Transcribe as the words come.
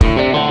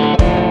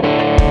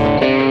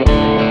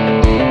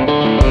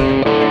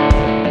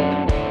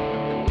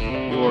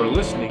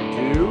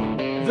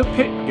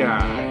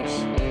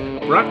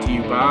Brought to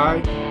you by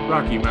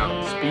Rocky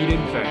Mountain Speed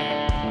and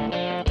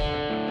Fan.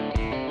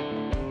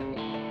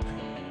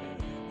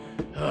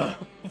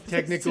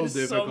 Technical There's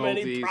difficulties. so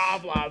many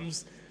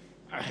problems.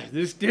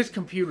 This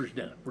computer's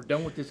done. We're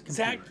done with this computer.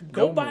 Zach,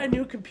 go No buy more. a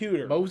new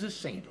computer. Moses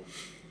sandals.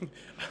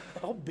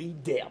 I'll be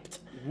dipped.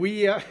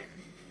 We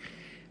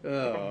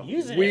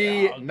Using we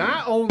it wrong.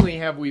 not only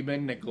have we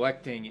been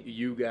neglecting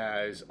you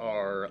guys,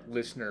 our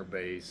listener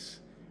base,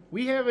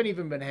 we haven't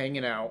even been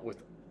hanging out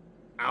with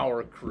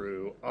our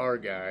crew, our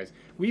guys.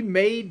 We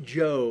made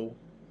Joe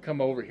come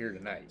over here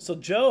tonight. So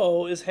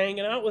Joe is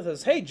hanging out with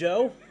us. Hey,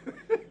 Joe.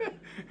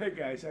 Hey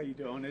guys, how you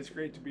doing? It's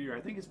great to be here. I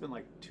think it's been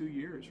like 2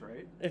 years,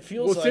 right? It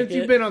feels Well, like since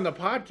you've been on the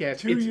podcast,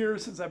 2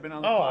 years since I've been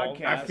on the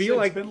podcast. I feel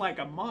like it's been like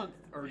a month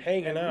or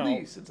hanging at out.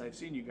 least since I've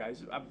seen you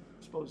guys. I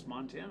suppose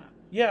Montana.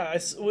 Yeah,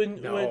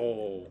 when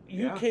no.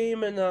 you Yeah.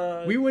 came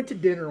and We went to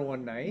dinner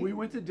one night. We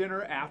went to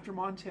dinner after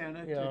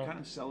Montana Yeah. to kind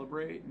of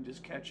celebrate and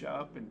just catch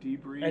up and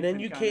debrief. and then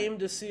you kinda- came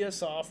to see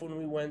us off when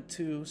we went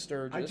to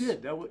Sturgis. I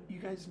did. You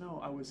guys know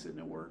I was sitting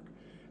at work,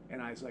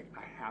 and I was like,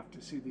 I have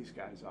to see these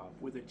guys off.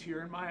 With a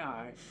tear in my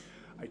eye,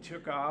 I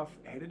took off,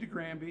 headed to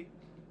Granby,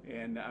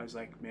 and I was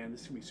like, man,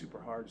 this is going to be super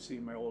hard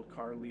seeing my old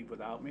car leave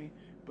without me,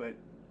 but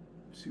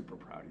super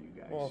proud of you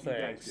guys. Well, you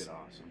guys thanks. did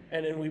awesome.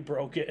 And then we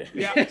broke it.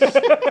 Yeah.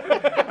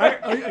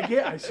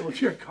 I sold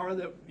you a car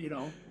that,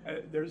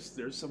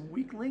 there's some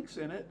weak links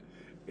in it.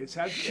 It's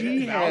had She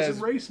 1,000 has-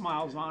 race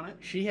miles on it.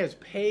 She has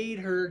paid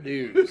her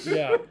dues.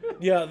 Yeah.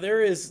 Yeah,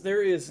 there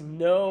is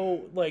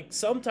no, like,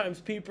 sometimes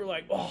people are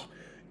like, oh,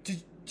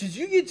 did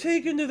you get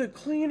taken to the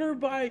cleaner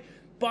by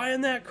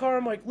buying that car?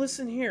 I'm like,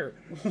 listen here,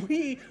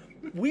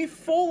 we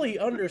fully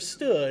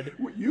understood.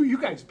 You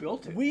guys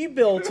built it. We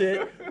built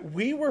it.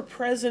 We were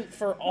present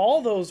for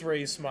all those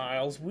race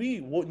miles. We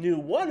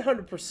knew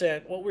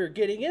 100% what we were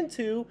getting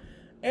into,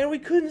 and we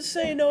couldn't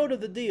say no to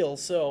the deal.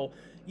 So,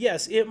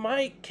 yes, it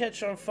might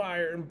catch on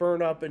fire and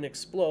burn up and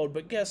explode,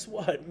 but guess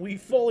what? We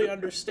fully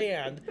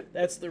understand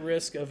that's the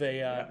risk of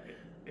a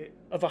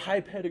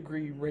high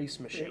pedigree race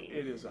machine.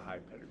 It is a high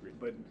pedigree,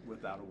 but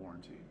without a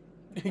warranty.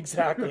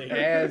 Exactly.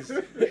 As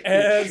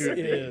It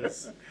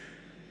is.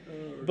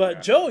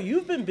 But Joe,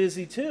 you've been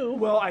busy too.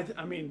 Well,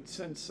 I mean,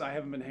 since I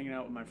haven't been hanging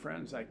out with my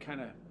friends, I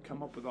kind of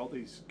come up with all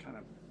these kind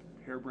of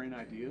harebrained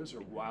ideas or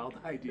wild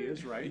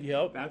ideas, right?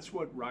 Yep. That's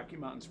what Rocky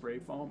Mountain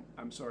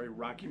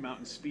Rocky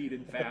Mountain Speed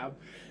and Fab.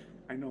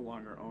 I no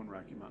longer own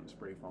Rocky Mountain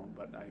Spray Foam,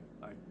 but I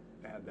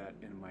had that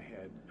in my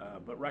head.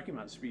 But Rocky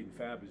Mountain Speed and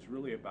Fab is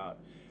really about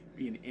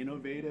being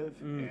innovative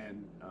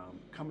and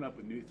coming up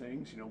with new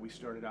things. We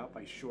started out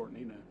by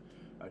shortening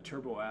a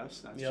Turbo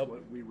S. That's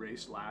what we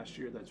raced last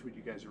year. That's what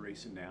you guys are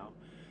racing now.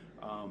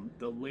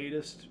 The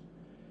latest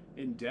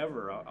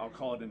endeavor, I'll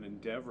call it an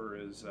endeavor,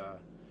 is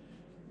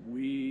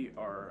we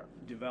are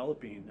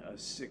developing a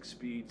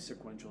 6-speed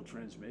sequential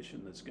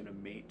transmission that's going to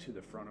mate to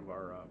the front of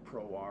our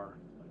Pro R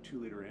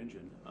 2-liter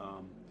engine.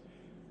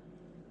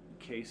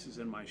 Case is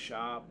in my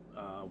shop.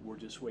 We're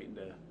just waiting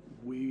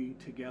we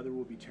together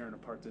will be tearing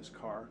apart this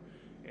car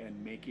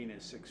and making a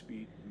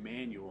 6-speed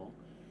manual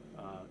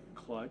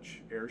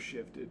clutch,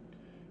 air-shifted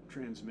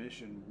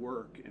transmission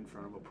work in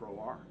front of a Pro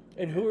R.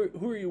 And who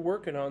are you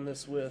working on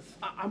this with?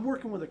 I'm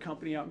working with a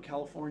company out in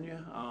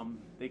California.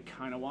 They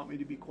kind of want me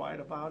to be quiet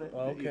about it.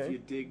 Okay. If you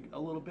dig a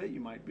little bit, you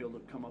might be able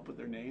to come up with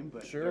their name.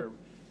 But Sure.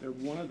 they're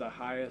one of the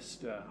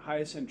highest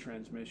end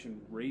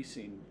transmission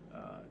racing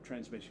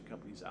transmission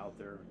companies out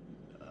there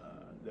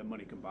that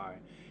money can buy.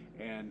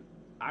 And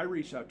I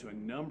reached out to a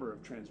number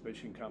of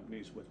transmission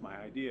companies with my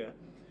idea.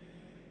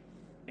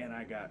 And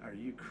I got, are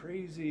you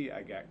crazy?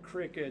 I got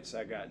crickets.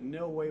 I got,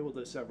 no way will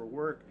this ever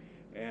work.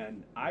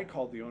 And I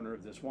called the owner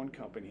of this one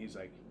company. He's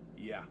like,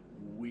 yeah,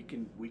 we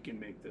can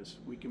make this.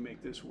 We can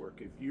make this work.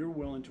 If you're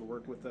willing to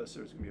work with us,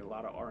 there's gonna be a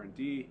lot of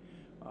R&D.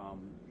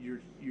 You're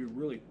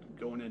really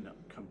going into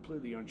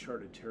completely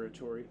uncharted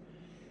territory.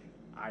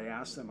 I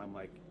asked them, I'm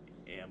like,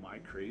 am I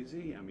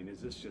crazy? I mean, is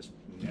this just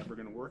never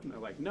gonna work? And they're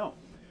like, no.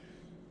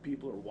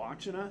 People are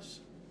watching us.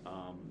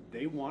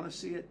 They want to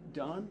see it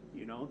done.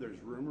 There's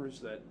rumors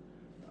that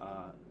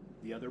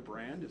the other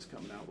brand is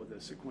coming out with a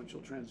sequential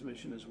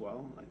transmission as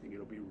well. I think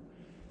it'll be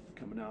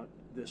coming out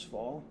this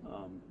fall.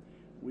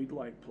 We'd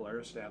like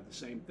Polaris to have the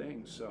same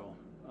thing. So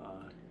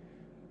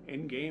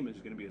in game is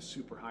going to be a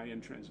super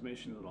high-end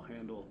transmission that'll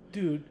handle.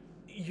 Dude,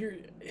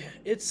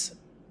 it's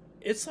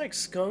like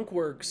Skunk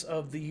Works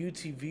of the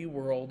UTV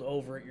world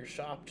over at your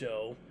shop,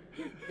 Joe.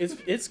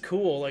 It's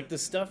cool, like the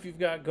stuff you've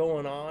got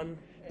going on.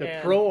 The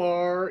Pro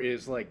R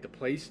is like the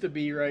place to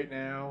be right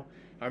now.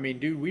 I mean,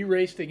 dude, we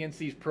raced against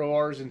these Pro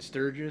Rs in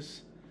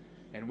Sturgis,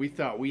 and we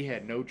thought we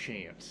had no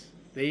chance.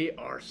 They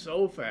are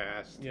so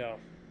fast. Yeah.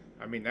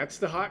 I mean, that's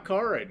the hot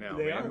car right now,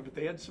 They man. are, but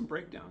they had some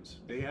breakdowns.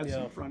 They had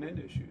some front-end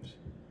issues.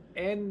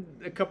 And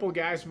a couple of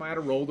guys might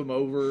have rolled them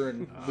over,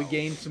 and we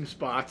gained some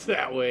spots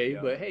that way.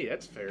 Yeah. But, hey,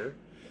 that's fair.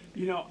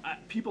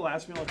 People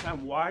ask me all the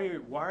time, why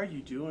are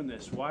you doing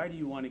this? Why do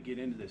you want to get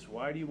into this?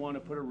 Why do you want to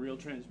put a real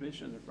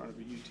transmission in the front of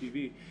a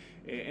UTV?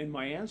 And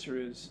my answer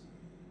is,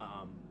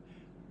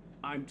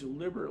 I'm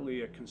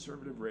deliberately a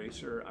conservative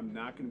racer. I'm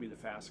not going to be the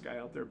fast guy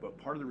out there, but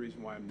part of the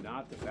reason why I'm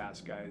not the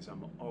fast guy is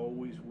I'm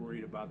always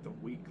worried about the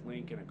weak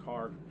link in a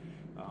car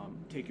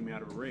taking me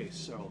out of a race.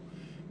 So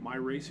my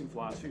racing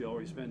philosophy has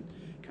always been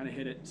kind of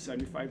hit it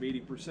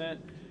 75-80%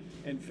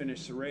 and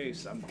finish the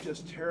race. I'm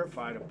just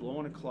terrified of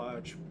blowing a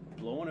clutch,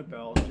 blowing a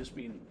belt, just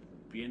being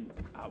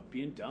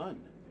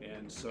done.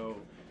 And so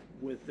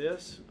with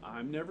this,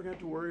 I'm never going to have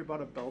to worry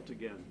about a belt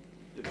again.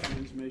 The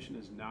transmission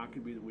is not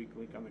going to be the weak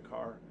link on the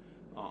car.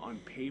 On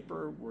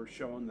paper, we're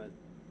showing that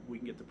we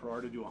can get the Pro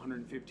R to do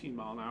 115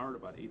 mile an hour at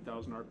about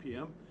 8,000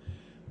 RPM.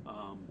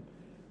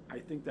 I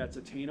think that's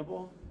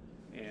attainable,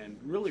 and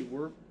really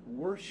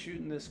we're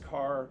shooting this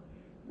car.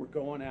 We're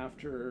going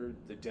after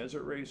the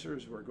desert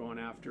racers. We're going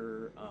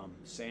after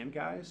sand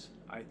guys.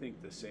 I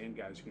think the sand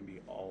guys are going to be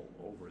all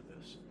over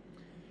this.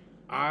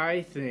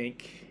 I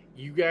think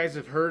you guys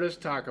have heard us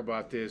talk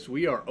about this.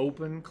 We are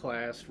open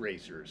class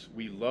racers.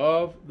 We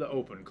love the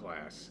open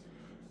class.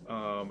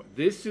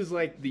 This is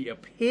like the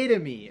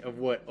epitome of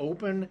what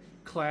open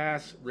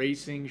class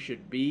racing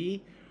should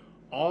be.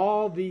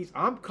 All these,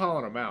 I'm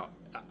calling them out.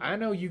 I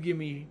know you give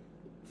me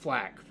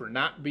flack for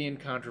not being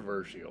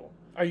controversial.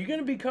 Are you going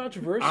to be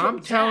controversial? I'm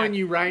telling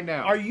you right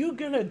now. Are you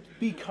going to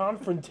be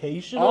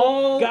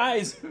confrontational?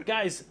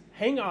 Guys,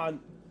 hang on.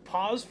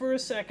 Pause for a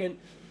second.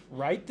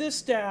 Write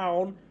this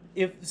down.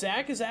 If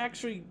Zach is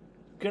actually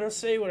going to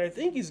say what I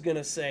think he's going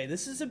to say,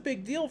 this is a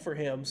big deal for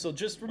him. So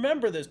just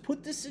remember this.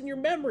 Put this in your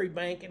memory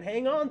bank and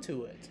hang on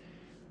to it.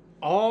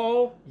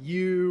 All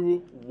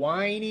you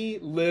whiny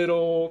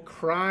little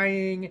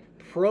crying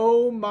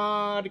pro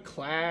mod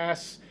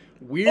class,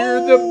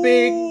 we're the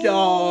big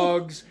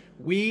dogs.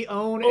 We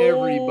own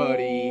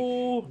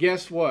everybody.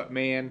 Guess what,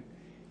 man?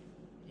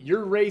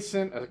 You're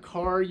racing a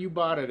car you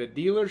bought at a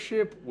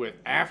dealership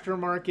with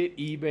aftermarket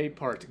eBay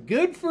parts.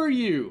 Good for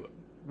you.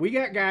 We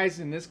got guys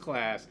in this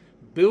class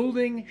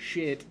building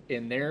shit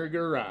in their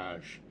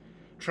garage,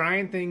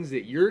 trying things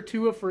that you're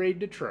too afraid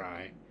to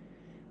try.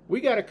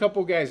 We got a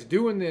couple guys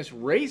doing this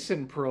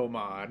racing pro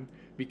mod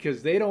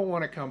because they don't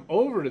want to come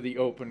over to the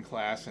open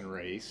class and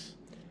race.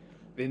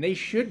 And they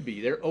should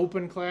be. They're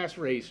open class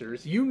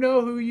racers. You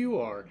know who you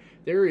are.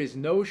 There is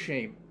no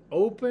shame.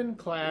 Open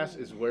class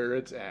is where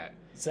it's at.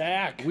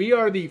 Zach. We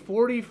are the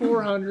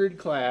 4400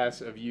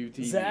 class of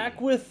UTV. Zach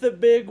with the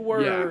big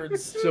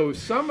words. Yeah. So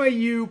some of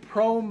you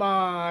pro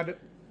mod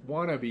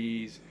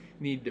wannabes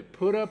need to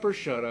put up or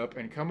shut up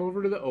and come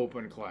over to the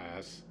open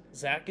class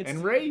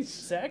and race.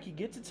 Zach, you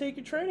get to take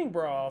your training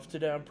bra off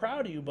today. I'm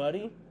proud of you,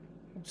 buddy.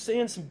 I'm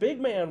saying some big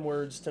man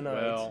words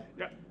tonight. Well,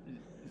 yeah.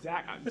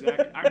 Zach,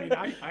 I mean,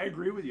 I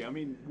agree with you. I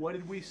mean, what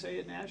did we say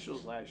at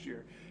Nationals last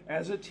year?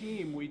 As a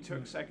team, we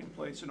took second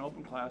place in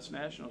Open Class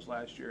Nationals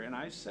last year, and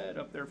I said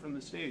up there from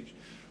the stage,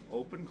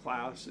 Open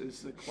Class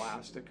is the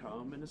class to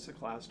come, and it's the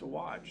class to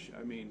watch.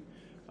 I mean,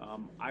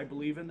 I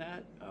believe in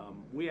that.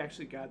 We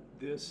actually got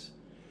this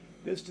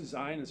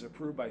design is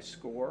approved by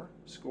SCORE.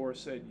 SCORE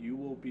said you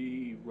will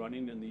be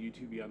running in the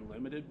UTV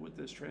Unlimited with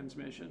this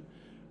transmission.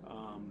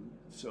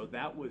 So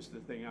that was the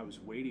thing I was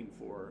waiting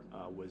for,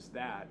 was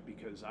that,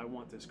 because I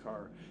want this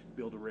car to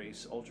be able to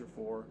race Ultra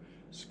 4,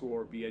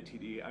 SCORE,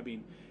 BITD. I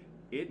mean,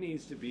 it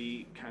needs to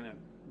be kind of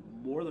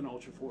more than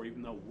Ultra 4,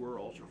 even though we're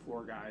Ultra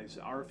 4 guys.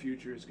 Our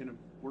future is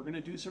we're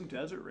gonna do some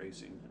desert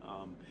racing.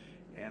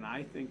 And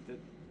I think that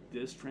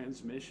this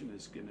transmission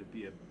is gonna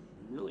be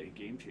really a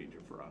game changer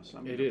for us.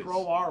 I mean, the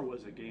Pro R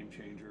was a game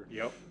changer.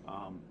 Yep.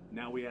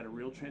 Now we add a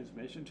real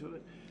transmission to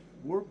it.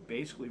 We're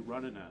basically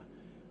running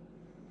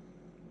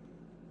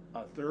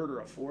a third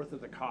or a fourth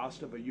of the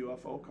cost of a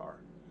UFO car.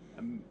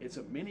 It's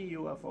a mini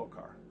UFO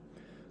car.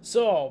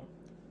 So,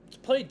 to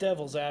play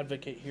devil's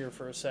advocate here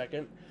for a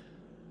second,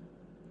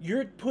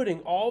 you're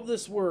putting all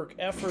this work,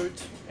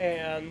 effort,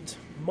 and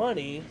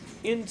money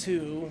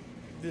into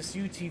this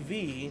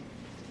UTV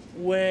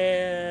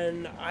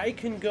when I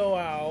can go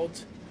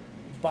out,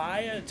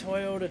 buy a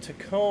Toyota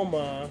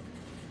Tacoma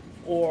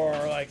or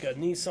like a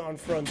Nissan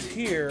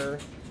Frontier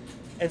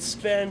and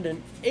spend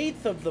an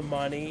eighth of the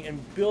money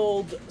and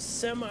build a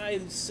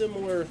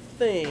semi-similar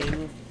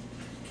thing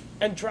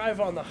and drive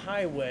on the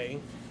highway.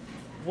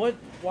 What's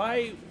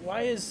the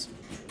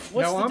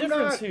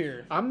difference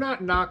here? I'm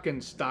not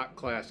knocking stock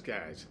class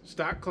guys.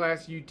 Stock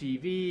class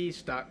UTV,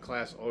 stock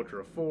class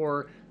Ultra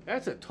 4,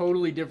 that's a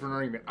totally different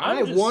argument.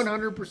 I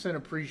 100%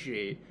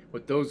 appreciate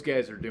what those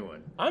guys are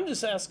doing. I'm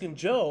just asking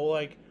Joe,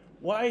 like,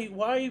 why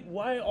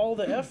all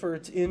the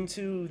effort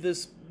into the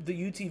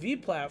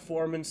UTV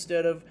platform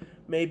instead of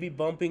maybe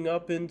bumping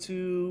up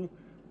into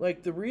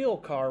like the real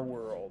car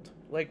world?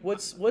 Like,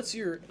 what's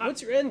your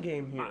end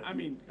game here? I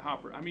mean,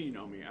 Hopper. I mean, you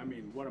know me. I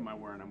mean, what am I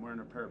wearing? I'm wearing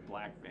a pair of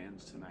black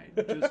Vans tonight,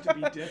 just to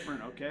be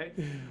different. Okay,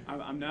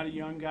 I'm not a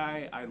young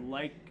guy. I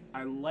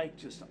like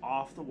just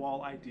off the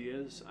wall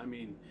ideas. I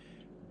mean,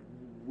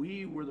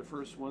 we were the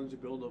first ones to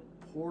build a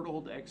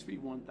portaled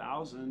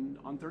XB1000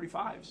 on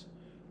 35s.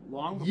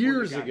 Long before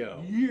years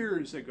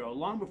ago,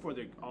 long before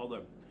all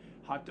the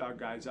hot dog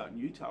guys out in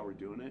Utah were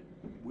doing it,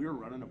 we were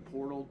running a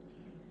portaled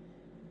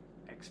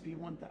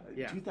XP1000,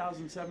 Yeah.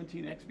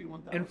 2017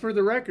 XP1000. And for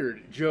the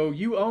record, Joe,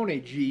 you own a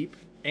Jeep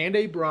and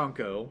a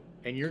Bronco,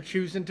 and you're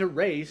choosing to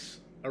race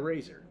a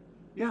Razor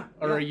yeah,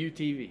 or yeah. a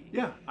UTV.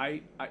 Yeah,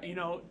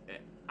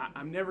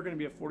 I'm never going to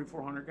be a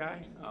 4400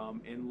 guy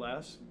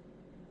unless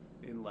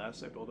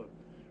I build a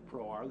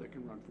Pro R that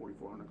can run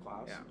 4400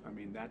 class. Yeah. I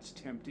mean, that's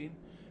tempting.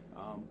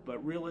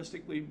 But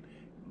realistically,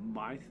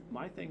 my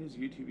thing is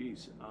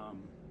UTVs.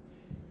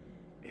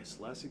 It's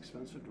less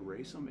expensive to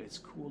race them. It's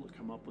cool to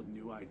come up with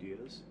new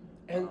ideas.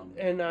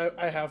 And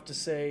I have to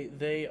say,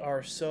 they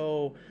are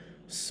so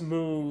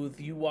smooth.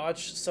 You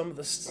watch some of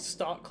the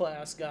stock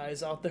class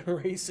guys out there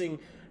racing,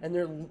 and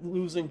they're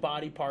losing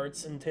body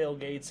parts and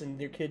tailgates, and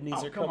their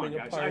kidneys are coming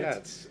apart.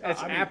 That's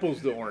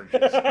apples to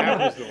oranges.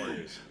 Apples to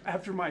oranges.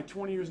 After my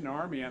 20 years in the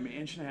Army, I'm an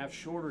inch and a half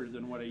shorter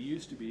than what I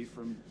used to be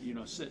from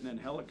sitting in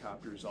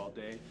helicopters all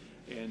day,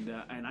 and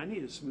I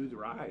need a smooth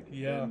ride.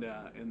 Yeah.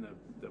 And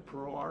the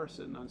Pro R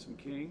sitting on some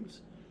Kings,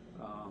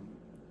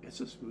 it's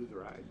a smooth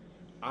ride.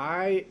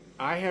 I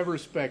have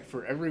respect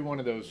for every one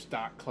of those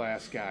stock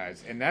class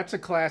guys, and that's a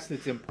class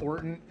that's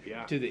important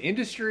to the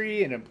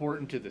industry and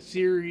important to the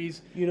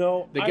series.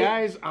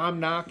 Guys I'm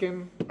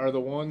knocking are the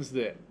ones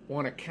that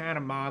want to kind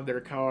of mod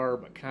their car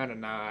but kind of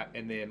not,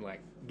 and then like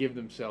give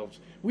themselves.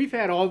 We've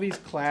had all these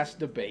class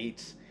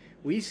debates.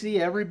 We see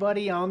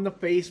everybody on the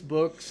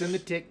Facebooks and the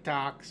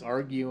TikToks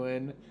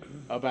arguing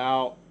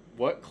about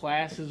what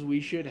classes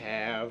we should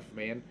have.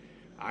 Man,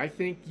 I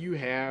think you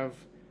have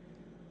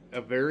a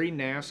very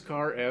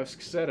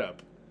NASCAR-esque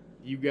setup.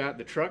 You got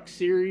the truck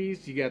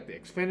series, you got the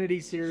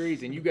Xfinity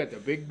series, and you got the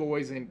big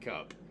boys in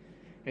Cup.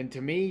 And to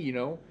me,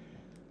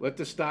 let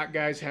the stock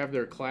guys have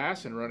their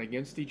class and run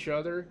against each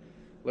other.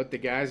 Let the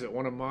guys that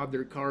want to mod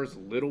their cars a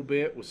little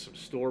bit with some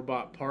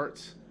store-bought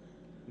parts.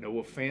 No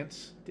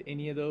offense to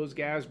any of those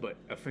guys, but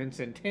offense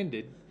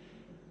intended.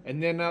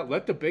 And then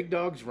let the big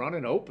dogs run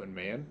and open,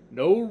 man.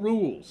 No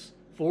rules.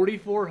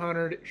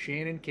 4400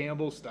 Shannon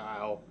Campbell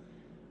style.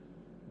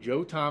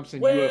 Joe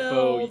Thompson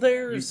UFO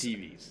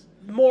UTVs.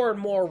 More and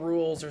more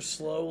rules are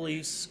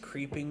slowly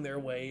creeping their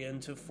way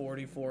into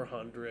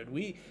 4400.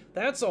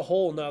 That's a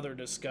whole nother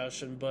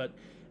discussion, but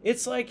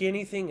it's like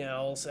anything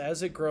else.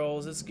 As it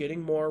grows, it's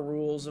getting more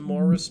rules and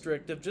more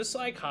restrictive. Just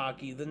like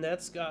hockey,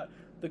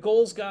 the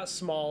goals got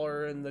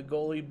smaller and the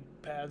goalie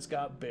pads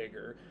got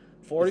bigger.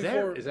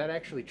 44. Is that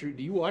actually true?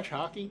 Do you watch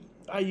hockey?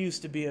 I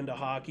used to be into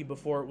hockey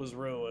before it was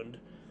ruined.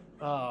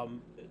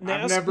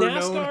 I've never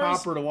known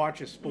Hopper to watch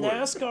a sport.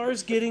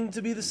 NASCAR's getting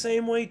to be the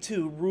same way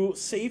too.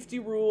 Safety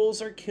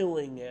rules are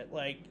killing it.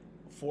 Like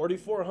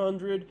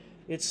 4400,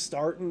 it's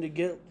starting to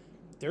get.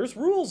 There's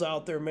rules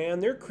out there, man.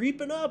 They're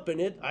creeping up,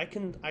 and I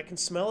can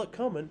smell it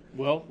coming.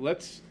 Well,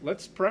 let's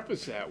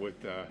preface that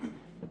with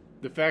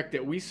the fact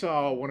that we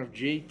saw one of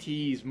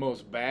JT's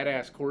most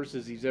badass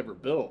courses he's ever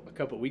built a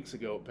couple weeks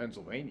ago at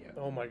Pennsylvania.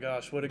 Oh my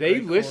gosh, what a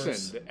they great course.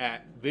 Listened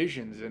at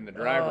Visions in the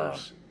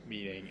drivers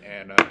meeting,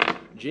 and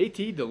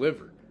JT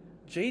delivered.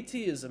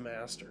 JT is a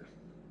master.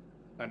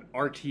 An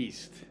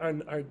artiste.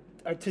 An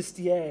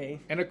artistier.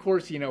 And of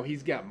course,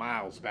 he's got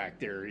Miles back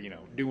there,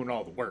 doing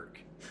all the work,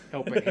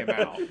 helping him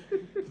out.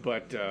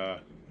 But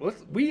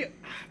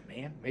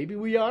maybe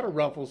we ought to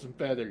ruffle some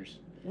feathers.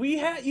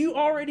 You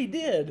already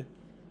did.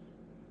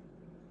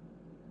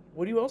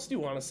 What else do you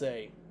want to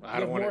say?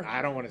 I don't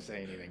want to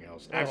say anything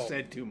else. I've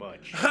said too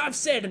much. I've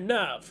said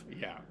enough.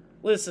 Yeah.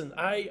 Listen,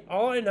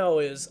 all I know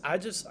is I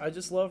just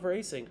love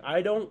racing.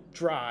 I don't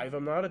drive.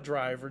 I'm not a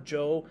driver.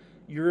 Joe,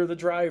 you're the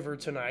driver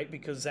tonight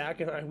because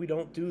Zach and we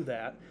don't do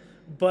that.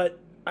 But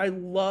I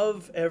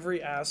love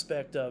every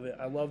aspect of it.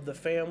 I love the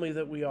family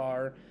that we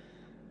are.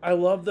 I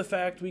love the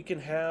fact we can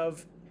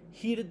have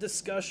heated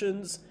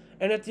discussions,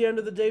 and at the end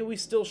of the day, we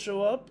still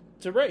show up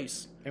to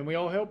race. And we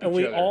all help each other.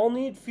 And we all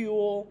need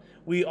fuel.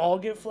 We all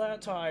get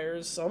flat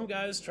tires. Some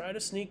guys try to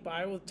sneak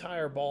by with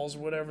tire balls or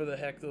whatever the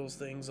heck those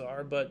things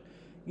are, but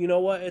you know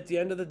what? At the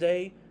end of the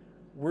day,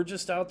 we're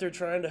just out there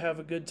trying to have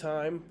a good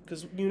time.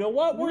 Because you know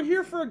what? We're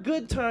here for a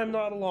good time,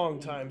 not a long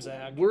time,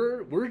 Zach.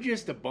 We're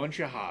just a bunch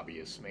of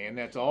hobbyists, man.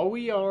 That's all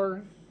we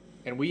are,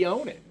 and we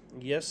own it.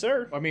 Yes,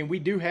 sir. I mean, we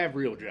do have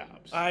real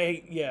jobs.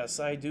 Yes,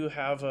 I do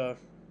have a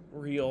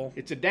real...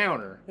 It's a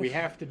downer. We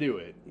have to do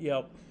it.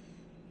 Yep.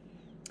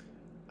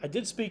 I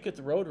did speak at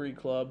the Rotary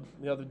Club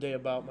the other day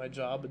about my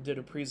job and did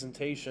a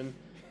presentation.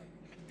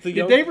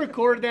 Did they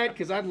record that?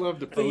 Because I'd love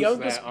to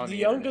post that on the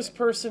youngest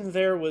person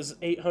there was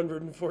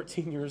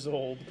 814 years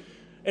old.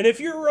 And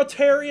if you're a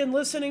Rotarian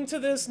listening to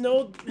this,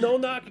 no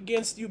knock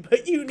against you,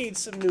 but you need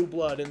some new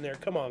blood in there.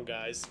 Come on,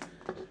 guys.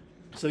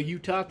 So you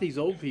taught these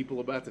old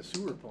people about the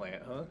sewer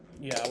plant, huh?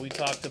 Yeah, we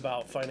talked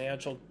about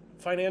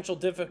financial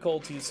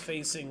difficulties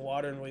facing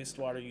water and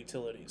wastewater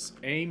utilities.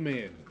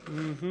 Amen.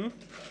 Mm-hmm.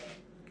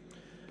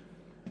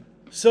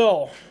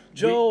 So,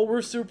 Joe,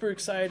 we're super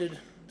excited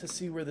to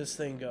see where this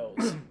thing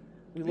goes.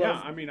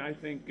 I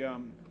think,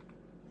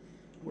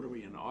 what are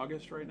we in,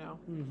 August right now?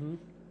 Mm-hmm.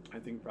 I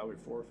think probably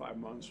 4 or 5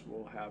 months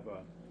we'll have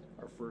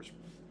our first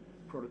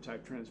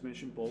prototype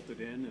transmission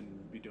bolted in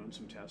and be doing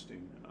some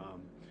testing.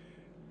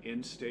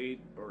 end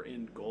state or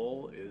end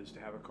goal is to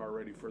have a car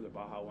ready for the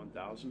Baja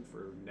 1000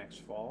 for next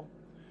fall.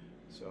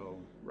 So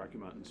Rocky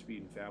Mountain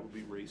Speed and Fab will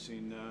be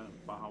racing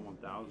Baja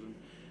 1000.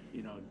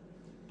 You know,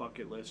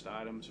 bucket list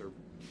items are,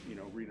 you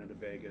know, Reno to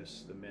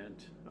Vegas, the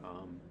Mint.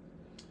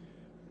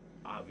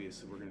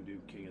 Obviously, we're going to do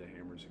King of the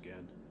Hammers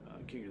again.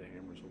 King of the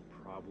Hammers will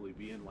probably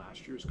be in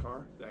last year's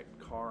car. That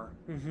car,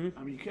 I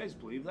mean, you guys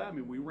believe that? I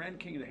mean, we ran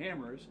King of the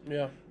Hammers.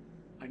 Yeah.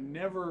 I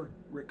never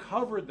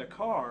recovered the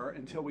car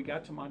until we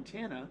got to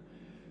Montana.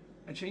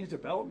 I changed the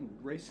belt and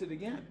raced it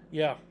again.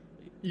 Yeah.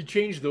 You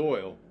changed the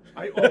oil.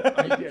 I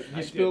did.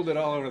 You spilled it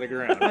all over the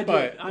ground. I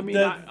but did. I mean,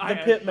 The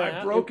pit I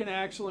mat. broke an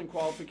axle in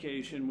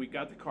qualification. We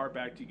got the car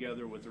back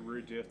together with the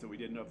rear diff that we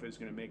didn't know if it was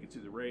going to make it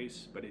through the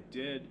race, but it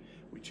did.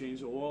 We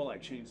changed the oil. I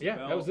changed the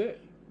belt. that was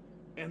it.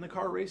 And the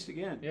car raced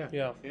again. Yeah.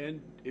 Yeah.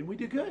 And we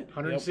did good.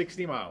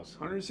 160 miles.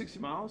 160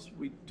 miles.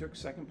 We took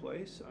second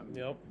place.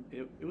 Yep.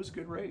 It was a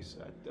good race.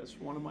 That's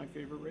one of my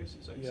favorite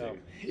races, I'd Yeah. say.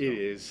 It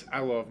is. I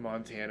love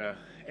Montana.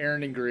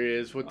 Aaron and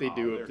Grizz, what they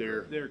do up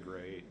there. They're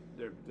great.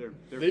 They're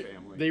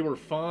family. They were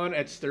fun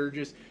at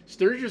Sturgis.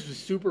 Sturgis was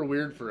super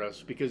weird for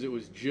us because it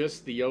was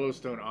just the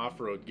Yellowstone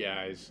off-road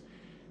guys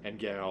and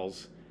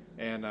gals.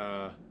 And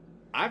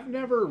I've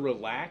never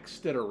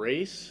relaxed at a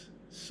race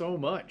so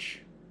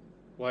much.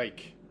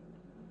 Like,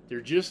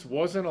 there just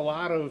wasn't a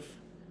lot of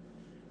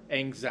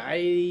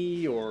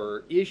anxiety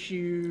or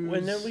issues.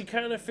 And then we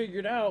kind of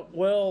figured out,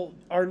 well,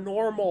 our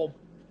normal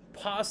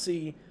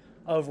posse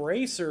of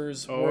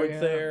racers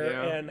weren't there,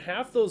 and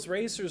half those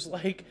racers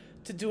like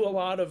to do a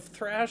lot of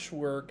thrash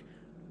work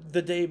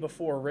the day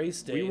before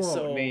race day. We won't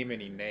so, name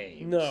any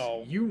names.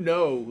 No. You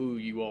know who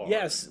you are.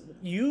 Yes,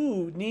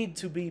 you need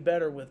to be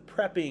better with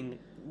prepping.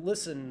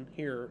 Listen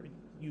here,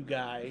 you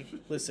guy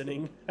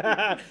listening.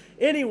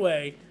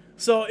 Anyway,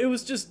 so it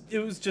was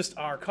just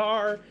our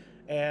car,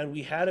 and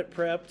we had it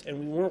prepped, and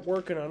we weren't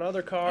working on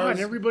other cars. Oh, and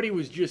everybody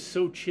was just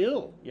so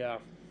chill. Yeah.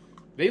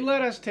 They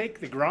let us take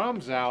the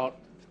Groms out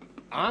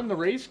on the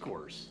race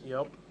course.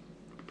 Yep.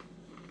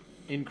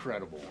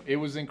 Incredible. It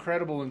was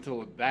incredible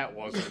until that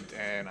wasn't,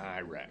 and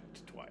I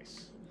wrecked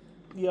twice.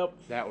 Yep.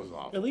 That was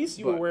awful. At least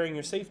you were wearing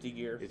your safety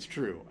gear. It's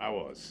true. I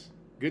was.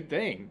 Good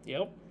thing.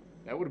 Yep.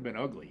 That would have been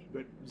ugly.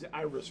 But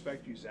I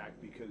respect you, Zach,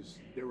 because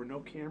there were no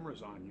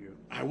cameras on you.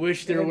 I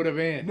wish there would have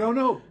been.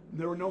 No,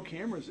 there were no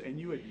cameras, and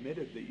you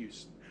admitted that you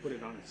put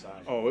it on its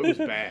side. Oh, it was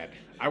bad.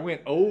 I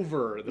went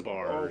over the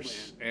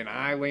bars, and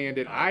I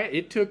landed.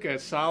 It took a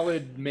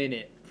solid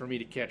minute for me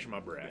to catch my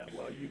breath. Yeah,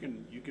 well,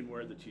 you can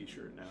wear the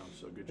T-shirt now,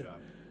 so good job.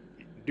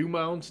 Do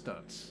my own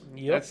stunts.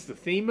 Yep. That's the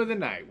theme of the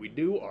night. We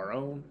do our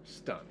own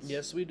stunts.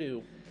 Yes, we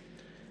do.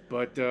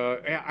 But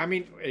I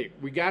mean, hey,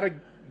 we gotta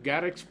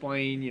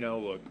explain. You know,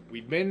 look,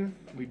 we've been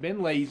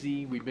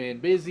lazy, we've been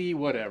busy,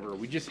 whatever.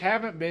 We just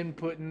haven't been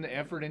putting the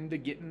effort into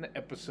getting the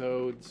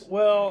episodes.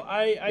 Well,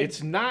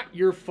 it's not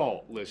your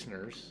fault,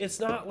 listeners. It's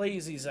not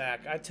lazy,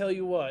 Zach. I tell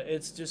you what,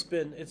 it's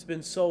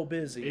been so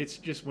busy. It's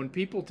just when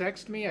people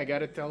text me, I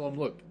gotta tell them,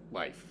 look,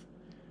 life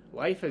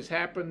has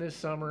happened this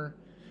summer.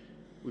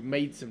 We've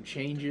made some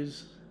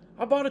changes.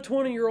 I bought a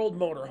 20-year-old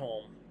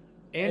motorhome.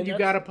 And you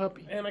got a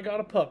puppy. And I got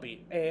a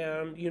puppy.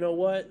 And you know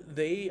what?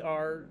 They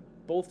are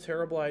both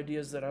terrible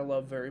ideas that I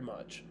love very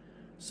much.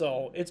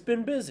 So it's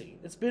been busy.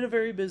 It's been a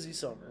very busy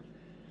summer.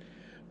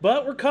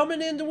 But we're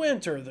coming into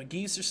winter. The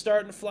geese are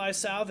starting to fly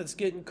south. It's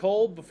getting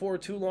cold. Before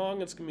too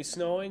long, it's going to be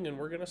snowing, and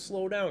we're going to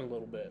slow down a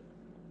little bit.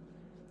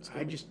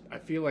 I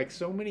feel like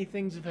so many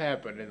things have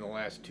happened in the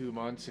last 2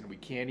 months, and we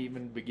can't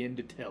even begin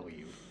to tell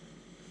you.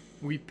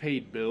 We've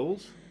paid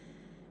bills,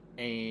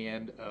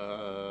 and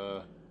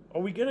are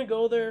we gonna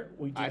go there?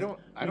 We swept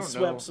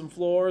know. some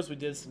floors. We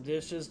did some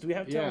dishes. Do we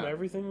have to tell them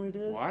everything we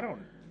did? Well,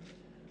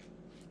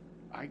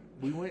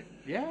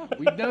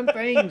 we've done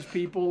things,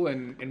 people,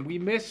 and we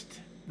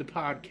missed the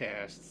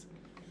podcasts.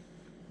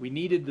 We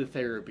needed the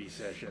therapy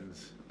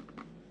sessions.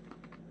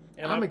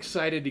 And I'm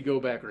excited to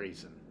go back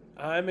racing.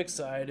 I'm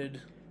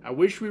excited. I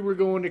wish we were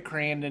going to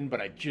Crandon, but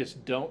I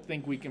just don't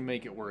think we can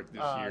make it work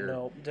this year.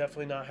 No,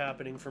 definitely not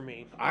happening for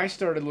me. I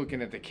started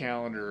looking at the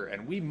calendar,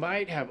 and we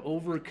might have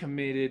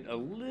overcommitted a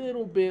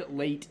little bit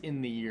late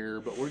in the year,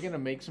 but we're going to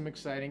make some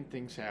exciting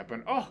things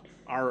happen. Oh,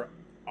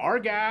 our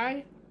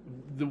guy,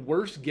 the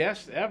worst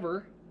guest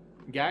ever,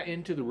 got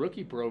into the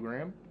rookie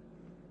program.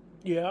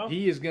 Yeah.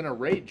 He is going to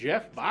race.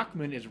 Jeff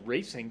Bachman is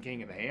racing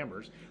King of the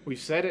Hammers. We've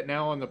said it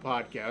now on the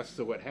podcast,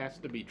 so it has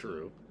to be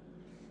true.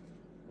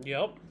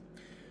 Yep.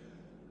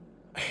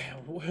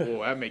 Oh,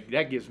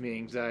 that gives me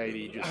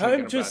anxiety.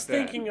 I'm just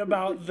thinking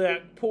about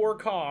that poor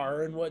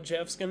car and what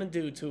Jeff's gonna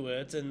do to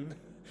it, and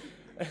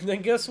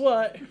then guess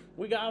what?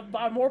 We gotta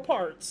buy more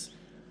parts.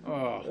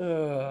 But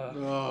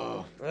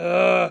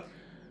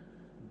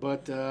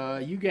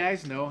you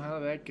guys know how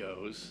that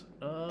goes.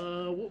 I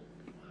don't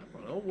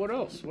know what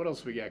else. What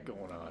else we got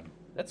going on?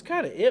 That's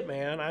kind of it,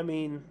 man. I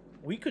mean,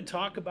 we could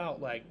talk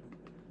about like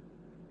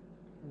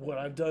what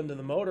I've done to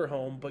the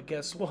motorhome, but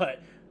guess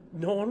what?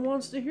 No one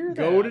wants to hear that.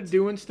 Go to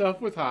doing stuff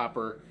with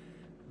Hopper.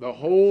 The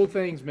whole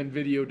thing's been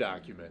video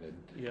documented.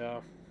 Yeah.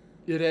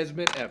 It has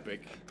been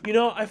epic. You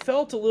know, I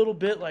felt a little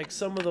bit like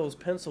some of those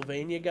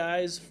Pennsylvania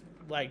guys,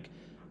 like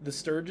the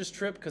Sturgis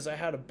trip, because I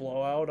had a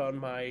blowout on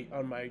my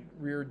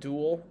rear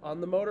dual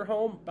on the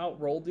motorhome. About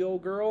rolled the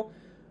old girl,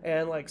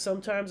 and like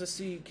sometimes I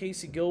see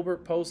Casey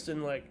Gilbert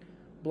posting like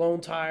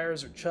blown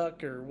tires or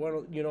Chuck or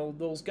one. You know,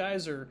 those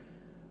guys are.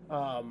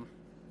 Oh,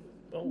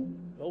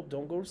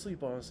 don't go to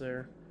sleep on us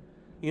there.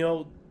 You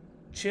know,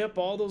 Chip,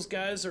 all those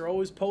guys are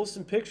always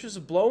posting pictures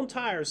of blown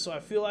tires, so I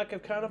feel like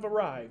I've kind of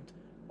arrived.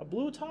 I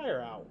blew a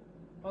tire out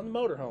on the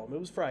motorhome. It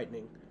was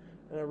frightening.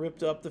 And I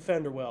ripped up the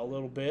fender well a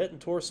little bit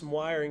and tore some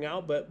wiring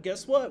out, but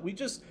guess what? We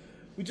just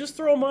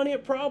throw money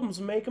at problems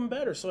and make them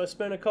better. So I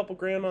spent a couple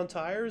grand on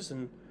tires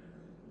and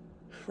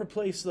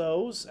replaced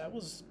those. That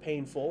was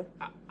painful.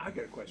 I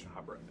got a question,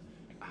 Hopper.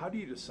 How do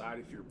you decide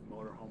if your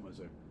motorhome is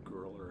a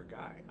girl or a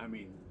guy? I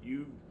mean,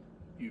 you've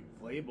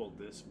labeled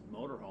this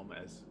motorhome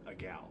as a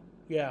gal.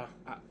 Yeah.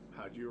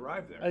 How'd you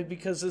arrive there?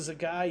 Because as a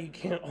guy, you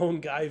can't own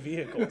guy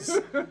vehicles.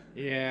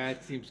 Yeah,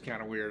 it seems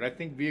kind of weird. I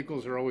think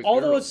vehicles are always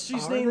Although girls.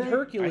 she's named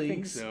Hercules. I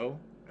think so.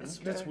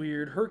 That's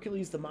weird.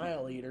 Hercules the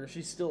mile eater.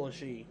 She's still a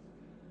she.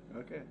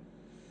 Okay.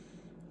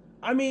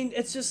 I mean,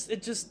 it's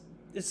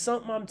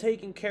something I'm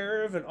taking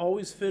care of and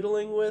always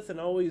fiddling with and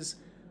always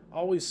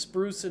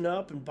sprucing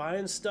up and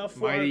buying stuff for.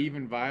 Might have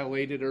even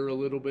violated her a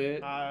little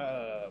bit.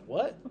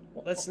 What?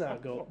 Let's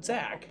not go.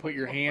 Zach. Put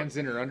your hands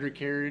in her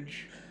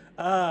undercarriage.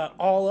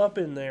 All up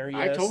in there,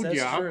 yes. I told that's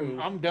you, true.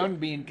 I'm done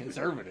being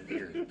conservative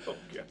here.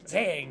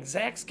 Dang,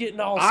 Zach's getting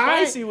all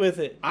spicy with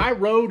it. I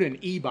rode an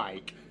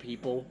e-bike,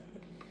 people.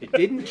 It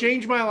didn't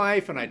change my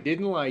life, and I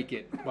didn't like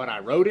it, but I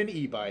rode an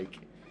e-bike.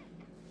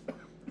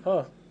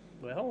 Huh.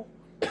 Well,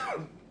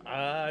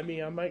 I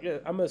mean, I'm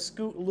gonna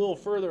scoot a little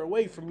further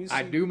away from you. So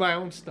I do my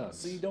own stunts.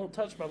 So you don't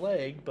touch my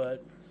leg,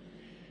 but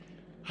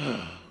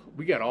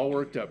we got all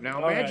worked up.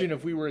 Now imagine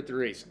if we were at the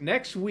race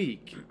next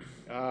week.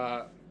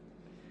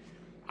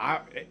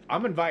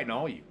 I'm inviting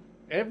all you.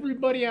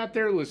 Everybody out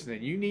there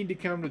listening, you need to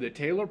come to the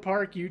Taylor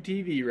Park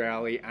UTV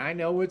rally. I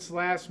know it's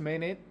last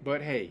minute,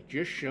 but hey,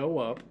 just show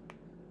up.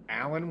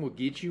 Alan will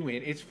get you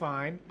in. It's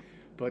fine.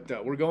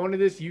 But we're going to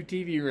this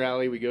UTV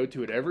rally. We go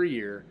to it every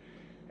year.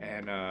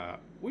 And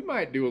we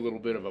might do a little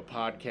bit of a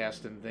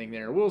podcasting thing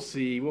there. We'll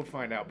see. We'll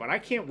find out. But I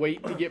can't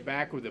wait to get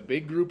back with a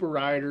big group of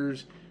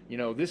riders. You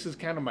know, this is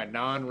kind of my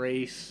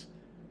non-race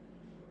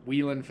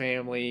Wheeling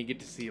family. Get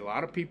to see a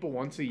lot of people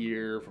once a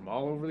year from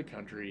all over the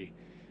country.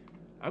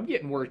 I'm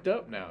getting worked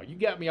up now. You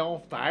got me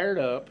all fired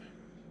up.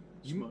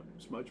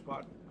 Smudge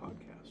Pot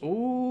podcast.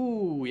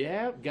 Ooh,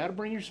 yeah. Got to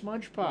bring your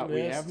smudge pot.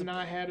 We have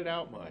not had it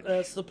out much.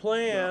 That's the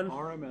plan. The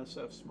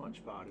RMSF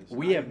Smudge Pot is.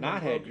 We have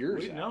not had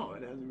yours. No,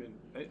 it hasn't been.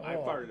 I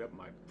fired it up in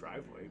my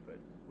driveway, but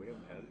we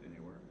haven't had it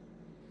anywhere.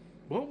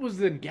 What was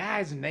the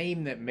guy's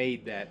name that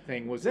made that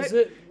thing? Was that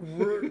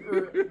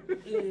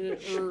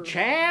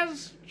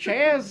Chaz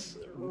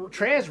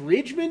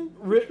Ridgman?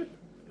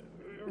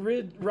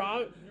 Ryan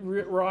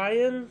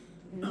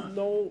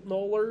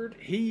Nollard.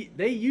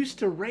 They used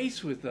to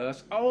race with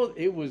us. Oh,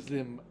 it was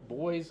them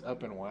boys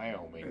up in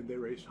Wyoming. And they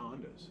raced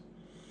Hondas.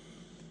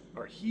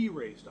 Or he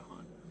raced a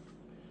Honda.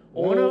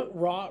 Robert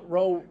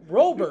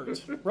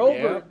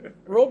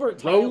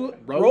Tyler.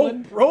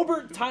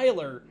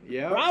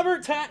 Yeah.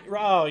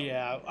 Oh,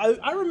 yeah.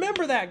 I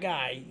remember that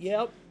guy.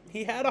 Yep.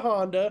 He had a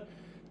Honda.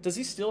 Does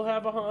he still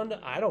have a Honda?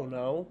 I don't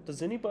know.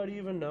 Does anybody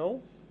even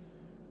know?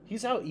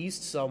 He's out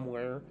east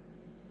somewhere.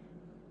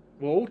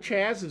 Well, old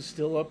Chaz is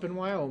still up in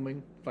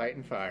Wyoming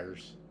fighting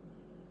fires.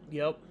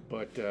 Yep.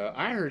 But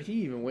I heard he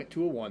even went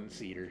to a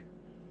one-seater.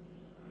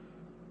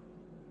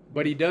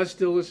 But he does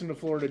still listen to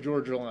Florida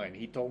Georgia Line.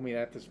 He told me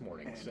that this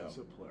morning. And so it's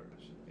a Polaris.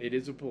 It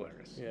is a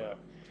Polaris. Yeah.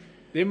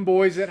 Them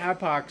boys at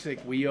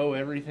Hypoxic, we owe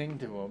everything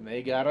to them.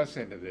 They got us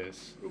into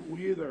this.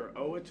 We either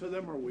owe it to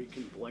them or we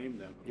can blame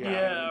them.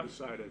 Yeah.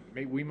 Decided.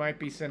 We might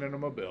be sending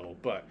them a bill,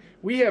 but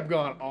we have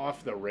gone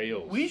off the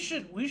rails. We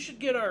should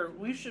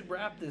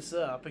wrap this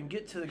up and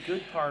get to the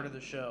good part of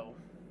the show.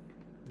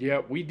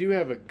 Yeah, we do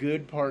have a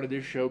good part of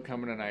this show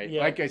coming tonight.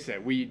 Yep. Like I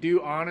said, we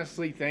do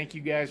honestly thank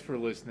you guys for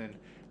listening.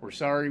 We're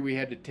sorry we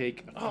had to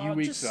take a few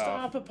weeks off. Just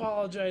stop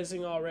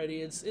apologizing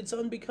already. It's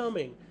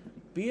unbecoming.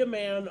 Be a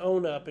man,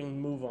 own up,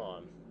 and move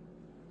on.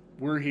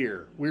 We're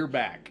here. We're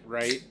back,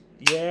 right?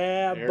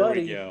 Yeah, there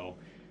buddy. There we go.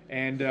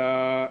 And,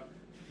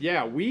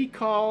 we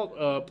called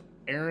up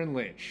Aaron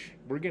Lynch.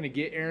 We're going to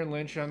get Aaron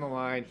Lynch on the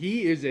line.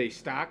 He is a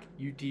stock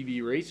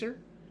UTV racer.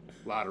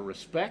 A lot of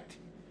respect.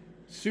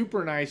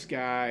 Super nice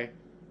guy.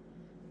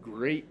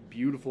 Great,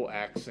 beautiful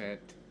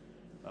accent.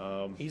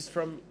 He's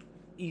from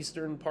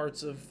eastern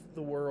parts of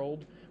the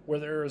world where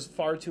there is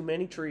far too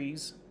many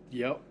trees.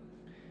 Yep.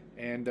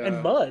 And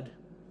mud.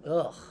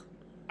 Ugh.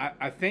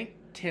 I think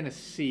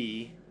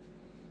Tennessee,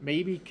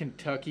 maybe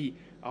Kentucky.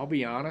 I'll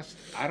be honest,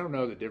 I don't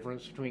know the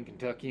difference between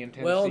Kentucky and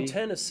Tennessee. Well, in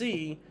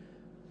Tennessee,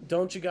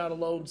 don't you got to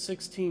load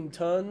 16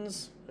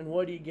 tons? And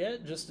what do you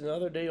get? Just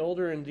another day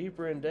older and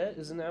deeper in debt?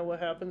 Isn't that what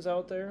happens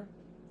out there?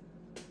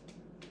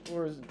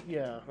 Or is,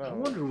 yeah. I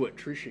wonder what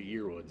Trisha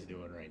Yearwood's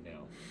doing right now.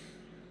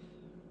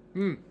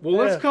 Well,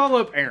 let's call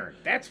up Aaron.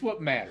 That's what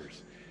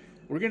matters.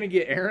 we're gonna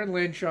get Aaron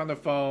Lynch on the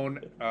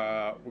phone.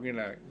 We're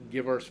gonna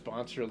give our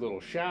sponsor a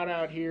little shout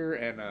out here,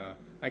 and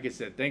like I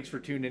said, thanks for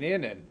tuning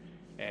in,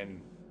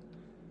 and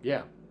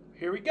yeah,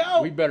 Here we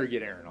go. we better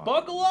get Aaron on.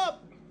 Buckle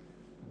up.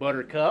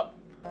 Buttercup.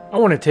 I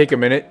want to take a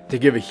minute to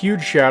give a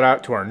huge shout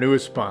out to our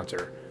newest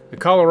sponsor, the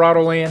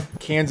Colorado Land,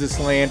 Kansas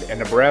Land, and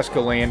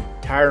Nebraska Land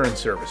Tire and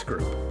Service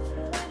Group.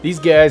 These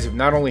guys have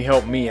not only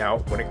helped me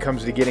out when it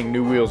comes to getting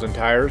new wheels and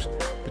tires,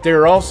 but they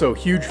are also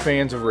huge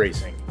fans of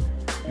racing.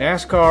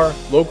 NASCAR,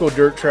 local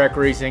dirt track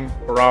racing,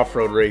 or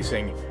off-road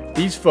racing,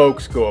 these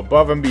folks go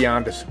above and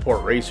beyond to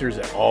support racers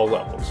at all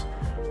levels.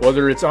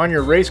 Whether it's on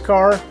your race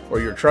car or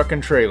your truck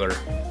and trailer,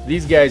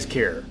 these guys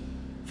care.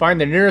 Find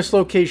the nearest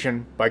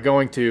location by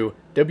going to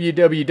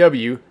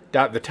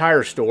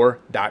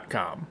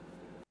www.thetirestore.com.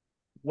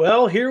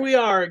 Well, here we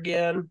are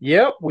again.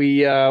 Yep,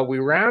 we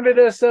rounded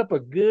us up a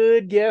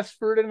good guest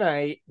for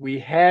tonight. We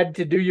had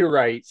to do you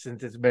right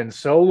since it's been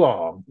so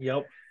long.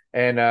 Yep.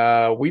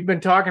 And we've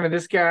been talking to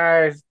this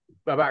guy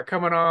about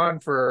coming on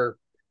for,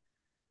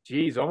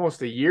 geez,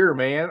 almost a year,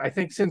 man. I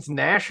think since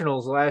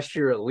Nationals last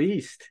year at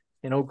least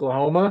in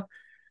Oklahoma.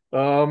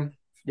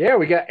 Yeah,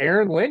 we got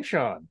Aaron Lynch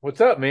on.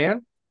 What's up,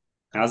 man?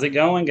 How's it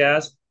going,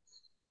 guys?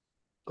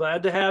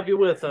 Glad to have you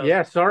with us.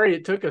 Yeah, sorry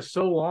it took us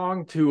so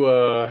long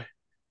to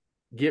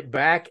get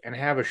back and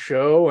have a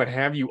show and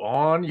have you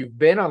on. You've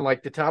been on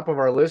like the top of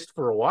our list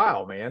for a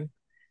while, man.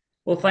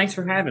 Well, thanks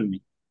for having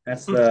me.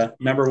 That's the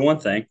number one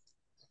thing.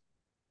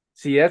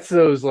 See, that's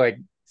those like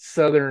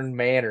Southern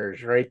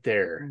manners right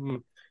there.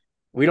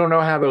 We don't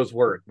know how those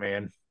work,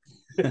 man.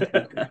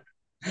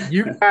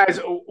 You guys,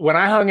 when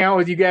I hung out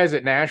with you guys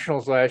at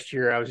Nationals last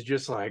year, I was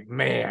just like,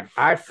 man,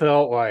 I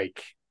felt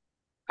like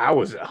I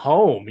was at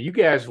home. You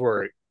guys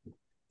were,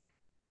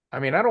 I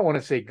mean, I don't want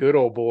to say good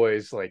old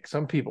boys. Like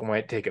some people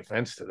might take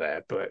offense to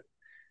that, but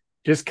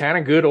just kind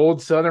of good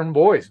old Southern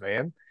boys,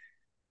 man.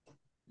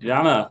 Yeah,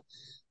 I'm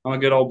a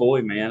good old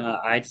boy, man.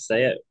 I hate to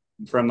say it.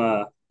 I'm from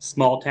a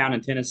small town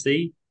in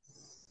Tennessee.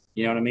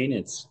 You know what I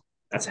mean?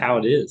 That's how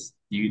it is.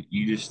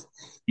 You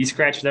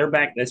scratch their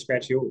back, they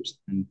scratch yours,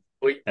 and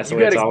that's the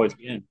way it's always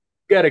been.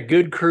 Got a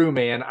good crew,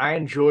 man. I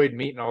enjoyed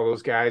meeting all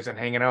those guys and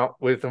hanging out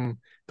with them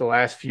the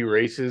last few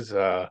races.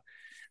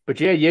 But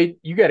yeah,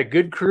 you got a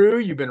good crew.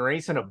 You've been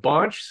racing a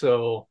bunch,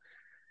 so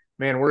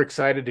man, we're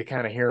excited to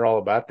kind of hear all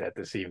about that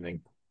this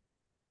evening.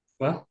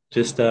 Well,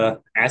 just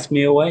ask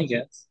me away,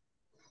 guys.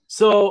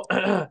 So,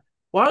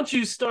 why don't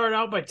you start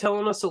out by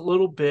telling us a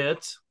little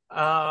bit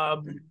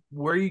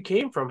where you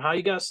came from, how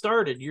you got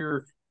started?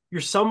 You're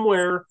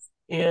somewhere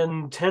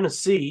in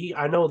Tennessee.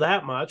 I know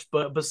that much,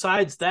 but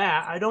besides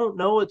that, I don't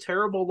know a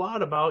terrible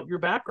lot about your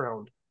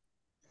background.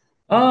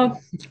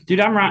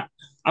 Dude,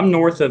 I'm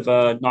north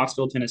of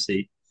Knoxville,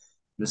 Tennessee,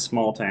 this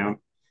small town.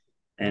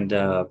 And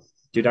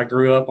dude, I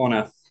grew up on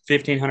a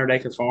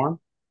 1,500-acre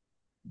farm.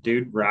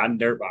 Dude, riding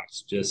dirt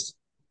bikes, just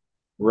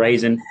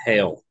raising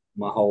hell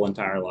my whole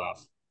entire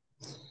life.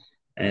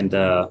 And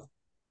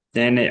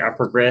then I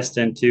progressed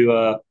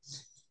into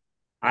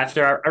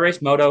after I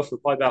raced moto for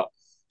probably about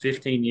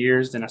 15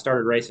 years. Then I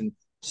started racing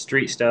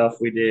street stuff.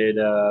 We did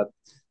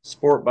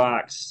sport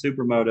bikes,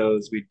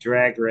 supermotos. We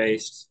drag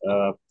raced.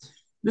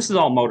 This is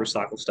all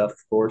motorcycle stuff,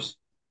 of course.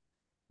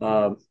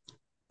 Played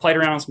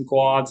around on some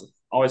quads.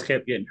 Always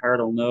kept getting hurt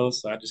on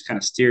those, so I just kind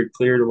of steered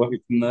clear away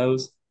from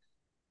those.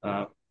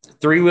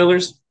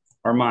 Three-wheelers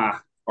are my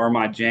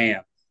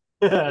jam.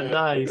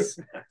 Nice.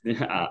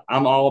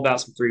 I'm all about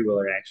some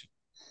three-wheeler action.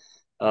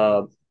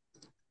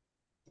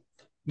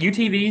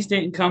 UTVs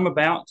didn't come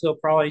about till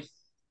probably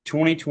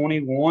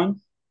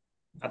 2021.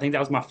 I think that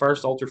was my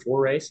first Ultra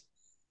 4 race.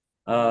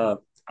 I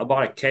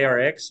bought a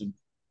KRX and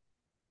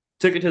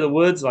took it to the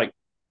woods like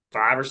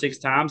 5 or 6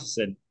 times. I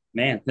said,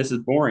 man, this is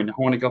boring. I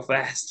want to go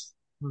fast.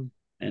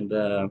 And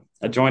I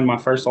joined my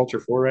first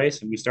Ultra 4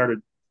 race, and we started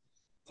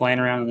playing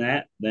around in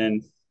that.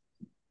 And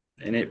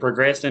it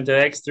progressed into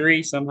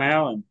X3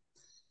 somehow.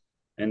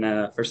 And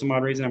for some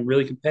odd reason, I'm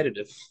really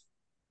competitive.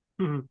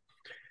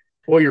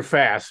 Well, you're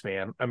fast,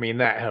 man. I mean,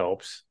 that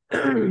helps.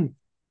 I'm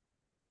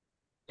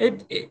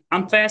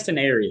fast in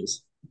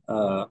areas.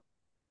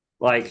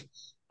 Like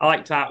I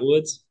like tight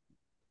woods.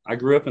 I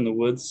grew up in the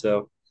woods,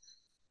 so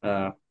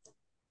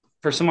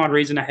for some odd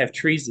reason, I have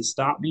trees that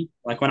stop me.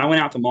 Like when I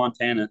went out to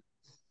Montana,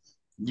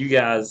 you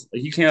guys,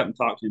 like you came up and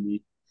talked to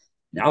me.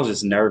 And I was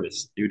just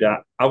nervous, dude.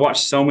 I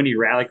watched so many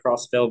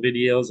rallycross fail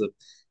videos of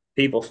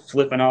people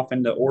flipping off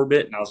into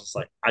orbit, and I was just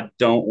like, I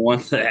don't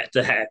want that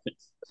to happen.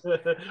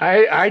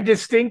 I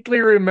distinctly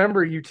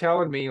remember you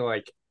telling me,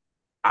 like,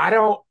 I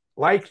don't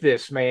like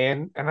this,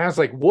 man. And I was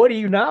like, what do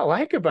you not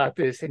like about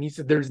this? And he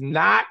said, there's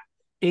not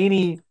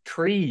any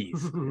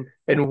trees.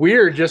 And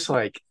we're just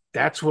like,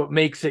 that's what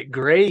makes it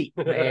great,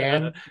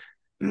 man.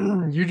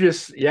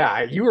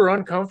 You were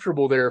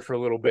uncomfortable there for a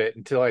little bit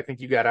until I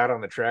think you got out on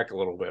the track a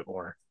little bit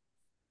more.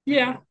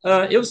 Yeah,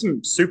 it was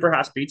some super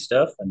high speed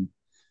stuff, and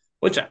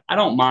which I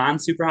don't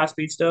mind super high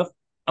speed stuff.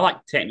 I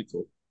like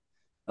technical.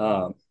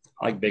 I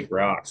like big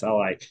rocks. I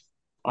like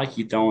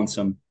you throwing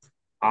some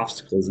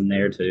obstacles in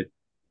there to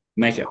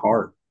make it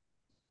hard.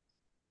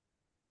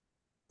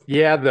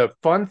 Yeah, the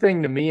fun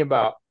thing to me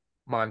about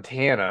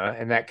Montana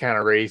and that kind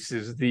of race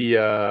is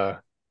the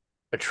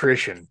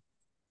attrition,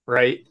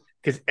 right?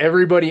 Because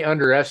everybody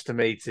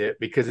underestimates it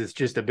because it's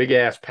just a big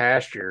ass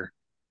pasture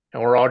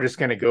and we're all just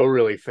going to go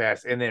really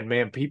fast. And then,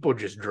 man, people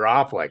just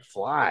drop like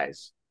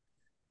flies.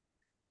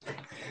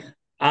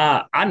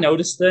 I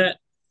noticed that,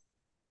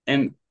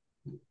 and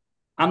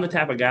I'm the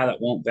type of guy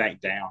that won't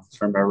back down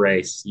from a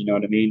race. You know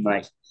what I mean?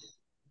 Like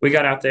we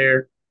got out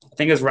there. I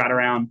think it was right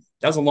around.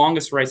 That was the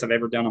longest race I've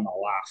ever done in my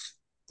life.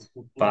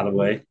 By the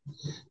way,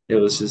 it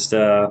was just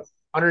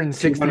 160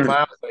 200.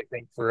 miles, I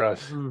think, for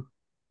us. Mhm.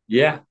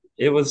 Yeah,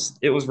 it was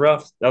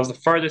rough. That was the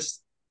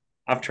farthest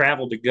I've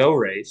traveled to go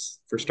race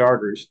for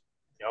starters.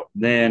 Yep.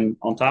 Then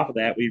on top of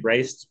that, we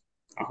raced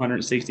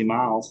 160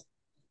 miles,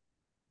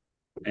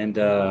 and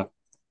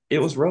it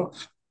was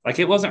rough. Like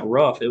it wasn't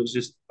rough. It was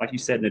just like you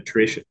said,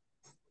 nutrition.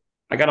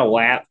 I got a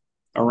lap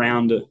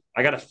around.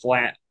 I got a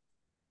flat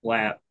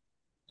lap.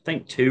 I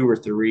think two or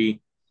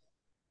three,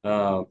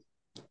 uh,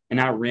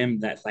 and I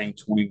rimmed that thing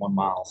 21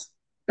 miles.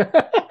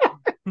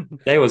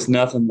 There was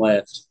nothing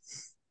left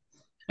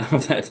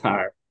of that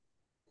tire.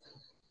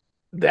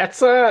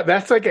 That's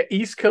like an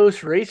East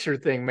Coast racer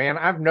thing, man.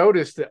 I've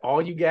noticed that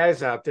all you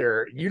guys out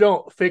there, you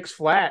don't fix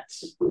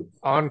flats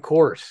on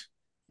course.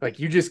 Like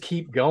you just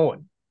keep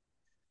going.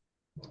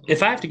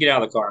 If I have to get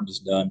out of the car, I'm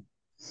just done.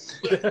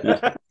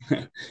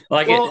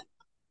 Like it, Well,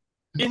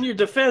 in your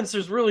defense,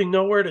 there's really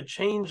nowhere to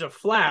change a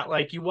flat.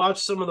 Like you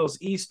watch some of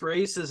those East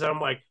races, I'm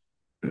like,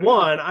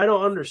 one, I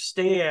don't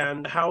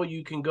understand how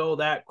you can go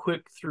that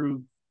quick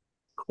through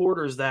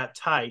quarters that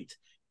tight.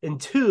 And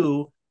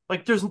two,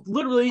 like there's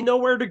literally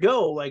nowhere to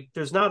go. Like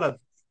there's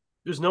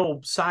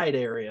no side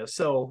area.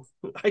 So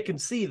I can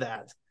see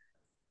that.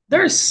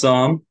 there's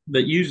some,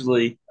 but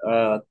usually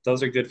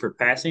those are good for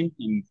passing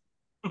and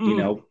you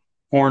know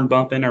horn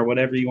bumping or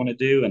whatever you want to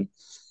do, and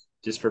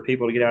just for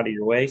people to get out of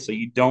your way. So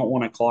you don't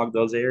want to clog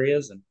those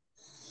areas. And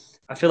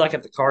I feel like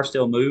if the car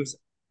still moves,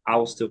 I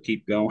will still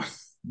keep going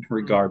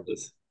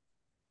regardless.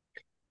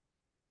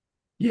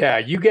 Yeah,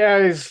 you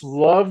guys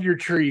love your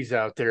trees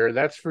out there.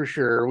 That's for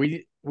sure.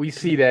 We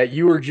see that.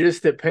 You were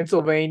just at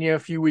Pennsylvania a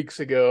few weeks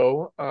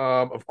ago.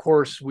 Of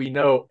course, we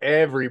know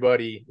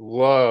everybody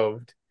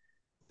loved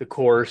the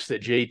course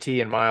that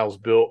JT and Miles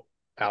built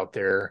out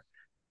there.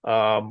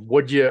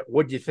 What'd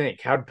you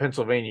think? How did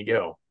Pennsylvania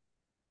go?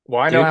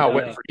 Well, I know Dude, how it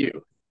went for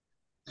you.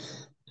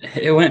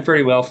 it went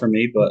pretty well for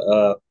me,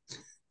 but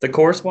the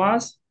course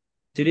wise,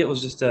 dude, it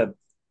was just a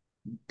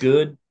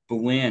good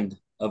blend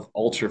of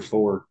ultra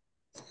four.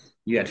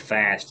 You had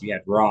fast, you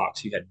had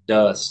rocks, you had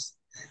dust,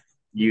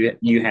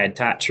 you had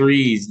tight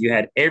trees, you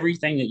had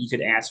everything that you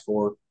could ask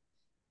for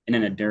in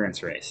an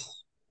endurance race,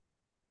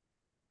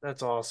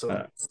 That's uh,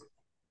 awesome.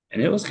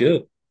 and it was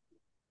good.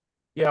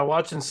 Yeah,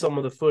 watching some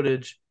of the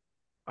footage,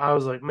 I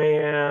was like,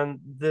 man,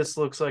 this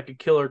looks like a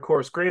killer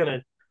course.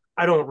 Granted,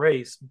 I don't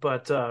race,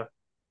 but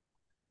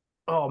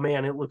oh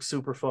man, it looks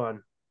super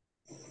fun.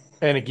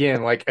 And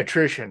again, like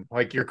attrition,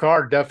 like your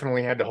car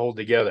definitely had to hold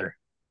together.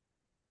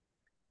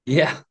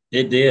 Yeah,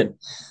 it did.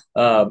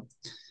 Uh,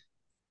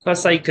 I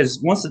say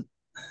because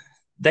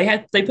they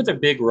put their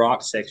big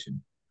rock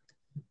section.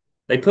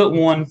 They put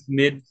one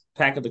mid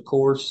pack of the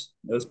course.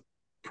 It was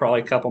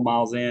probably a couple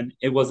miles in.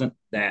 It wasn't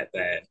that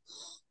bad,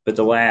 but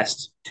the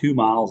last 2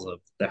 miles of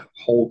the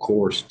whole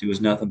course, it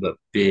was nothing but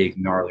big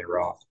gnarly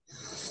rock.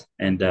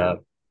 And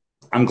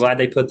I'm glad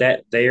they put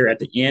that there at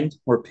the end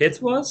where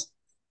Pitts was.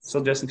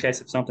 So just in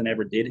case if something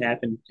ever did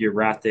happen, you're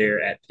right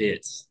there at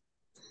Pitts.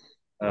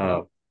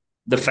 Uh,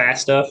 the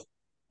fast stuff,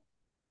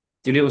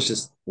 dude, it was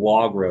just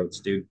log roads,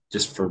 dude,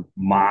 just for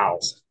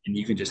miles, and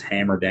you can just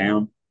hammer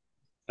down.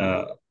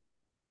 Uh,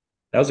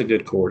 that was a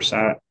good course.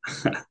 I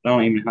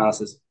don't even know how else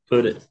to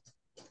put it.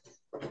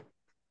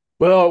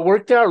 Well, it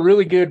worked out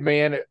really good,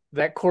 man.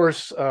 That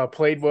course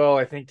played well,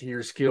 I think, to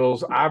your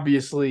skills.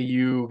 Obviously,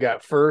 you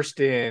got first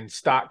in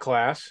stock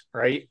class,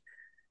 right?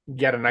 You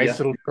got a nice Yeah,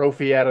 little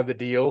trophy out of the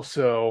deal.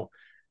 So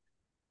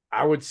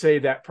I would say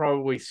that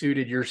probably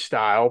suited your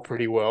style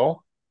pretty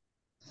well.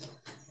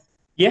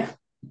 yeah,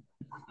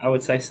 I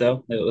would say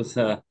so. It was,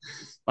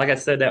 like I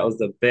said, that was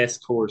the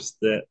best course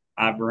that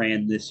I've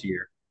ran this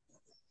year.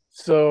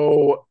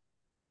 So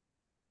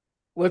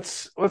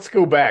let's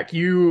go back.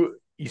 You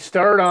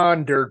start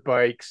on dirt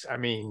bikes. I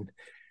mean,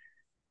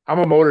 I'm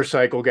a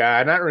motorcycle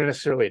guy, not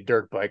necessarily a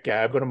dirt bike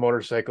guy, but a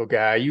motorcycle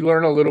guy. You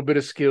learn a little bit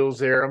of skills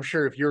there. I'm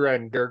sure if you're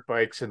riding dirt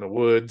bikes in the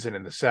woods and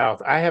in the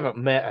South, I haven't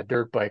met a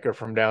dirt biker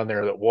from down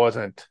there that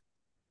wasn't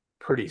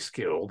pretty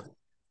skilled.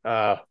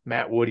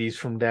 Matt Woody's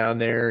from down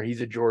there.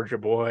 He's a Georgia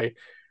boy.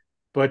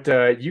 But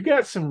you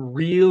got some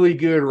really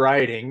good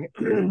riding.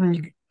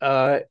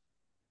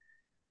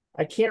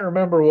 I can't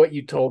remember what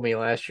you told me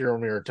last year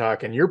when we were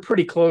talking. You're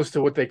pretty close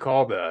to what they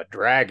call the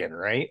dragon,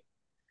 right?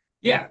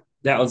 Yeah,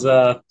 that was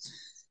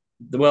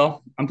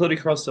well, I'm pretty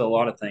close to a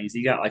lot of things.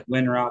 You got like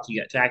Windrock, you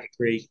got Tackett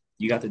Creek,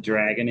 you got the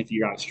Dragon if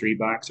you got street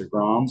bikes or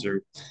Groms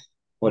or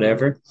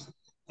whatever.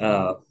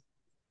 Uh,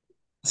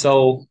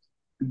 so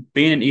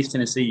being in East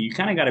Tennessee, you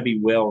kind of got to be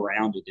well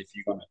rounded if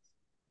you're gonna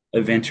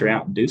venture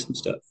out and do some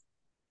stuff.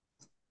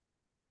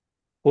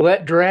 Well,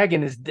 that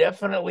dragon is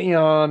definitely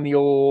on the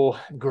old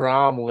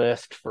Grom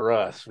list for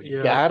us. We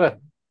Yeah. gotta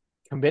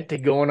commit to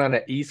going on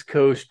an East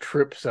Coast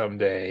trip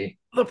someday.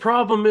 The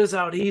problem is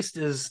out east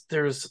is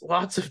there's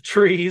lots of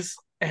trees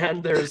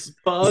and there's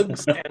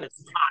bugs and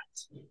it's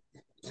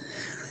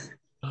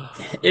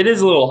hot. It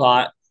is a little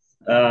hot.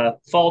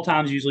 Fall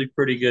time's usually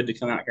pretty good to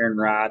come out here and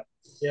ride.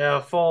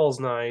 Yeah, fall's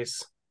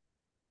nice.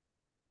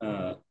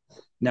 Uh,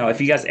 no, if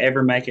you guys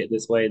ever make it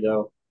this way,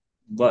 though,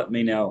 let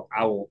me know.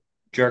 I will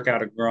jerk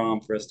out a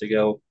Grom for us to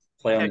go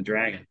play on the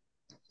Dragon.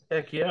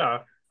 Heck yeah.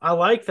 I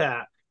like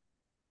that.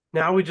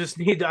 Now we just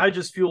need I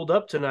just fueled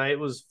up tonight. It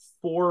was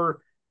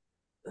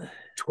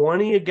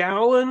 4.20 a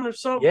gallon or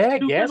something. Yeah,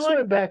 stupid gas like.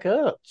 went back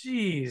up.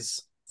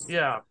 Jeez.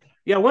 Yeah.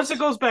 Yeah, once it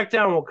goes back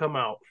down, we'll come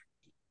out.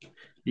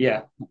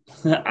 Yeah,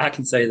 I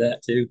can say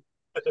that too.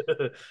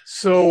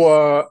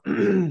 So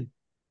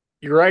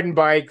you're riding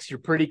bikes, you're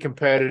pretty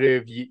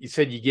competitive. You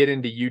said you get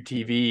into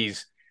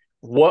UTVs.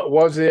 What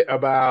was it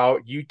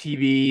about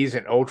UTVs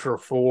and Ultra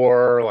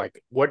 4?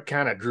 Like, what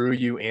kind of drew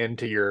you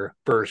into your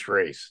first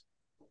race?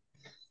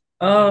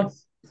 Uh,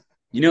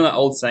 you know that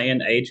old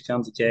saying, age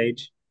comes a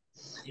cage?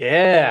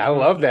 Yeah, I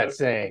love that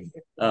saying.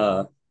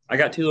 Uh, I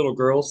got two little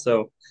girls,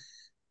 so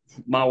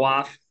my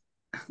wife,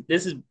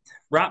 this is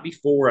right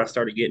before I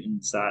started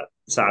getting side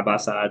by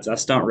sides. I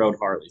stunt rode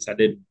Harleys. I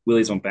did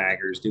wheelies on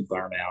baggers, do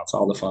burnouts,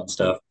 all the fun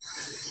stuff.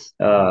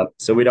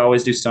 So we'd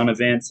always do stunt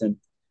events and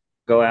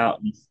go out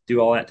and do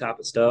all that type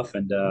of stuff.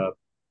 And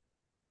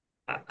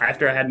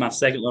after I had my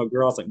second little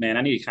girl, I was like, man,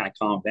 I need to kind of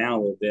calm down a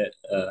little bit.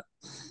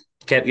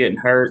 Kept getting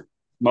hurt.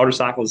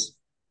 Motorcycles,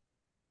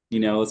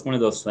 it's one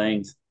of those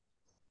things.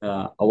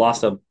 I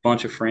lost a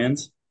bunch of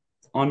friends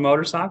on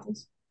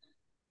motorcycles.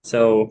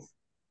 So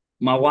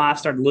my wife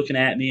started looking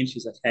at me and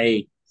she's like,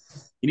 hey,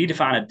 you need to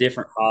find a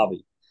different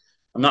hobby.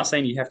 I'm not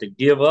saying you have to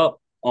give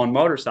up on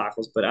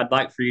motorcycles, but I'd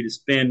like for you to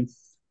spend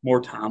more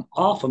time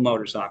off of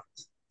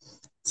motorcycles.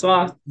 So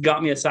I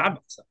got me a side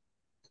by side.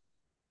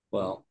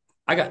 Well,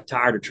 I got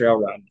tired of trail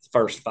riding the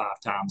first 5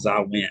 times I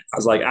went. I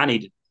was like, I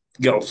need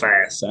to go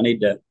fast. I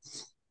need to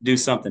do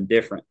something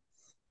different.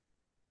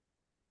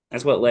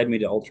 That's what led me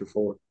to Ultra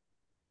 4.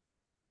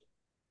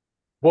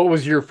 What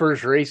was your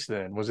first race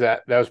then?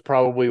 That was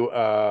probably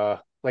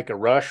like a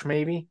Rush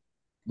maybe?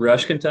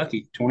 Rush,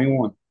 Kentucky,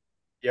 21.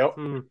 Yep.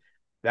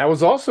 That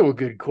was also a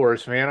good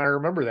course, man. I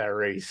remember that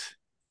race.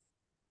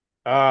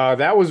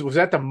 That was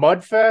that the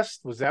Mud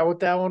Fest? Was that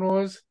what that one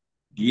was?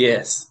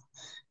 Yes,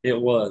 it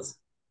was.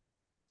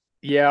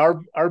 Yeah,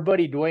 our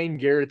buddy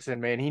Dwayne Garrettson,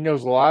 man, he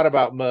knows a lot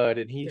about mud,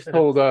 and he's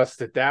told us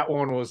that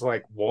one was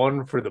like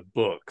one for the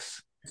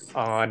books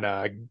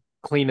on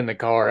cleaning the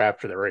car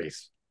after the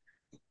race.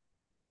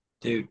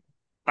 Dude,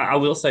 I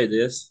will say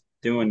this,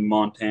 doing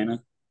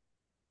Montana,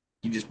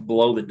 you just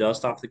blow the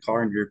dust off the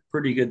car and you're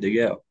pretty good to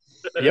go.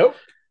 Yep.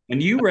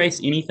 When you race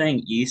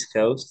anything East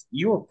Coast,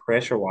 you are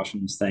pressure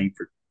washing this thing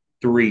for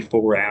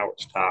 3-4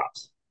 hours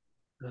tops.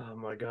 Oh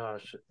my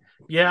gosh.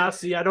 Yeah,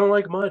 see, I don't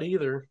like mud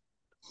either.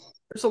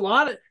 There's a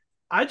lot of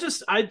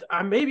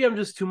I maybe I'm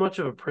just too much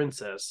of a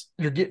princess.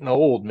 You're getting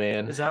old,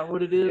 man. Is that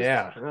what it is?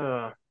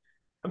 Yeah.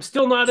 I'm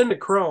still not into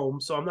chrome,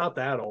 so I'm not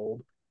that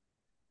old.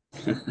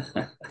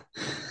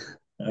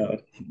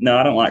 No,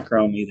 I don't like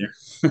chrome either.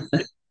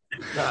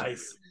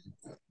 Nice.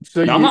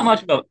 So no, I'm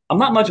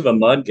not much of a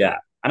mud guy.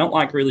 I don't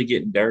like really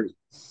getting dirty.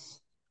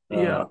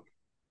 Yeah.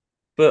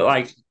 But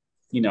like,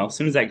 as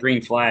soon as that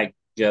green flag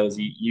goes,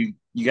 you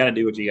got to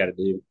do what you got to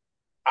do.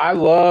 I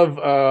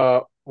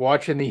love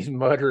watching these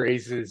mud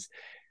races.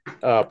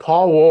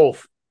 Paul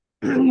Wolf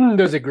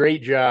does a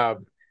great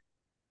job.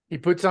 He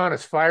puts on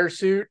his fire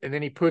suit and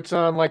then he puts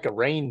on like a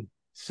rain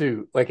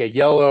suit, like a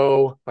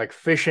yellow, like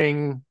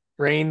fishing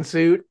rain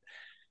suit,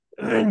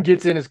 and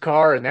gets in his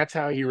car, and that's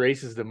how he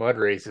races the mud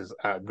races.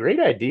 Great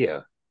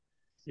idea.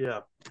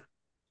 Yeah.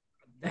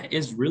 That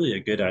is really a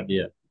good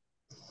idea.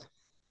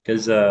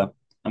 Because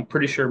I'm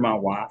pretty sure my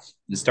wife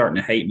is starting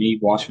to hate me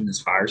washing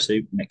this fire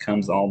suit when it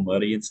comes all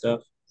muddy and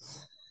stuff.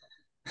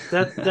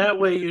 That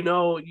way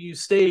you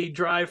stay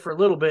dry for a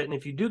little bit, and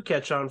if you do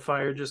catch on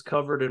fire, just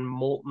covered in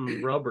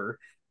molten rubber.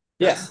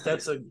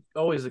 That's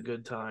always a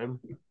good time.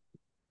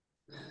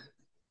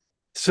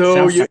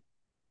 So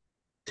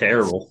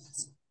terrible.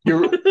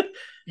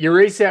 You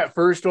race that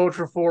first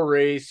Ultra 4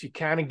 race, you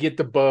kind of get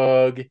the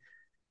bug,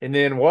 and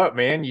then what,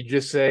 man? You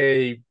just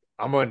say,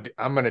 I'm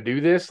gonna do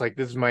this, like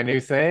this is my new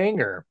thing,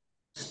 or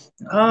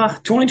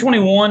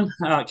 2021,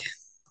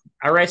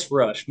 I raced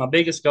Rush. My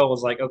biggest goal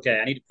was like, okay,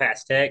 I need to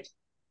pass tech.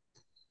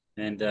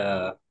 And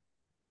I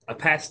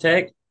passed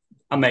tech.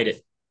 I made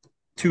it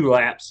 2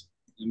 laps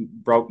and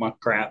broke my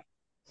crap.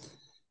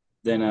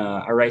 Then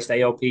I raced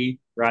AOP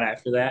right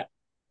after that.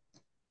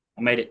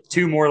 I made it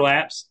 2 more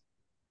laps.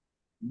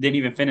 Didn't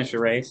even finish the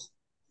race.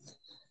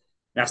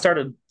 And I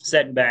started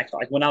setting back.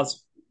 Like when I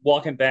was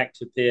walking back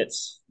to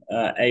pits,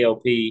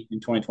 AOP in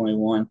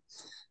 2021,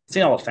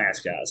 seeing all the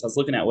fast guys. I was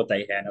looking at what they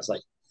had, and I was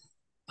like,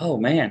 oh,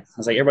 man. I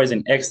was like, everybody's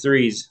in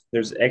X3s.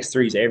 There's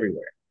X3s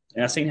everywhere.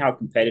 And I seen how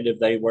competitive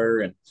they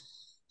were and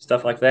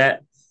stuff like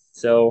that.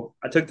 So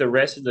I took the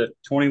rest of the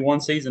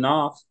 21 season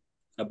off.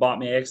 I bought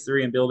me an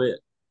X3 and built it,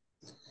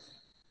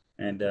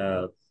 and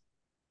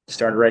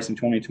started racing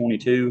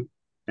 2022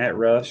 at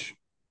Rush.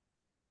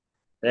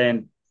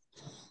 Then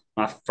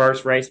my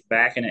first race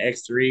back in the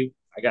X3,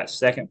 I got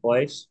second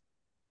place,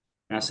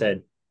 and I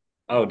said,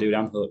 "Oh, dude,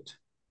 I'm hooked."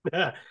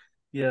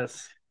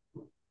 Yes.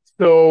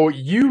 So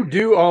you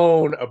do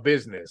own a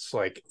business,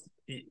 like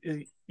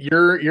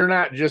you're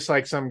not just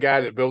like some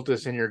guy that built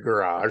this in your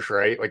garage,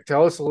 right? Like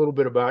tell us a little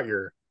bit about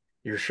your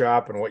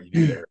shop and what you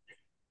do there.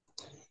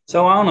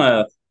 So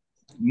I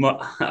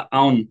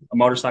own a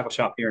motorcycle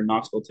shop here in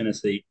Knoxville,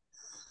 Tennessee.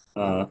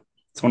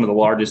 It's one of the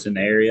largest in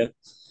the area.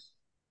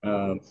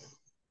 Uh,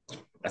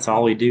 that's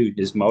all we do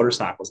is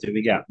motorcycles, dude.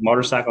 We got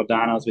motorcycle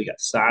dynos, we got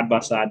side by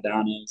side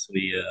dynos.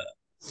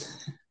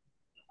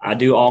 I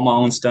do all my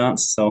own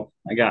stunts, so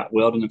I got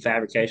welding and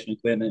fabrication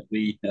equipment.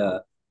 We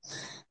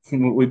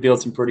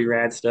build some pretty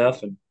rad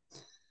stuff, and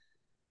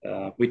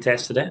we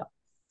test it out.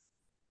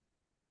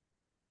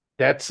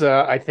 That's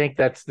I think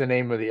that's the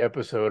name of the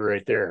episode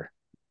right there.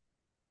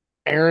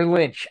 Aaron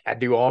Lynch, I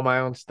do all my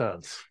own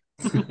stunts.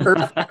 You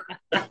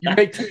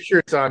make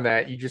t-shirts on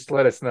that, you just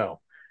let us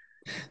know.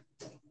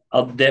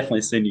 I'll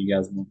definitely send you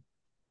guys one.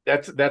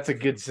 That's a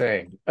good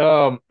saying.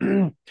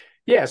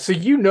 Yeah, so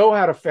you know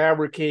how to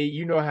fabricate,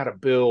 you know how to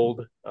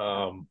build.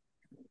 And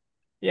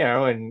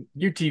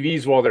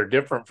UTVs, while they're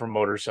different from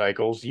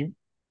motorcycles,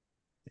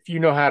 if you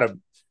know how to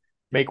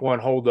make one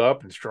hold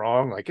up and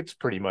strong, like it's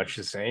pretty much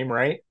the same,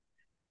 right?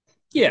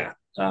 Yeah.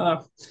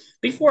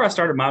 Before I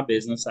started my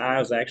business, I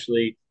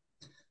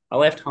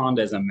left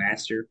Honda as a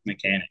master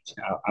mechanic.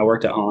 I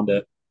worked at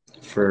Honda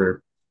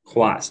for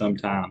quite some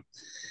time,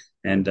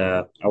 and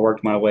I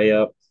worked my way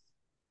up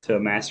to a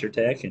master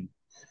tech, and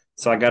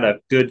so I got a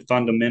good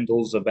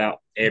fundamentals about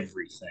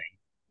everything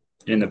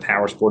in the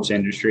power sports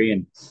industry.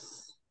 And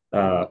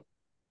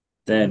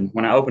then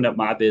when I opened up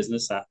my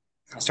business, I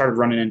started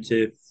running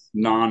into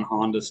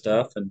non-Honda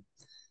stuff, and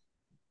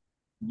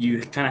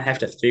you kind of have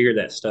to figure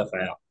that stuff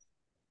out.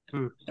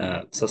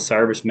 So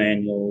service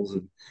manuals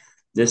and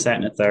this, that,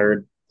 and the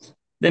third.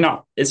 Then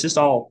it's just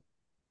all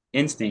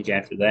instinct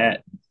after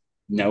that,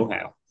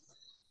 know-how.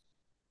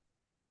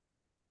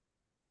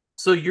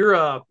 So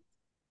you're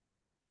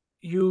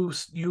you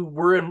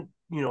were in,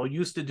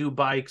 used to do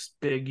bikes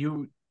big,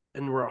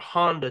 and were a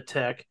Honda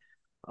tech.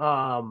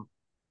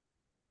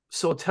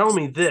 So tell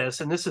me this,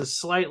 and this is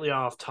slightly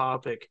off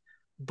topic,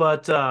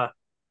 but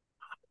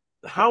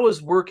how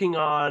is working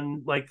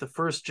on like the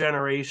first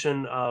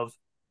generation of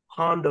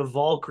Honda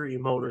Valkyrie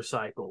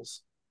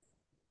motorcycles?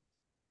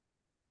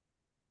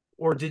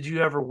 Or did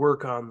you ever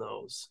work on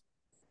those?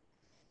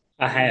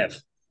 I have.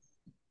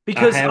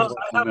 Because I have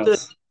I have to.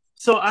 those.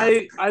 So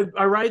I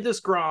ride this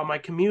Grom. I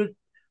commute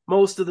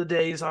most of the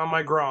days on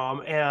my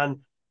Grom,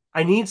 and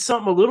I need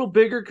something a little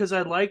bigger because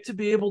I'd like to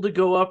be able to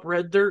go up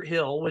Red Dirt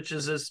Hill, which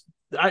is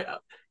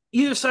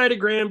either side of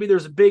Granby.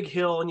 There's a big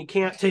hill, and you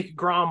can't take a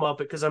Grom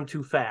up it because I'm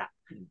too fat.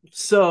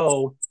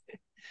 So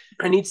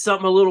I need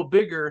something a little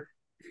bigger.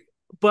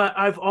 But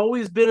I've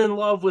always been in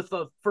love with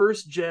the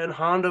first gen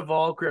Honda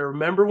Valkyrie. I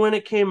remember when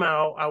it came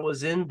out, I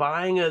was in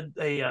buying a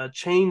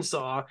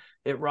chainsaw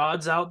at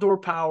Rod's Outdoor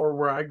Power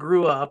where I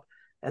grew up,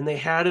 and they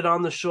had it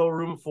on the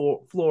showroom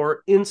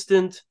floor.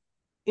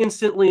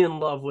 Instantly in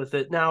love with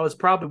it. Now it's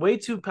probably way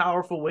too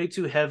powerful, way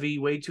too heavy,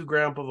 way too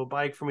gramp of a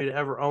bike for me to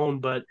ever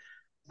own. But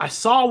I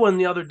saw one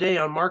the other day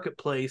on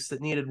Marketplace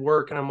that needed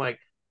work, and I'm like,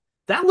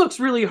 that looks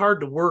really hard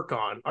to work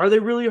on. Are they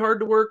really hard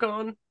to work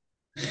on?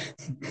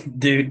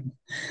 Dude,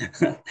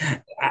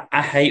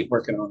 I hate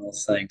working on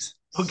those things.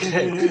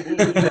 Okay.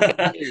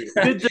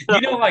 Good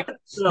you know, like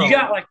you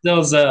got like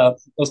those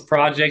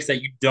projects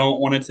that you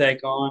don't want to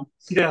take on.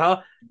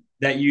 Yeah.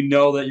 That you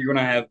know that you're going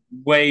to have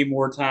way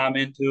more time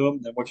into them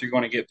than what you're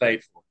going to get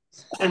paid for.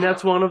 And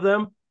that's one of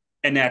them?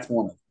 And that's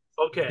one of them.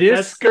 Okay.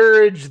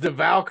 Discourage the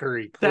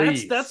Valkyrie,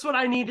 please. That's what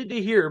I needed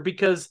to hear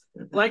because,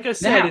 like I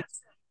said,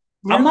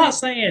 now, I'm not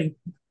saying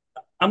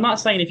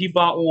if you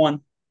bought one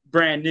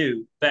brand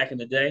new back in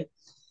the day,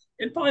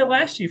 it'd probably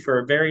last you for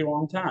a very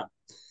long time.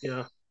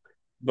 Yeah.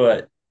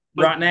 But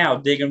right now,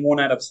 digging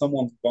one out of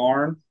someone's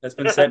barn that's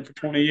been sitting for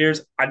 20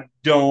 years, I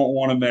don't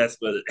want to mess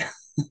with it.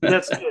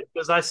 That's good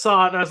because I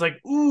saw it and I was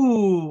like,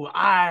 ooh,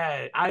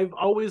 I've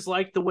always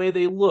liked the way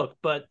they look,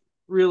 but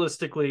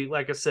realistically,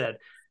 like I said,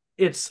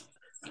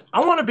 I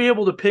want to be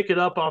able to pick it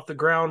up off the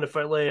ground if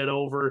I lay it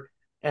over.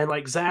 And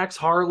like Zach's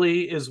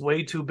Harley is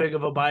way too big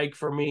of a bike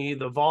for me.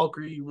 The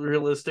Valkyrie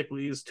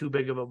realistically is too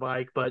big of a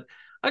bike, but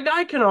a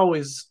guy can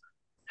always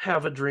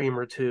have a dream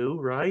or two,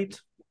 right?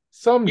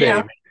 Someday,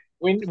 yeah.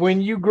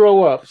 When you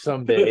grow up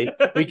someday,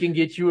 we can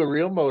get you a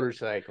real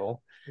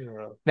motorcycle.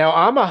 Yeah. Now,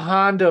 I'm a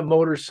Honda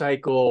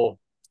motorcycle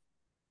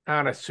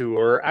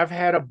connoisseur. I've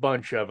had a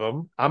bunch of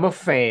them. I'm a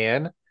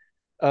fan.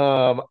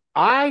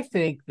 I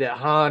think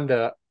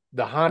that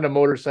the Honda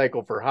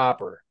motorcycle for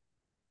Hopper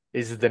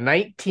is the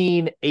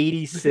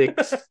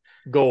 1986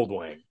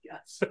 Goldwing.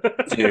 Yes.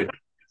 Dude.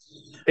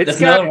 That's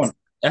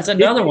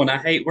another one I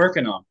hate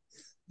working on.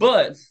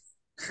 But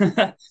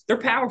They're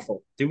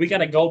powerful, dude. We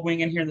got a gold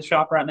wing in here in the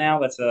shop right now.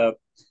 That's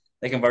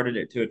they converted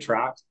it to a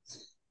trike.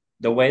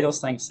 The way those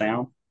things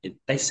sound,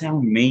 they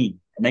sound mean,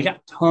 and they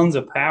got tons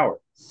of power.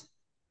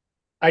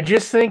 I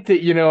just think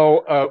that,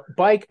 a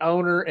bike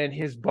owner and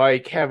his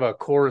bike have a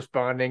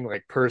corresponding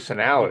like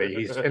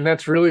personalities. And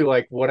that's really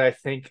like what I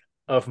think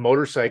of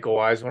motorcycle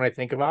wise when I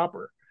think of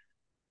opera.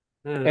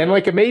 And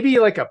like maybe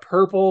like a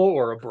purple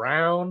or a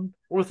brown.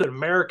 With an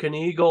American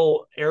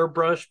Eagle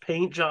airbrush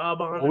paint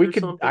job on We it or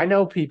could, something. I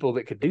know people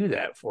that could do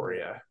that for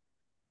you.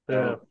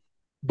 Yeah.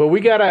 But we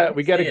gotta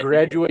Yeah.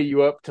 graduate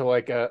you up to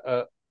like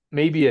a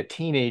maybe a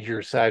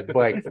teenager sized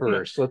bike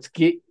first. Let's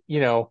get,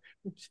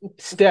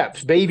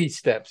 steps, baby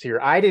steps here.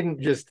 I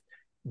didn't just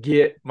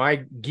get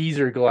my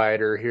geezer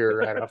glider here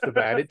right off the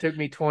bat. It took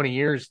me 20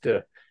 years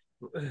to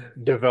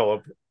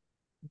develop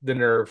the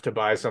nerve to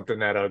buy something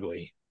that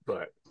ugly.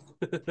 But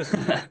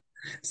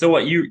So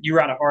what you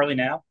ride a Harley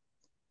now?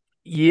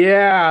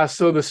 yeah,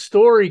 so the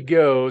story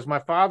goes, my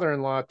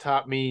father-in-law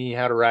taught me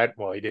how to ride.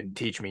 Well, he didn't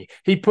teach me.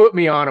 He put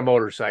me on a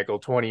motorcycle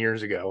 20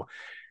 years ago,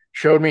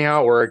 showed me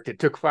how it worked. It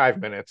took 5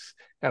 minutes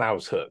and I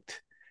was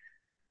hooked.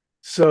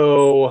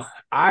 So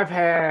I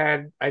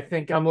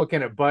think I'm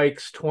looking at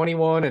bikes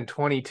 21 and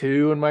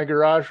 22 in my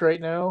garage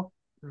right now.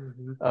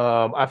 Mhm.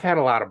 I've had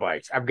a lot of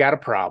bikes. I've got a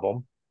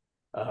problem.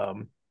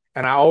 Um,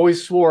 and I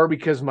always swore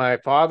because my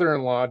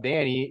father-in-law,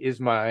 Danny, is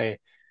my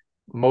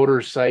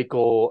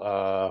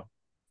motorcycle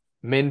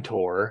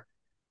mentor.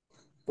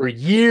 For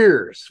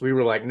years, we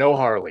were like, no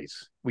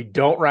Harleys. We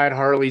don't ride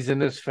Harleys in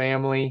this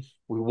family.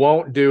 We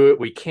won't do it.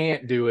 We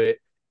can't do it.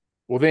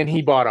 Well, then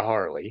he bought a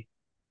Harley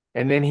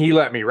and then he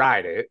let me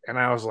ride it. And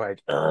I was like,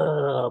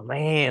 oh,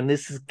 man,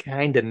 this is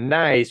kind of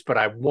nice, but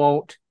I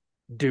won't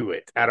do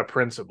it out of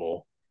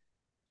principle.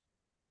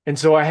 And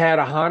so I had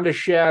a Honda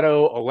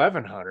Shadow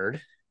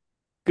 1100,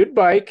 good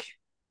bike,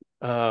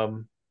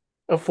 um,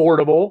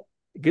 affordable,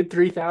 good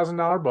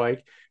 $3,000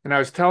 bike. And I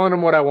was telling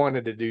him what I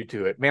wanted to do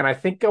to it. Man, I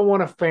think I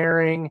want a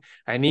fairing.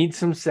 I need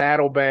some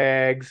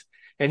saddlebags.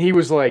 And he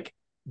was like,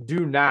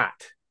 do not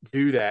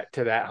do that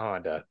to that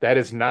Honda. That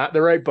is not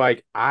the right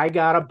bike. I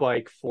got a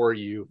bike for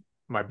you,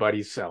 my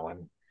buddy's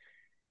selling.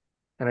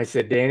 And I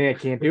said, Danny, I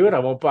can't do it. I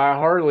won't buy a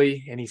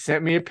Harley. And he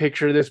sent me a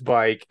picture of this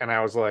bike. And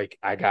I was like,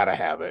 I gotta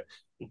have it.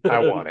 I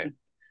want it.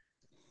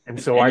 And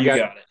so And I you got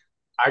got it.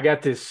 I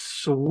got this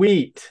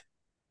sweet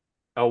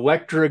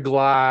Electra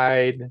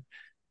Glide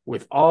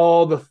with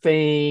all the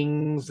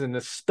things and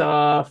the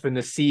stuff and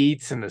the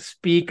seats and the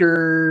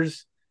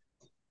speakers.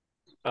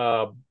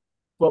 Uh,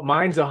 but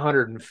mine's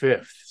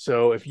 105th.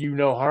 So if you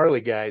know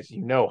Harley guys,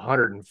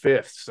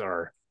 105ths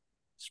are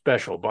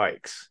special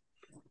bikes.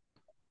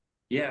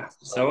 Yeah.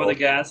 So are the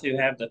guys who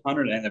have the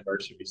 100th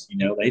anniversaries.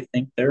 They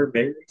think they're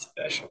very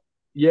special.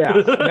 Yeah.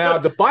 Now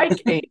the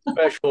bike ain't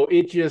special.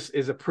 It just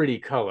is a pretty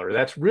color.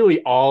 That's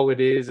really all it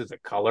is a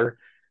color.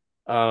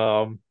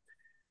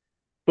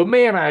 But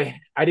man,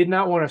 I did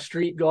not want a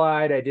street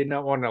glide. I did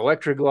not want an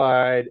electric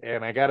glide.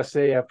 And I gotta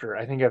say, after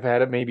I think I've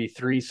had it maybe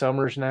 3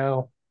 summers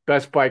now,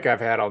 best bike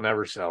I've had, I'll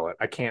never sell it.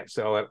 I can't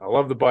sell it. I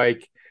love the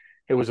bike.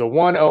 It was a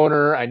one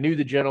owner. I knew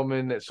the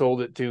gentleman that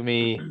sold it to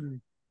me,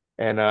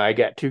 and I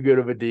got too good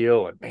of a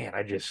deal. And man,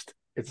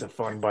 it's a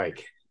fun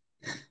bike.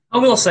 I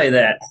will say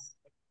that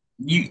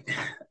you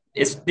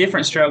it's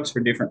different strokes for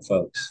different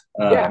folks.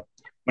 Yeah.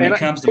 When And it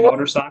comes to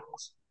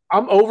motorcycles,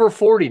 I'm over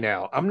 40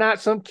 now. I'm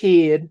not some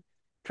kid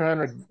trying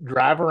to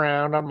drive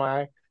around on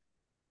my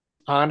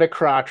Honda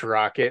crotch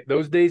rocket.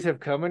 Those days have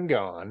come and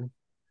gone.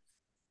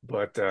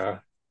 But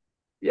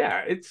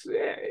yeah,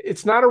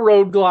 it's not a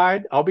road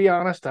glide. I'll be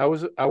honest. I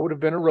would have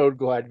been a road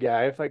glide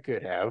guy if I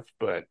could have,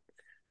 but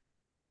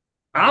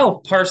I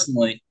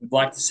personally would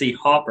like to see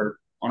Hopper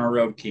on a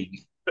Road King.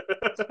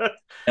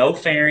 No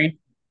fairing,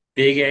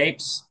 big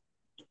apes.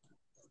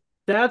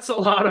 That's a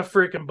lot of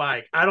freaking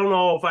bike. I don't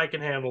know if I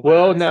can handle that.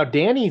 well, now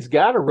Danny's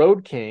got a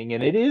Road King,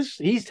 and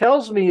he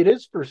tells me it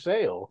is for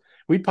sale.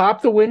 We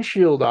popped the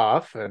windshield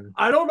off, and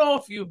I don't know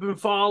if you've been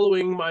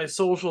following my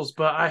socials,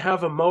 but I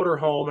have a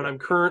motorhome and I'm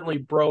currently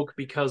broke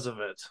because of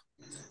it.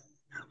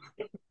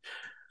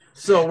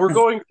 So we're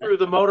going through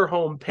the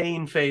motorhome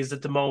pain phase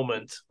at the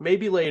moment.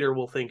 Maybe later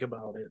we'll think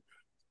about it.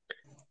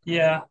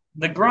 Yeah,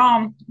 the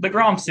Grom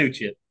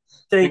suits you.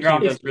 Thank The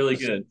Grom you. does really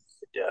good.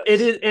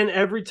 It is, and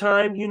every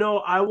time,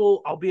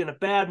 I'll be in a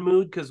bad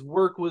mood because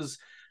work was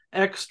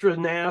extra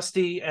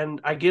nasty,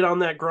 and I get on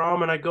that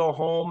Grom and I go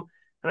home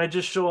and I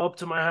just show up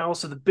to my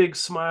house with a big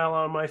smile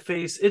on my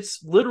face.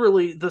 It's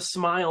literally the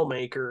smile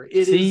maker.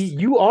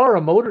 you are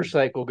a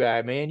motorcycle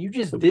guy, man. You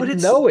just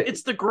didn't know it.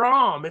 It's the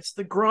Grom. It's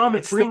the Grom.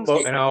 It brings.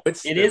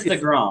 It is the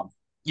Grom.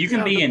 You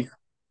can be in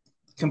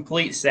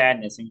complete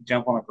sadness and you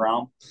jump on a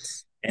Grom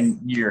and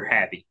you're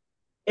happy.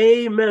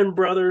 Amen,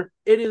 brother.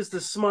 It is the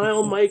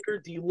Smile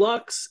Maker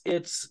Deluxe.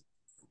 It's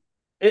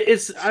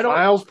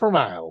miles per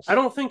miles. I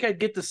don't think I'd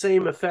get the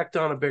same effect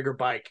on a bigger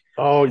bike.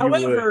 Oh,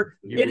 however,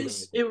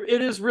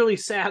 it is really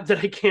sad that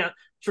I can't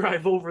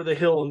drive over the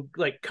hill and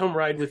like come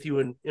ride with you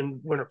in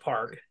Winter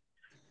Park.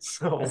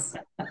 So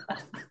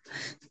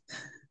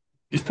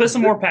just put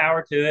some more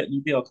power to it and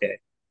you'll be okay.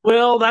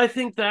 Well, I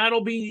think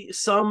that'll be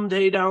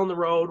someday down the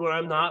road when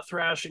I'm not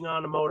thrashing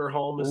on a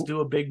motorhome is do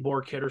a big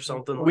bore kit or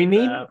something We like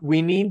need that.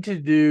 we need to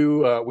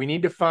do we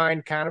need to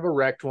find kind of a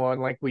wrecked one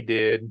like we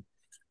did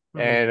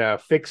Mhm.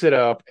 and fix it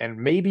up and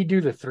maybe do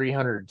the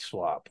 300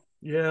 swap.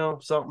 Yeah,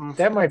 something.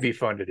 That might be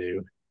fun to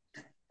do.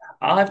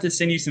 I'll have to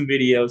send you some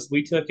videos.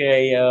 We took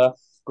a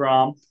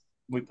Grom.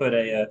 We put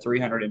a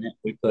 300 in it.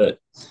 We put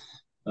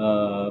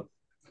uh,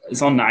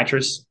 it's on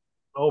nitrous.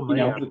 Oh You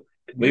man. know,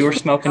 we You were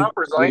speak smoking.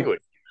 Hopper's We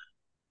language.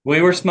 we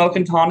were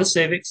smoking Honda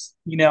Civics.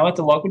 At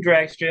the local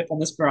drag strip on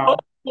this Grom.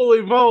 Holy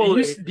Do you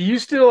moly. do you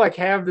still like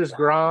have this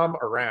Grom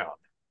around?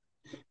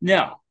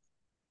 No,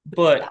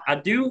 but I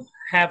do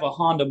have a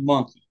Honda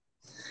Monkey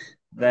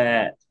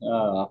that,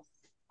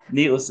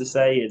 needless to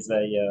say, is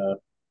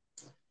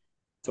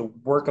it's a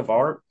work of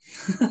art.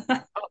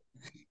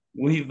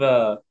 We've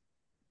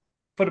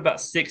put about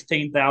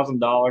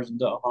 $16,000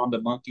 into a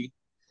Honda Monkey,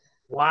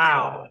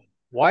 Wow.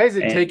 Why is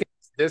it and taking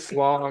this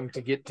long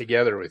to get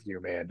together with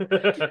you, man?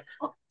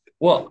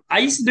 well, I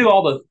used to do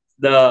all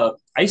the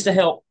I used to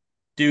help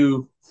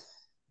do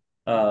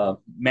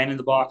man in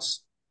the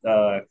box,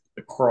 the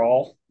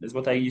crawl is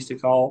what they used to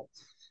call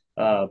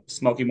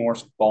Smoky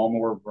Morse,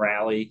 Baltimore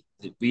Rally.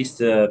 We used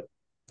to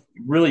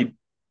really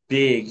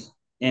big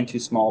into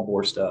small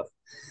bore stuff,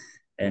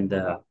 and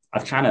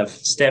I've kind of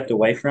stepped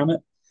away from it.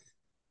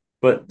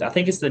 But I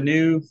think it's the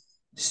new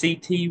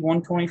CT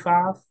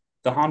 125,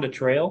 the Honda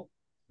Trail.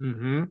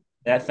 Mm-hmm.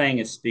 That thing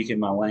is speaking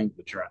my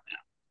language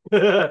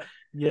right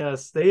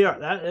Yes, they are.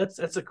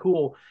 That's a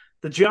cool.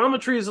 The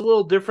geometry is a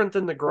little different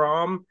than the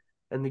Grom,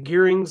 and the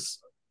gearing's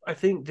I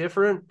think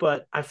different,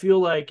 but I feel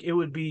like it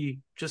would be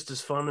just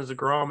as fun as a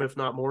Grom, if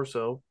not more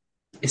so.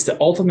 now. It's the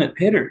ultimate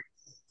pitter.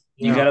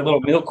 You Yeah. got a little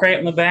milk crate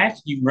in the back.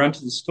 You can run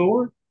to the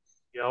store.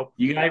 Yep.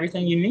 You got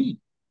everything you need.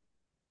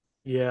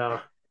 Yeah.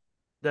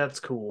 That's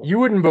cool. You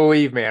wouldn't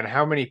believe, man,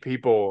 how many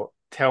people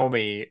tell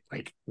me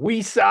like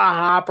we saw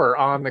Hopper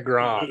on the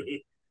Grom.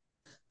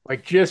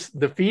 Like just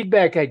the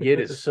feedback I get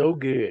is so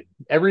good.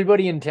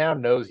 Everybody in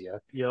town knows you.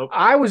 Yep.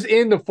 I was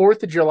in the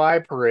 4th of July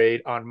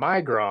parade on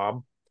my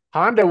Grom.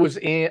 Hopper was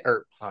in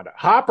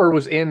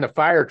the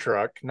fire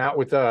truck, not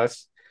with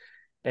us.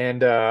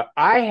 And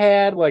I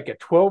had like a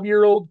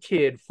 12-year-old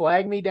kid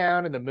flag me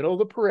down in the middle of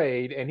the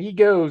parade, and he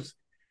goes,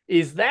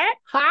 "Is that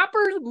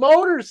Hopper's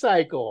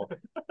motorcycle?"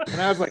 And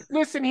I was like,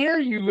 "Listen here,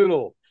 you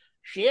little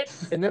shit."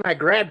 And then I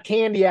grabbed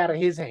candy out of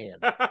his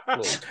hand.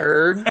 Little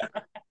turd.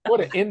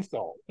 What an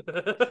insult.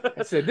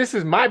 I said, "This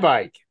is my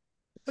bike,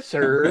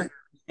 sir."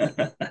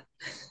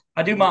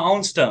 I do my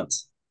own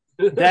stunts.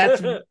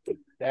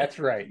 That's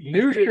right.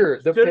 New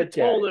shirt, the Should have pit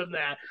guy. told him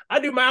that. I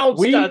do my own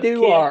We stuff.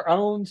 do kid. our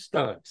own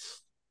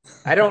stunts.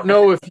 I don't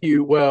know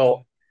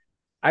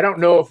I don't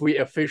know if we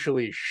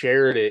officially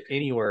shared it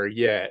anywhere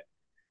yet,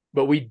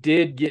 but we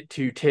did get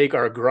to take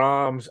our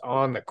Groms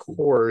on the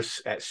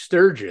course at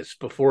Sturgis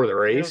before the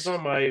race.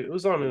 It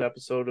was on an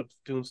episode of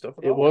doing stuff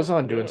with It was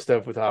on doing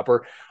stuff with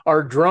Hopper.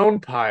 Our drone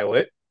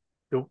pilot,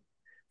 the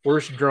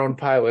worst drone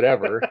pilot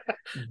ever,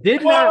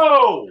 did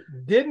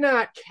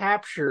not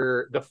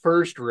capture the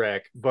first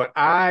wreck, but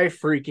I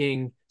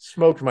freaking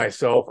smoked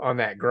myself on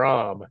that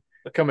Grom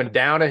coming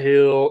down a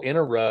hill in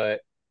a rut.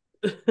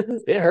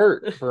 It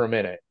hurt for a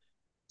minute.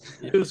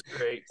 It was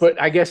great.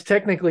 But I guess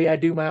technically I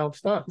do my own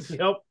stunts.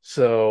 Yep.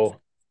 So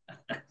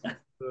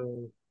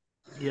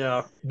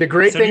yeah. the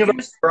great So thing do you about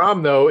guys-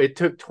 Grom though, it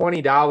took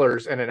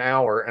 $20 in an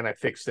hour and I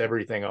fixed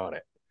everything on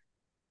it.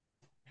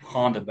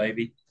 Honda,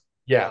 baby.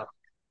 Yeah.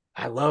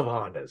 I love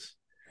Hondas.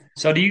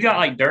 So do you got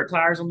like dirt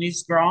tires on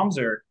these Groms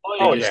or?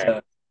 Oh, just,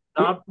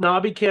 yeah.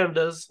 Nobby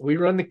Canada's. We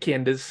run the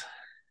Kindas.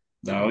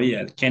 Oh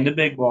yeah, Kenda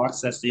big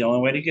blocks. That's the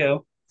only way to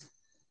go.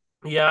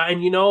 Yeah,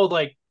 and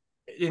like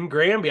in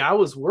Granby, I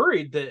was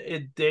worried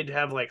that they'd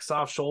have like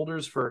soft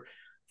shoulders for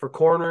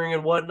cornering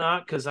and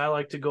whatnot because I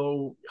like to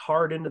go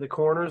hard into the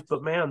corners.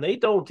 But man, they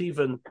don't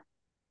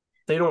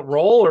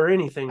roll or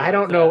anything. I like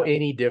don't know that.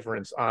 any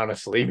difference,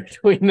 honestly,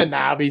 between the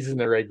knobbies and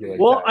the regular.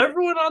 Well, tires.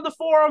 everyone on the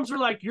forums were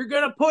like, "You're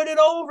gonna put it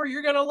over.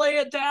 You're gonna lay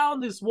it down."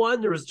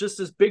 There was just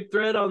this big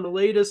thread on the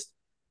latest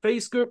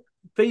Facebook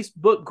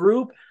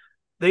group.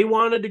 They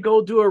wanted to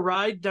go do a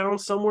ride down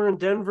somewhere in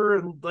Denver,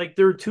 and like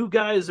there were two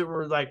guys that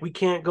were like, "We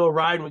can't go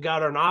ride, and we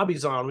got our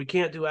knobbies on. We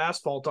can't do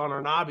asphalt on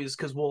our knobbies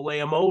because we'll lay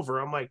them over."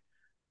 I'm like,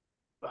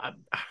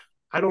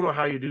 I don't know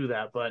how you do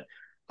that, but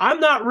I'm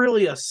not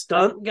really a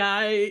stunt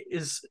guy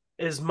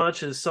as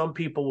much as some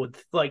people would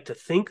like to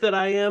think that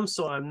I am.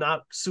 So I'm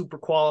not super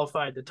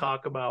qualified to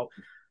talk about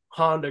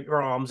Honda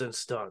Groms and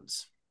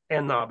stunts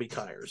and knobby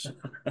tires.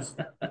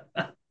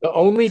 The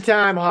only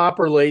time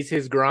Hopper lays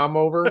his Grom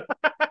over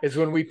is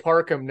when we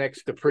park him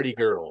next to pretty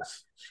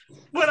girls.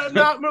 When I'm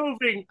not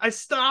moving, I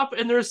stop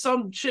and there's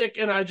some chick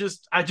and I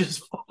just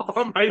fall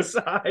on my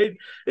side.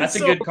 That's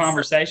It's a good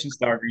conversation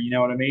starter. You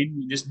know what I mean?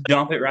 You just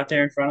dump it right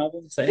there in front of him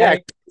and say, Yeah,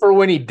 "Hey, for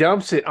when he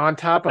dumps it on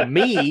top of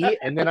me,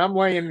 and then I'm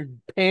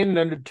laying pinned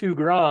under 2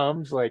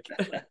 Groms. Like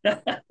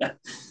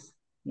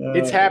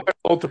it's happened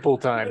multiple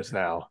times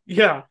now.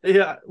 Yeah,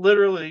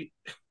 literally.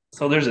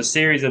 So there's a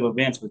series of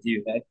events with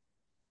you, hey?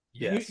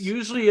 Yes.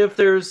 Usually, if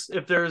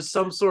there's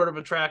some sort of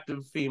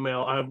attractive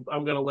female, I'm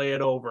gonna lay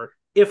it over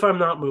if I'm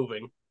not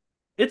moving.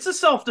 It's a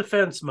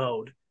self-defense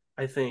mode,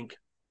 I think.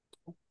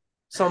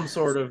 Some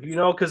sort of,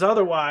 because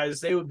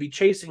otherwise they would be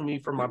chasing me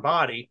for my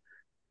body,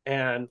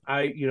 and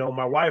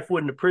my wife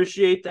wouldn't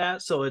appreciate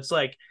that. So it's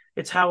like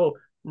it's how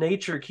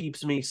nature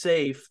keeps me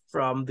safe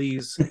from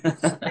these.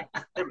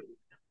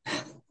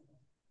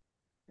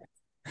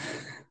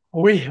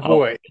 We Oh.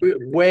 boy,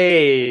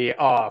 way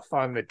off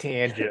on the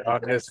tangent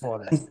on this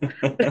one.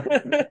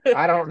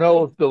 I don't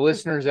know if the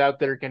listeners out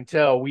there can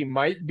tell.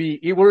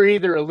 We're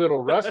either a little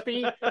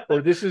rusty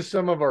or this is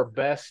some of our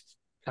best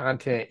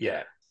content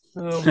yet.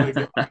 Oh my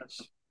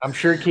gosh. I'm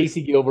sure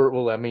Casey Gilbert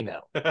will let me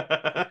know.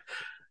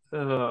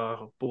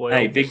 Oh boy.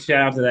 Hey, big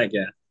shout out to that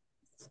guy.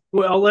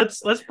 Well,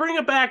 let's bring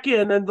it back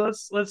in, and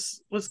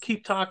let's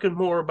keep talking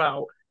more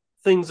about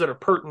things that are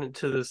pertinent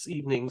to this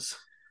evening's.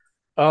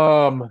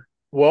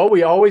 Well,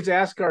 we always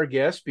ask our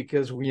guests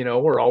because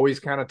we're always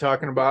kind of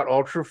talking about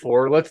Ultra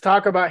 4. Let's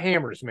talk about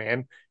Hammers,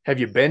 man. Have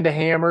you been to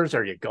Hammers?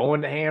 Are you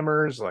going to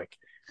Hammers? Like,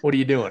 what are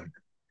you doing?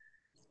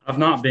 I've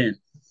not been.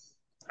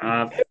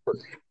 I've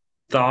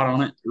thought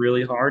on it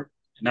really hard,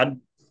 and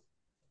I'm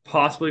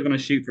possibly going to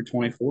shoot for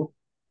 24.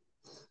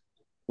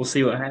 We'll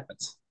see what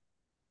happens.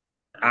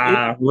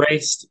 I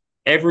raced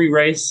every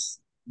race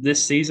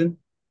this season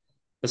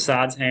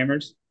besides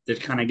Hammers to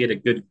kind of get a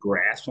good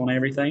grasp on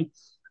everything.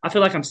 I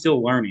feel like I'm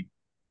still learning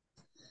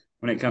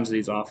when it comes to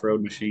these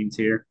off-road machines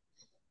here.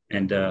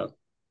 And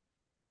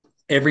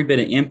every bit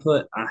of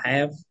input I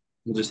have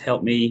will just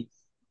help me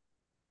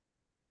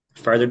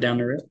further down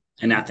the road.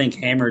 And I think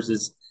Hammers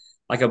is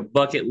like a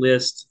bucket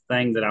list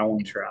thing that I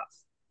want to try.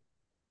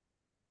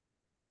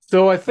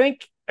 So I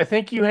think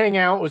you hang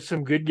out with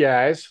some good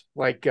guys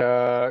like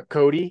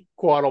Cody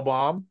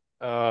Quattlebaum,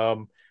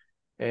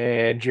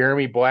 and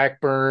Jeremy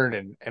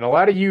Blackburn, and a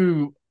lot of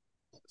you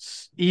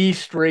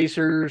East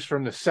racers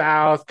from the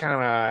South kind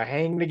of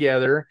hang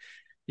together.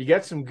 You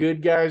got some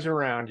good guys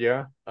around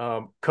you.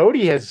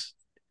 Cody was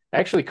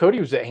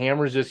at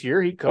Hammers this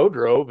year. He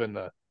co-drove in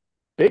the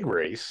big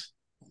race,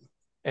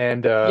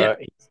 and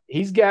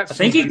he's got. I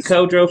think he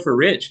co-drove for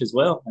Rich as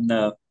well in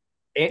the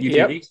UTVs.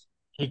 Yep.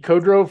 He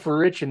co-drove for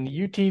Rich in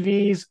the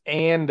UTVs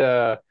and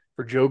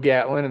for Joe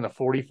Gatlin in the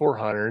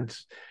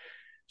 4400s.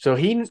 So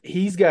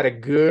he's got a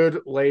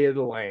good lay of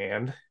the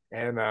land.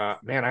 And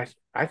man,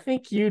 I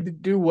think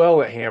you'd do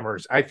well at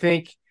Hammers. I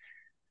think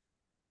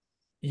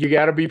you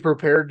got to be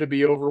prepared to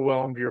be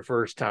overwhelmed your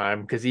first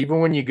time, because even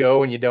when you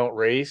go and you don't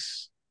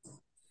race,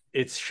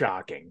 it's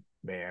shocking,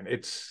 man.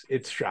 It's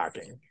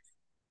shocking.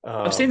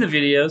 I've seen the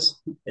videos.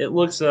 It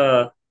looks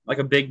like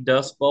a big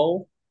dust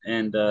bowl,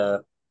 and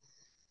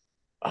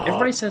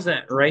everybody says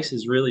that race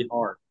is really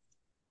hard.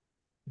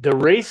 The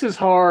race is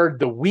hard.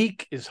 The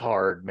week is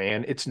hard,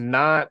 man. It's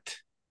not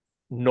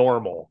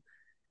normal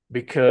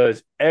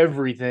because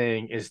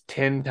everything is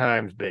 10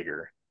 times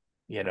bigger.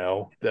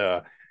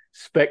 The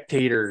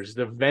spectators,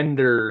 the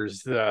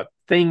vendors, the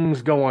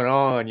things going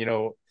on.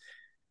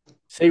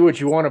 Say what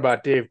you want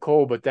about Dave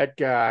Cole, but that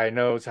guy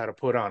knows how to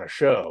put on a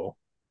show.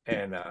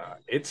 And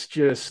it's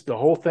just, the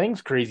whole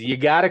thing's crazy. You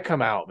got to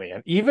come out,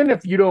 man. Even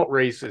if you don't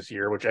race this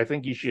year, which I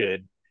think you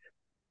should,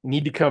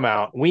 need to come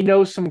out. We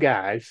know some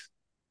guys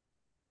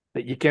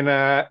that you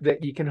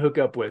can hook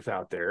up with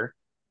out there.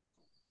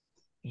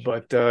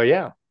 But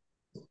yeah.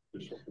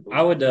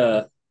 I would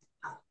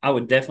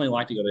definitely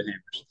like to go to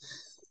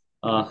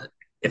Hammers.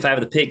 If I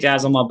have the pit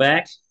guys on my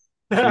back,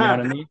 you know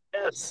what I mean?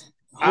 Yes.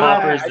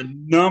 Hopper is the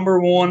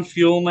 #1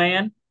 fuel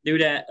man.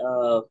 Dude at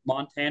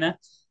Montana,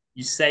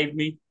 you saved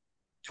me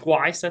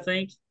twice, I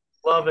think.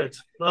 Love it.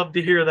 Love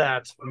to hear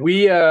that.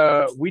 We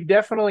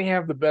definitely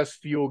have the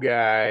best fuel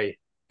guy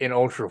in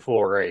Ultra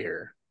 4 right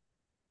here.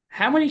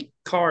 How many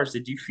cars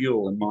did you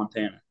fuel in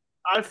Montana?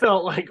 I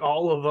felt like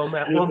all of them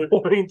at one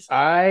point.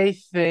 I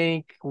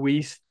think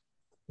we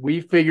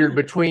figured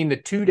between the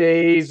 2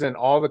 days and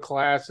all the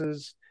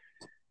classes,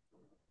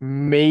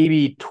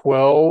 maybe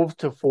 12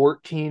 to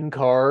 14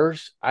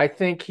 cars. I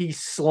think he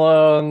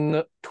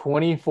slung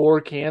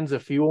 24 cans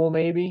of fuel,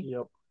 maybe.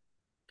 Yep.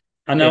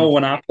 I know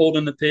when I pulled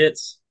in the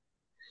pits,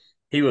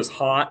 he was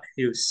hot.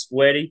 He was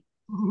sweaty.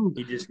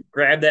 He just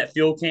grabbed that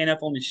fuel can up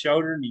on his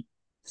shoulder and he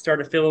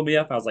started filling me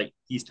up. I was like,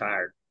 he's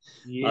tired.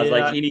 Yeah. I was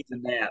like, he needs a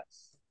nap.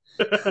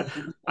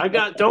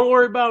 Don't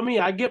worry about me.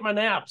 I get my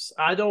naps.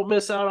 I don't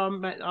miss out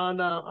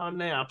on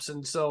naps.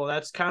 And so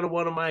that's kind of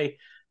one of my,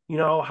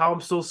 how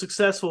I'm so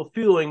successful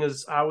fueling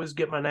is I always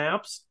get my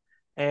naps,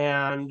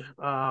 and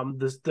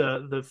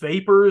the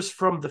vapors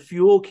from the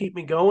fuel keep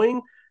me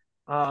going.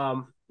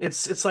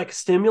 It's like a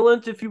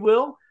stimulant, if you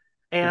will.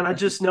 And I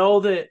just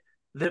know that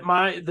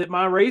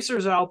my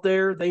racers out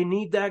there, they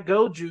need that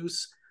go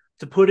juice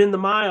to put in the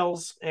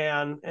miles,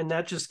 and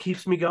that just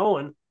keeps me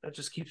going. That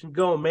just keeps me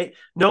going, mate.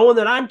 Knowing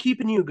that I'm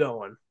keeping you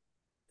going.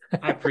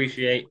 I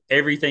appreciate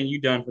everything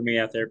you've done for me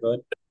out there,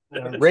 bud.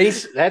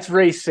 That's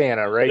race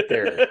Santa right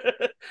there.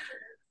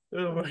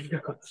 Oh my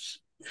gosh.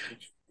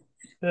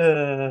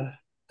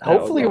 That would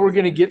Hopefully, love we're to.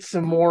 gonna get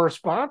some more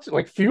sponsors,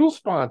 like fuel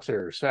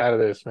sponsors, out of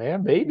this,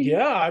 man. Maybe.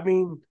 Yeah, I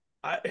mean,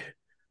 I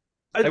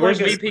Hey, like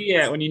where's I VP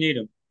at when you need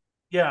him?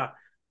 yeah,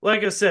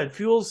 like I said,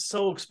 fuel's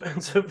so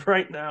expensive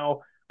right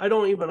now. I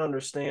don't even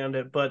understand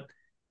it, but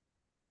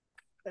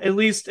at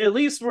least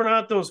we're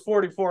not those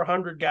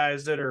 4,400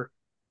 guys that are,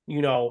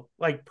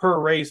 like per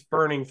race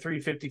burning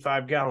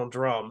 355-gallon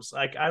drums.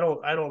 Like I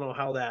don't know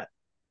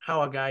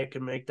how a guy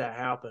can make that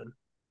happen.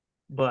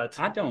 But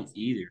I don't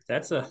either.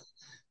 That's a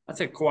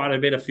quite a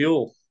bit of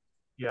fuel.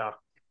 yeah.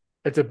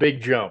 It's a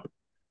big jump.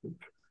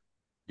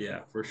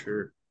 Yeah, for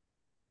sure.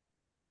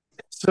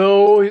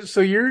 So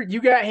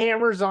you got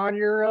hammers on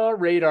your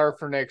radar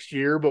for next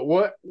year, but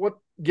what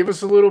give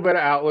us a little bit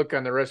of outlook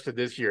on the rest of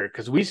this year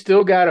because we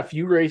still got a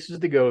few races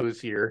to go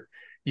this year.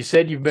 You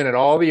said you've been at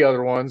all the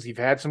other ones. You've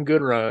had some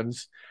good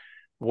runs.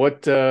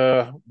 What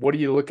are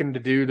you looking to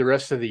do the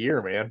rest of the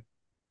year, man?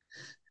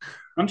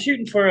 I'm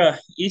shooting for a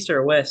East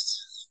or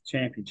West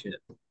championship.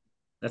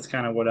 That's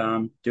kind of what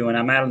I'm doing.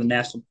 I'm out of the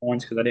national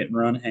points because I didn't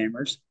run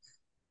hammers,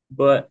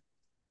 but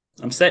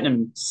I'm setting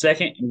in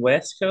second in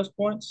West Coast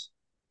points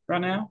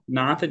right now,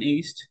 ninth in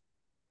East.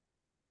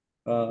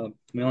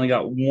 We only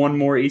got one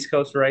more East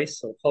Coast race,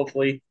 so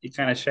hopefully it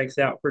kind of shakes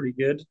out pretty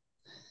good.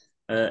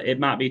 It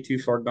might be too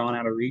far gone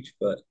out of reach,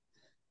 but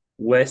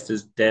West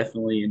is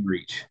definitely in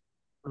reach.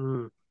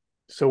 Mm.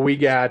 So we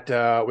got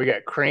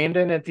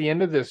Crandon at the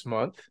end of this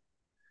month.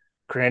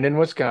 Crandon,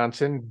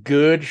 Wisconsin.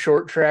 Good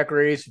short track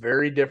race,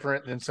 very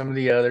different than some of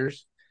the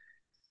others.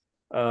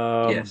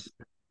 Yes.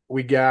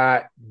 We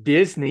got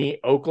Disney,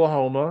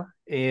 Oklahoma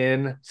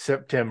in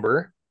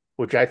September,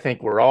 which I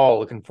think we're all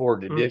looking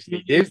forward to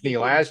Disney. Disney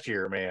last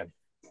year, man,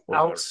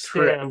 was a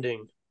trip.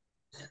 Outstanding.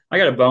 I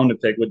got a bone to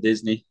pick with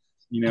Disney.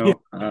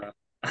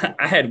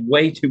 I had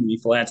way too many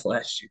flats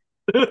last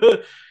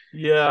year.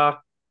 Yeah.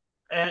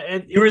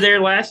 And You were there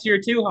last year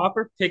too,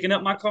 Hopper, picking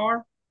up my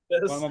car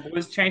while it's, my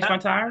boys changed my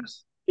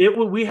tires.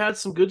 we had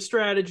some good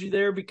strategy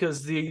there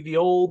because the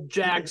old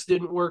jacks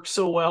didn't work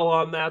so well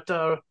on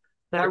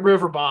that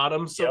river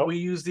bottom, so Yep. we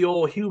used the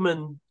old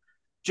human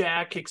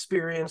jack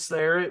experience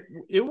there.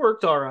 It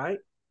worked all right.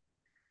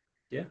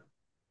 Yeah.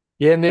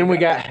 Yeah, and then we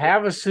got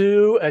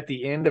Havasu at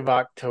the end of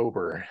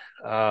October,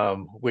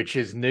 which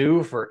is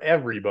new for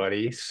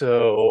everybody.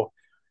 So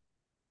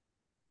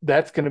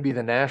that's going to be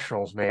the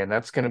Nationals, man.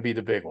 That's going to be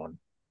the big one.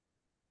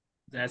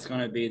 That's going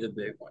to be the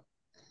big one.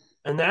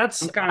 And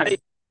that's I'm kind of,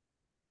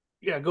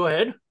 yeah. Go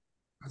ahead,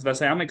 I was about to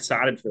say, I'm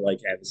excited for Lake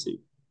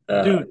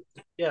Havasu. dude.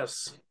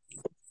 Yes,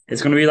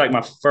 It's going to be like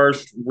my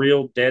first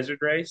real desert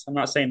race. I'm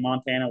not saying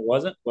Montana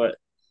wasn't, but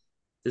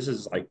this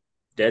is like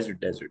desert.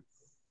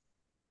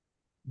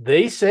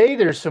 They say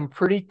there's some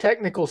pretty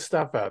technical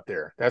stuff out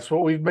there. That's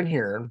what we've been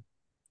hearing.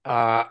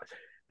 Uh,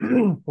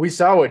 we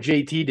saw what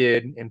JT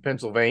did in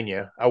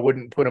Pennsylvania. I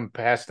wouldn't put him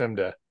past him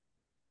to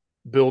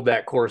build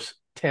that course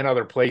 10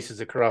 other places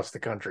across the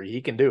country.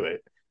 He can do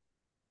it.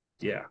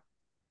 Yeah.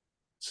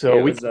 So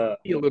It we was.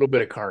 see a little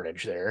bit of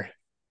carnage there.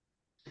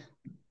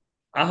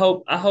 I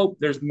hope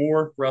there's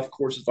more rough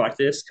courses like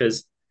this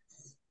because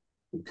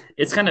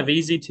it's kind of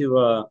easy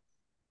to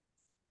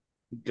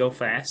go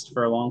fast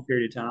for a long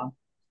period of time,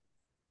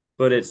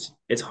 but it's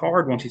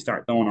hard once you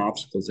start throwing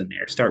obstacles in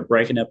there, start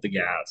breaking up the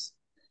guys.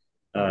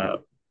 Uh,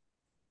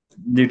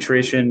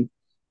 Nutrition,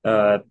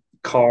 uh,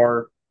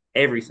 car,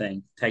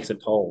 everything takes a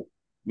toll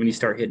when you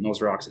start hitting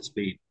those rocks at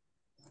speed.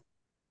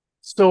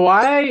 So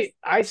I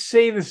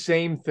say the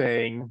same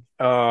thing.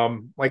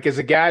 Like as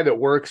a guy that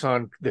works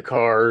on the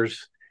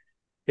cars,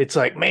 it's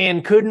like,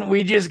 man, couldn't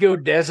we just go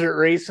desert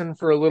racing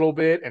for a little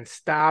bit and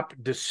stop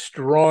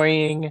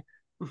destroying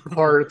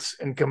parts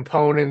and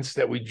components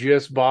that we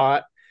just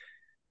bought?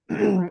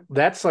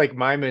 That's like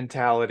my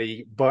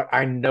mentality, but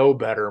I know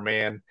better,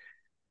 man.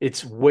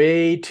 It's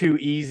way too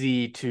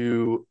easy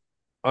to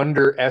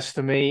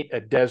underestimate a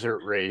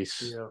desert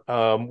race.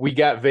 yeah. We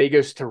got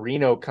Vegas to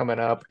Reno coming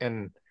up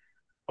in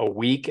a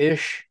week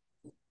ish.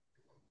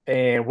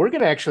 And we're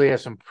going to actually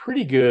have some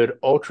pretty good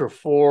Ultra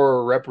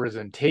 4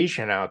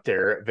 representation out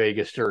there at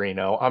Vegas to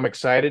Reno. I'm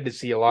excited to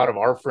see a lot of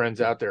our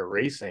friends out there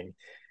racing.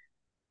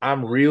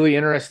 I'm really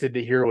interested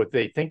to hear what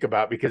they think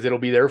about because it'll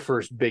be their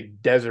first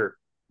big desert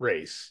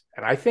race.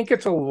 And I think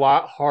it's a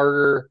lot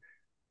harder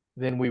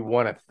than we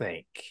want to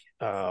think.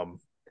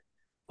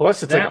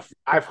 Plus, it's like a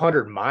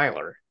 500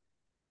 miler.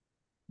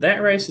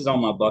 That race is on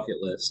my bucket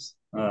list.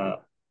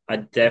 I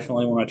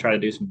definitely want to try to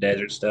do some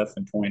desert stuff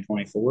in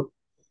 2024.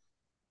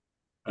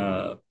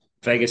 Uh,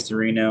 Vegas to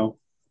Reno,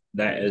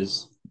 that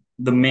is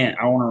the Mint.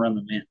 I want to run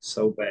the Mint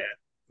so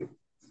bad.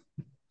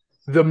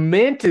 The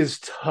Mint is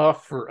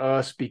tough for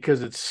us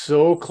because it's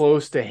so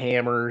close to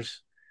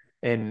Hammers,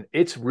 and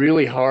it's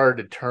really hard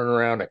to turn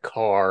around a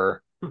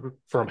car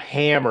from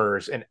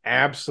Hammers and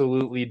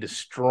absolutely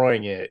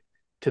destroying it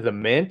to the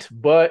Mint.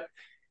 But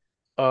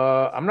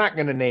I'm not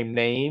going to name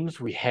names.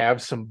 We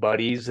have some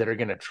buddies that are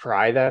going to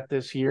try that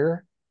this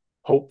year,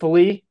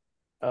 hopefully.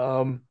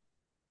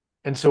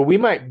 And so we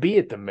might be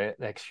at the Mint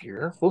next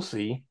year. We'll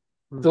see.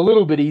 It's a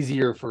little bit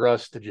easier for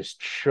us to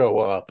just show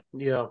up.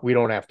 Yeah. We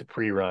don't have to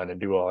pre-run and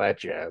do all that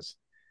jazz.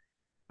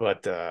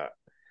 But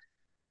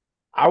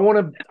I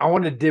want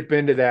to dip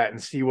into that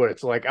and see what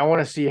it's like. I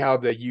want to see how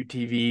the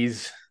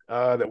UTVs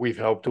that we've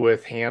helped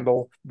with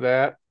handle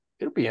that.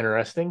 It'll be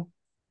interesting.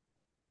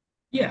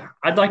 Yeah,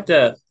 I'd like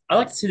to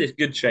see this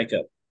good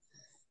shakeup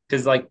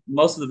because like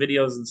most of the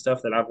videos and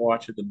stuff that I've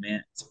watched of the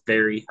Mint, it's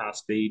very high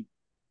speed.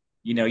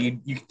 You know, you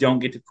don't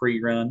get to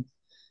pre-run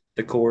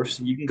the course.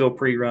 You can go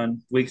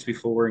pre-run weeks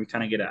before and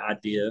kind of get an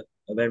idea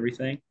of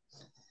everything.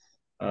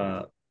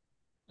 Uh,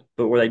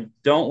 but where they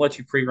don't let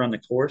you pre-run the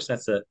course,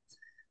 that's a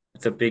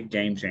big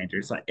game changer.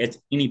 It's like it's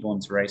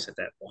anyone's race at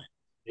that point.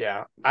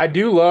 Yeah, I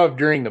do love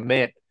during the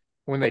Mint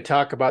when they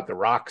talk about the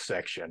rock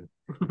section.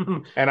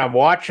 And I'm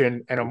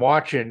watching and I'm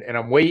watching and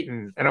I'm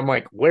waiting and I'm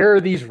like, where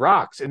are these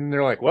rocks? And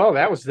they're like, well,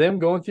 that was them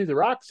going through the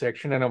rock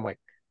section. And I'm like,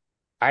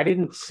 I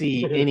didn't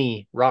see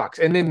any rocks.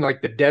 And then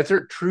like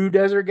the true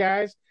desert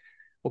guys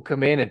will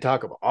come in and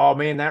talk about, oh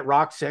man, that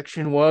rock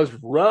section was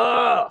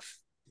rough.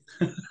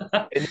 And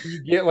then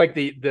you get like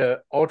the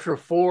Ultra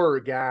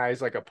 4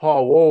 guys like a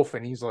Paul Wolf,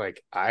 and he's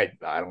like, I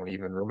don't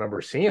even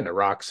remember seeing the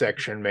rock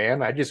section,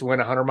 man. I just went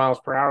 100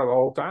 miles per hour the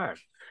whole time.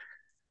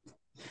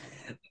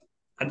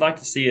 I'd like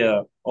to see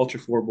a Ultra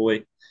Four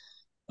boy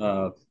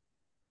uh,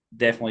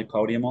 definitely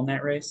podium on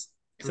that race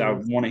because I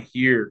want to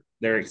hear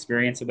their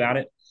experience about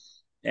it.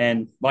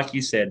 And like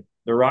you said,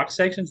 the rock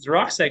sections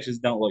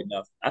don't look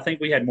nothing. I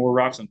think we had more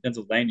rocks in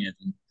Pennsylvania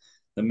than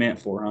the Mint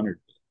 400.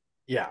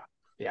 Yeah,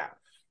 yeah.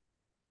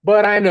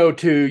 But I know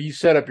too, you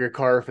set up your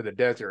car for the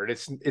desert.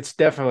 It's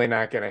definitely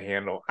not going to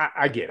handle.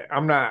 I get it. I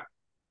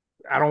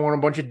don't want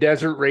a bunch of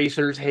desert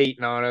racers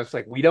hating on us.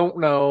 Like we don't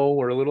know.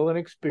 We're a little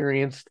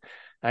inexperienced.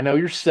 I know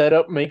your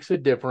setup makes a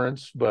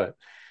difference, but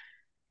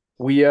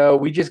we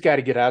just got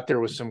to get out there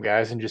with some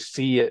guys and just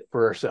see it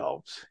for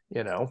ourselves,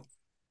 you know.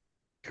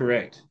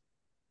 Correct.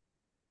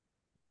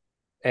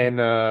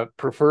 And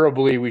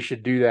preferably we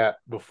should do that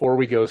before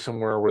we go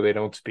somewhere where they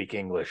don't speak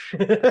English.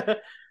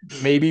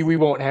 Maybe we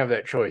won't have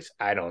that choice.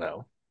 I don't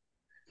know.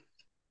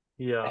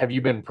 Yeah. Have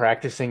you been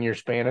practicing your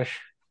Spanish?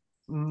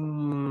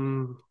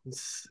 Sí,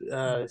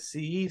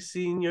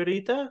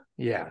 señorita.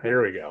 Yeah,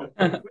 there we go.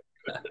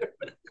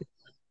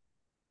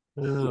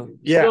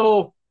 Yeah.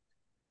 So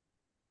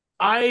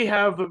I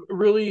have a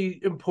really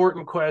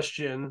important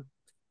question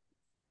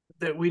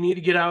that we need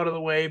to get out of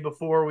the way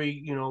before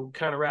we,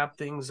 kind of wrap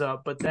things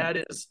up. But that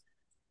is,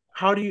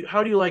 how do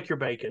you like your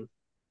bacon?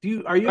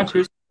 Are you a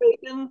crispy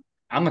bacon?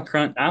 I'm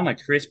a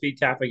crispy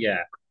type of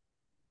guy.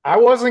 I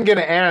wasn't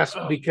gonna ask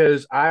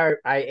because I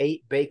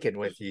ate bacon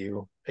with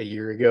you a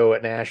year ago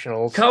at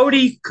Nationals.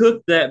 Cody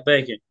cooked that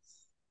bacon.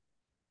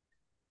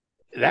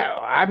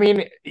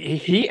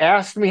 He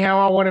asked me how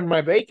I wanted my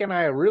bacon.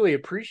 I really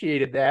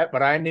appreciated that,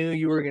 but I knew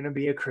you were going to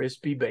be a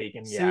crispy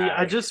bacon guy. See,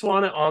 I just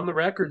want it on the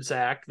record,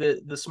 Zach,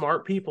 that the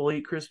smart people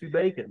eat crispy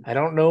bacon. I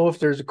don't know if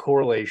there's a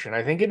correlation.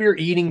 I think if you're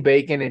eating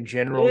bacon in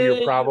general,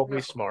 you're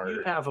probably smart.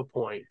 You have a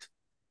point.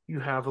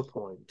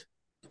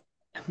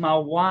 My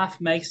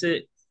wife makes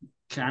it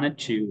kind of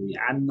chewy.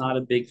 I'm not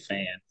a big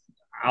fan.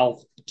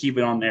 I'll keep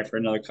it on there for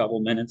another couple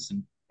minutes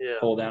and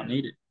pull it out and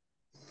eat it.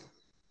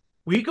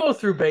 We go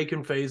through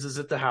bacon phases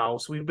at the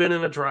house. We've been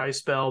in a dry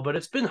spell, but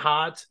it's been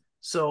hot.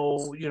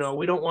 So,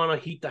 we don't want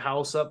to heat the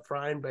house up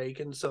frying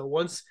bacon. So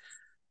once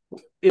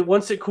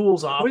it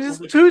cools off. This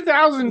is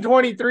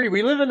 2023.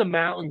 We live in the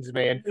mountains,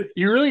 man.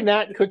 You're really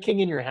not cooking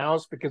in your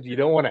house because you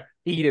don't want to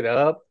heat it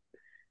up.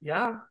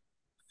 Yeah.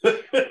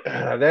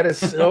 That is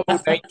so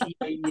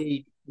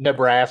 1988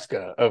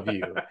 Nebraska of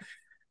you.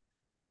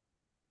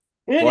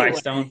 Anyway.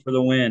 Blackstone for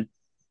the win.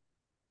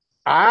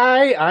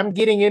 I'm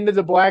getting into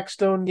the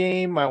Blackstone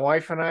game. My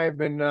wife and I have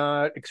been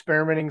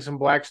experimenting some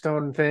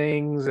Blackstone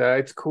things.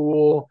 It's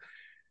cool.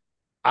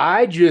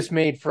 I just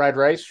made fried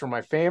rice for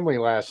my family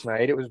last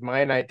night. It was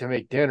my night to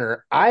make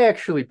dinner. I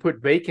actually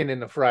put bacon in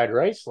the fried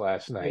rice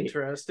last night.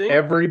 Interesting.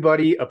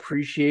 Everybody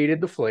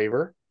appreciated the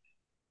flavor.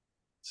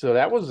 So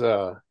that was,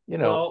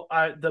 Well,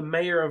 the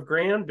mayor of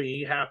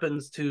Granby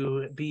happens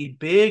to be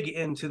big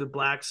into the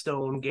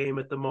Blackstone game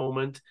at the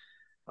moment.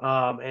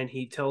 And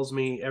he tells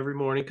me every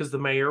morning, because the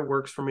mayor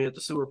works for me at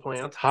the sewer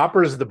plant.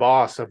 Hopper's the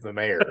boss of the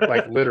mayor,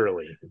 like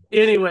literally.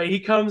 Anyway, he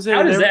comes in.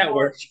 How does that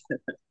work?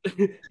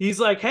 He's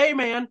like, hey,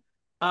 man,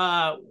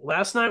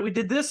 last night we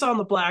did this on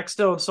the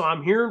Blackstone. So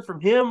I'm hearing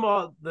from him,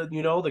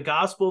 the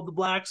gospel of the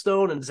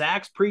Blackstone, and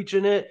Zach's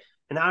preaching it.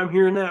 And I'm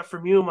hearing that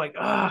from you. I'm like,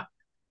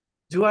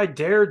 do I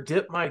dare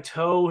dip my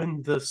toe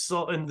in the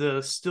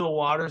still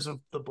waters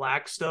of the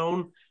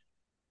Blackstone?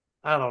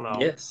 I don't know.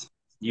 Yes.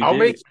 I'll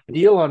make a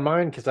deal on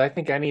mine because I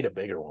think I need a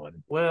bigger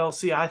one. Well,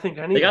 see, I think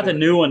I need. They got the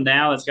new one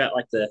now. It's got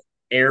like the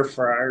air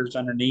fryers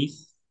underneath,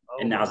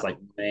 and now it's like,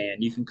 man,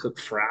 you can cook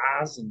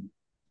fries, and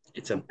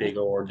it's a big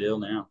ordeal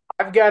now.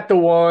 I've got the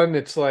one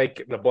that's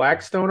like the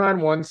Blackstone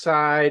on one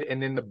side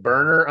and then the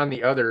burner on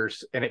the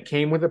others, and it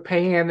came with a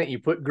pan that you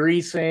put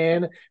grease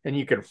in, and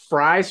you can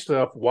fry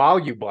stuff while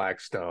you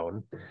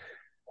Blackstone.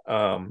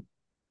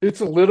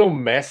 It's a little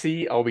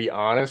messy, I'll be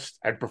honest.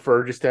 I'd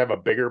prefer just to have a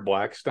bigger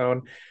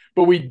Blackstone.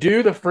 But we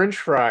do the French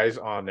fries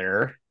on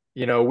there,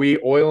 We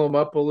oil them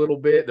up a little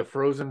bit. The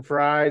frozen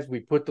fries, we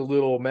put the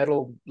little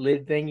metal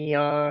lid thingy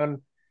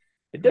on.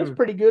 It does Hmm.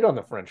 pretty good on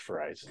the French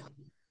fries.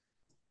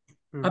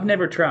 I've Mhm.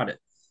 never tried it,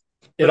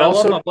 It but I love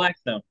also my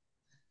Blackstone.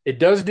 it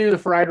does do the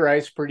fried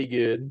rice pretty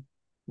good.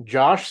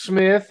 Josh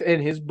Smith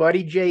and his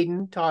buddy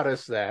Jaden taught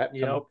us that.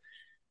 Yep.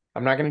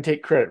 I'm not going to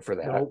take credit for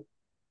that, Nope.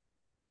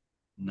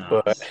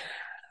 but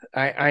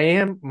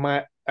Nice.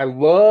 I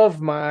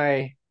love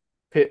my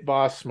pit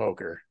boss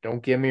smoker.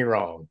 Don't get me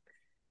wrong.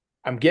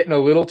 I'm getting a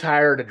little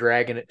tired of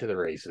dragging it to the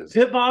races.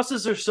 Pit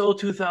bosses are so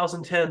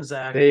 2010,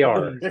 Zach. They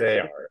are, Please. they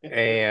are.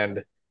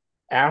 And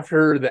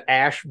after the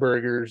ash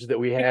burgers that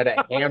we had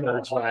at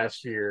Hammers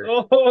last year,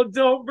 Oh,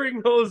 don't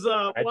bring those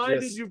up. I Why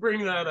did just you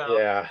bring that up?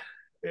 yeah,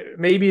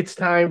 maybe it's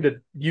time to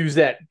use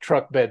that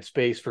truck bed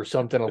space for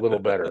something a little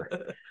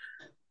better.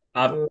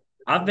 I've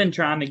I've been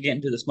trying to get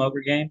into the smoker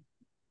game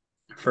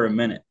for a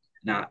minute.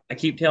 Now I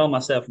keep telling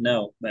myself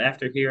no, but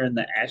after hearing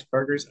the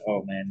Ashburgers,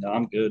 oh man, no,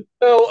 I'm good.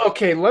 Well,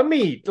 okay, let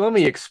me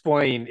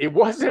explain. It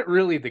wasn't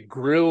really the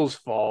grill's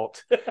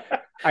fault.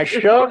 I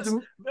shoved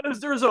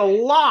There's a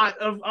lot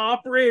of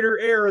operator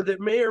error that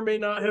may or may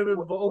not have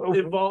involved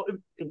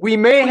we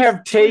may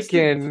have twisted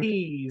taken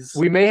keys.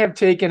 we may have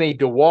taken a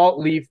DeWalt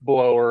leaf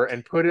blower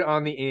and put it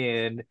on the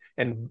end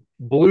and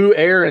blew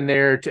air in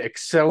there to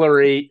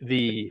accelerate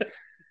the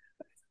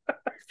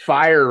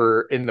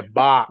fire in the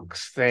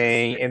box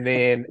thing, and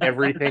then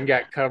everything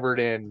got covered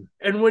in.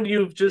 And when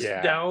you've just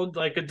Yeah. downed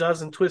like a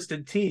dozen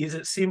twisted teas,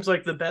 it seems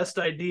like the best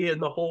idea in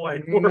the whole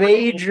wide world.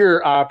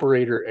 Major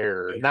operator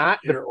error. Not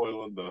They're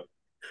oiling the.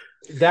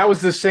 That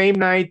was the same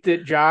night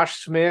that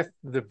Josh Smith,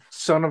 the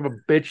son of a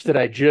bitch that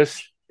I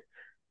just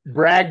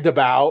bragged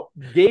about,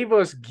 gave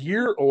us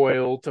gear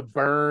oil to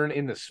burn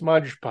in the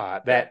smudge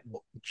pot. That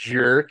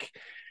jerk.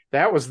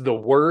 That was the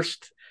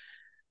worst.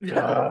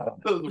 That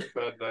was a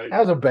bad night. That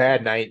was a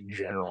bad night in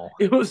general.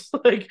 It was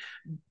like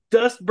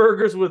dust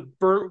burgers with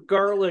burnt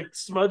garlic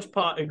smudge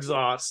pot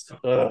exhaust.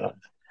 Ugh.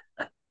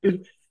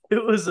 It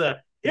was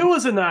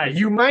a night.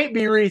 You might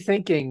be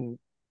rethinking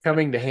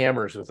coming to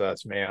Hammers with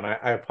us, man.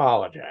 I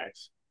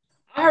apologize.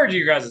 I heard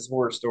you guys'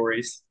 horror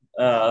stories.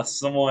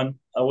 Someone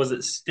was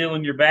it still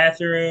in your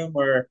bathroom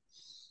or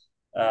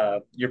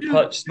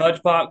your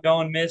smudge pot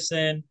going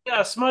missing?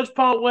 Yeah, smudge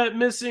pot went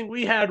missing.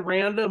 We had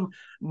random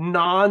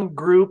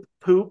non-group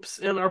poops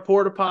in our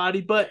porta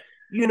potty, but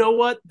you know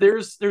what?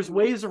 There's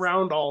ways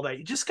around all that.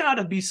 You just got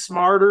to be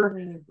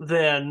smarter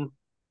than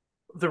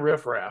the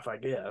riffraff, I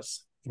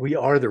guess. We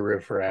are the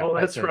riffraff. Oh,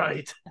 I that's think.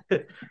 right.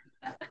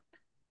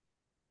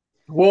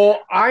 Well,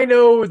 I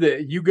know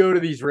that you go to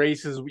these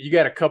races. You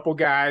got a couple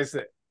guys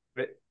that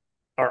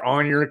are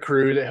on your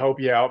crew that help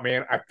you out,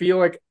 man. I feel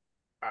like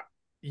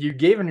you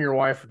giving your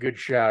wife a good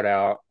shout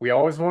out. We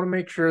always want to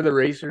make sure the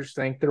racers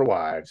thank their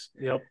wives,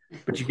 Yep.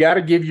 but you got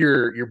to give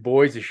your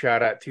boys a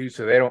shout out too,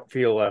 so they don't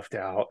feel left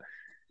out.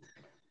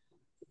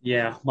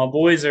 Yeah, my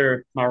boys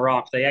are my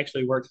rock. They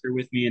actually work here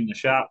with me in the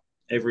shop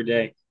every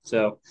day.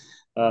 So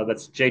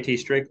that's JT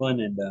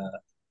Strickland and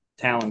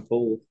Talon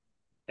Poole,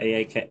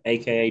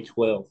 aka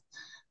 12.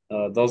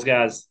 Those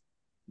guys,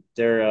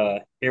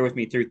 they're here with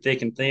me through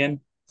thick and thin,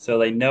 so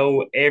they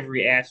know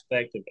every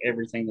aspect of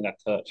everything that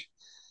I touch.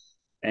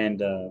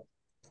 And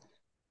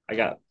I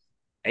got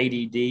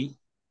ADD,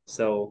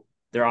 so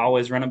they're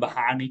always running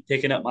behind me,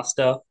 picking up my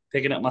stuff,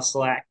 picking up my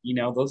slack. You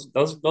know,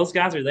 those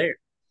guys are there.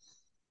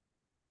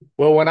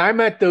 Well, when I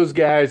met those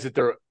guys at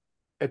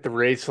the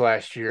race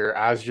last year,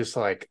 I was just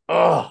like,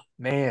 oh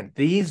man,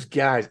 these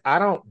guys, I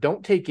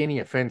don't take any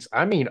offense.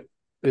 I mean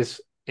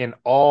this in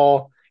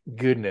all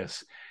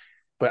goodness.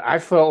 But I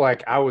felt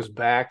like I was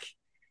back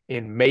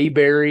in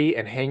Mayberry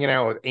and hanging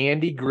out with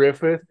Andy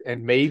Griffith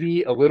and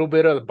maybe a little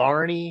bit of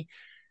Barney,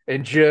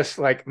 and just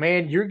like,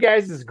 man, your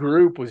guys'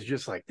 group was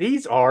just like,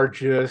 these are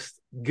just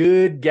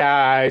good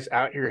guys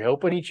out here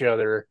helping each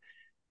other.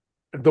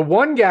 The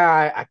one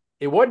guy,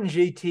 it wasn't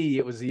JT,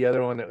 it was the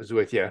other one that was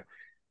with you.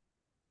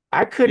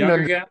 I couldn't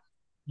Younger guy.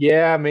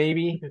 yeah,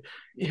 maybe.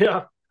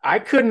 Yeah. I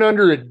couldn't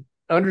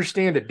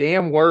understand a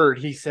damn word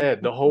he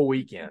said the whole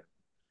weekend.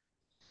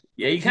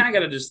 Yeah, you kind of got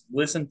to just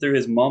listen through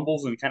his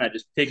mumbles and kind of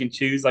just pick and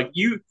choose. Like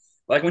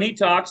when he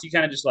talks, you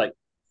kind of just like,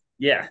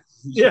 yeah,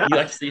 Yeah. you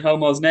like to see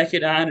homos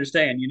naked. I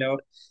understand, you know.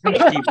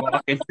 Just keep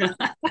walking.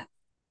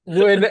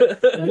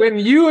 When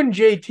you and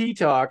JT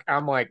talk,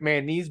 I'm like,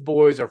 man, these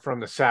boys are from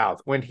the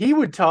South. When he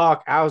would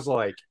talk, I was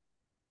like,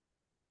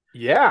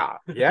 yeah,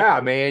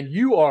 man,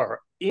 you are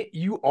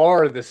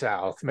the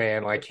South,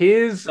 man. Like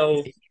he's So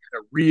a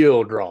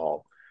real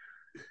draw.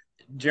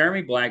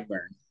 Jeremy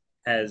Blackburn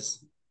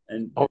has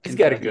an He's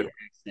got a Kentucky good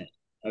accent.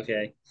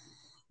 Okay.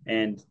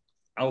 And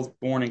I was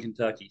born in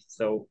Kentucky.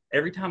 So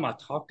every time I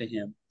talk to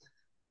him,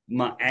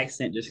 my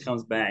accent just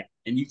comes back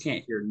and you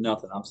can't hear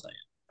nothing I'm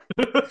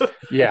saying.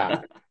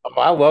 Yeah.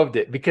 I loved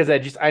it because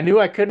I knew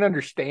I couldn't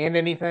understand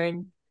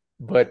anything,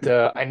 but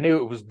I knew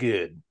it was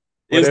good.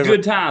 It was Whatever.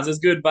 good times, it was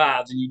good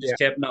vibes, and you just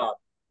kept nodding.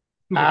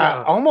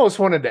 I almost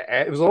wanted to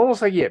add, it was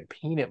almost like he had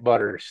peanut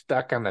butter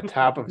stuck on the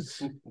top of his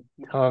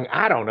tongue.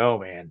 I don't know,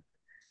 man.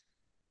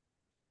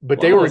 But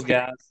One they of were those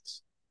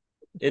guys.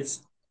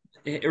 it's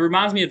it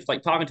reminds me of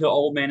like talking to an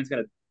old man who's got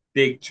a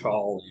big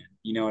chaw in.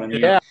 You know what I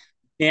mean? Yeah.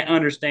 Can't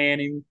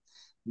understand him. And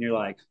you're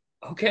like,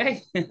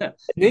 okay, Then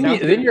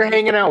sounds you're good.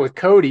 hanging out with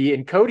Cody,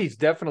 and Cody's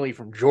definitely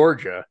from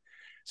Georgia.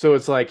 So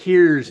it's like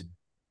here's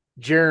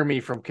Jeremy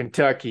from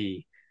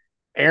Kentucky,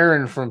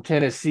 Aaron from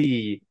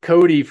Tennessee,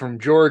 Cody from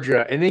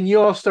Georgia, and then you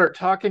all start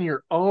talking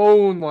your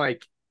own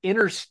like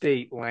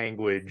interstate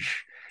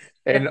language.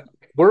 And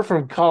we're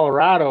from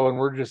Colorado, and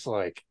we're just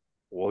like,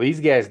 well, these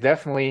guys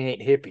definitely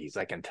ain't hippies.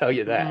 I can tell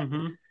you that.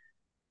 Mm-hmm.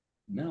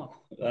 No,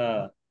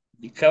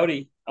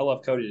 Cody, I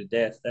love Cody to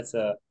death. That's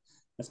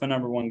my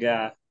number one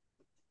guy.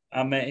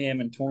 I met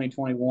him in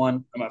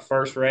 2021 at my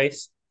first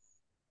race.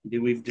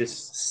 Dude, we've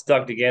just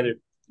stuck together,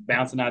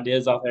 bouncing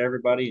ideas off of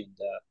everybody. And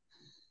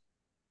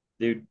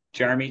dude,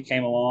 Jeremy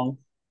came along.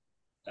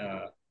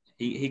 Uh,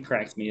 he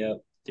cracks me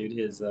up, dude.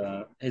 His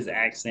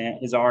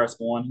accent, his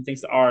RS1. He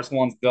thinks the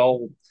RS1's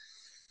gold.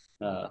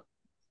 Uh,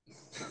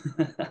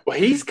 Well,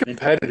 he's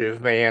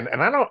competitive, man,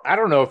 and I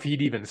don't know if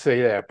he'd even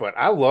say that, but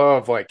I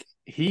love like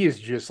he is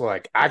just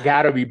like I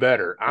gotta be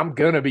better. I'm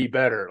gonna be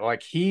better.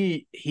 Like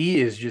he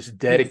is just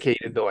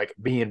dedicated to like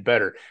being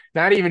better.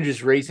 Not even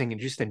just racing and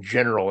just in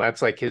general.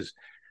 That's like his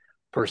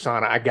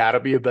persona. I gotta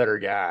be a better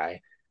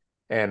guy.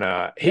 And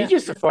he's yeah,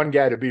 just a fun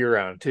guy to be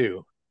around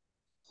too.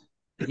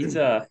 he's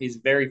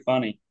very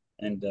funny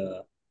and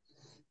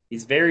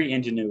he's very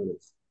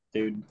ingenuitive,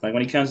 dude. Like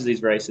when he comes to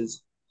these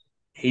races,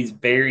 he's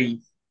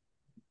very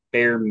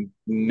bare Oh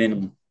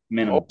minimum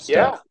yeah.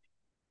 stuff.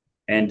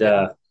 And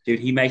Yeah. dude,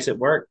 he makes it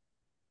work.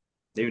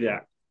 Dude,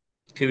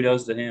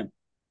 kudos to him.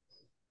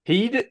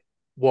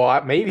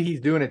 Well, maybe he's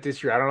doing it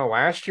this year. I don't know.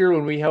 Last year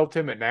when we helped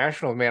him at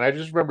Nationals, man, I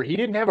just remember he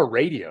didn't have a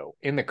radio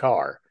in the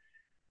car.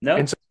 And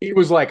No, so he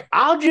was like,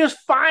 I'll just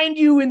find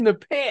you in the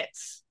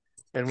pits.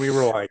 And we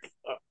were like,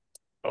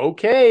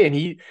 okay. And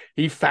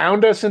he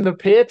found us in the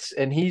pits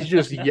and he's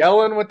just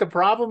yelling what the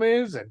problem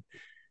is. And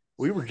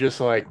we were just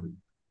like,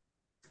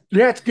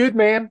 yeah, it's good,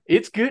 man.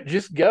 It's good.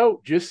 Just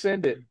go. Just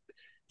send it.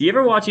 do you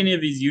ever watch any of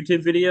these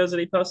YouTube videos that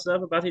he posts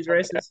up about these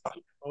races?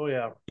 Oh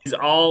yeah. He's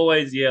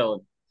always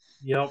yelling.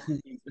 Yep.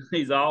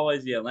 He's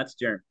always yelling. That's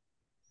Jeremy.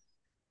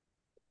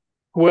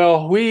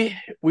 Well, we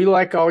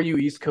like all you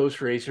East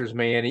Coast racers,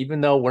 man.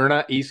 Even though we're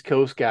not East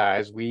Coast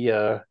guys, we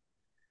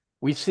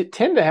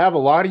tend to have a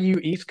lot of you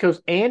East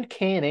Coast and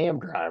Can-Am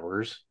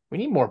drivers. We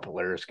need more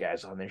Polaris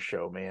guys on this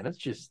show, man.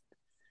 It's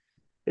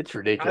I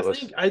ridiculous.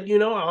 think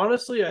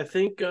honestly, I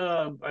think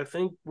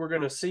we're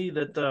gonna see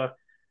that the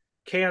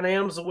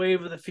Can-Am's the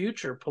wave of the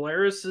future.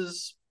 Polaris.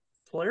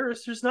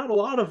 There's not a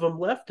lot of them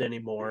left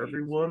anymore.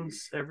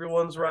 Everyone's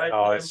riding.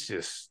 Oh, it's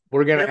just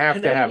we're gonna They're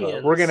have to have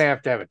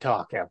Canadians. a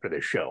talk after the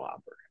show,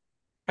 Albert.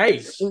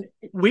 Hey,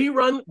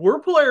 we're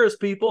Polaris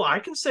people. I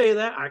can say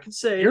that. I can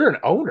say You're an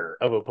owner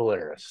of a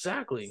Polaris.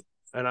 exactly,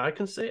 and I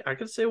can say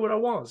what I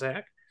want,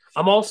 Zach.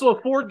 I'm also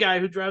a Ford guy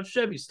who drives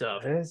Chevy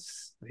stuff.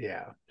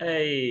 Yeah.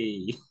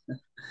 Hey,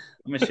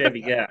 I'm a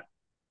Chevy guy.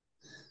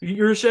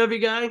 You're a Chevy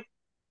guy.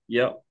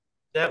 Yep.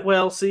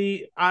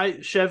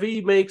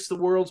 Chevy makes the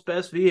world's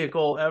best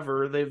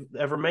vehicle they've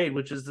ever made,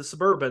 which is the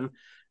Suburban.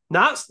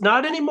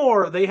 Not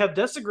anymore. They have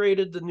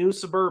desecrated the new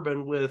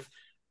Suburban with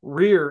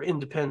rear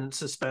independent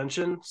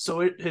suspension, so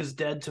it is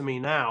dead to me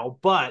now.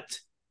 But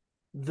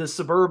the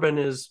Suburban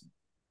is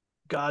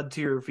god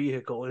tier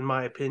vehicle in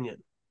my opinion,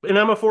 and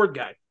I'm a Ford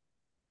guy.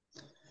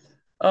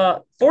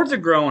 Fords are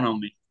growing on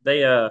me.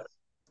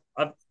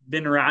 I've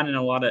been riding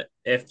a lot of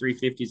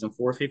F350s and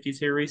 450s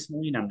here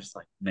recently, and I'm just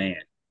like, man,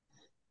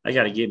 I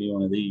got to get me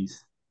one of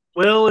these.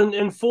 Well,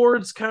 and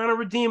Ford's kind of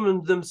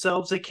redeeming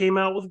themselves. They came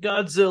out with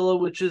Godzilla,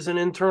 which is an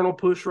internal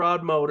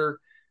pushrod motor.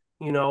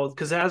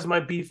 Because as my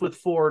beef with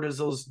Ford is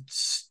those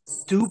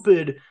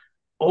stupid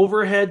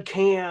overhead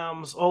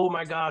cams. Oh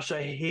my gosh,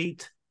 I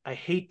hate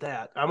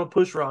that. I'm a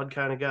pushrod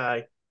kind of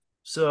guy.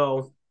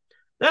 So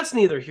that's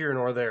neither here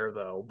nor there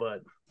though,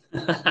 but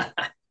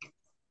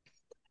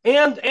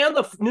and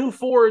the new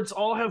Fords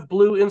all have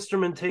blue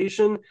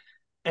instrumentation,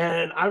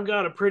 and I've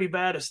got a pretty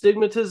bad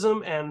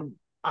astigmatism, and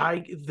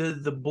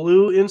the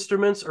blue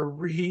instruments are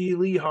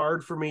really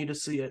hard for me to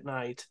see at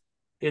night.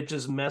 It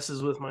just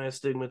messes with my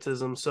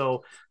astigmatism.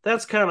 So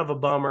that's kind of a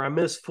bummer. I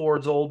miss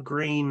Ford's old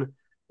green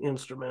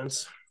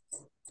instruments.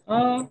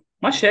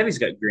 My Chevy's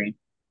got green.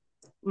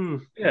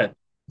 Yeah,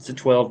 it's a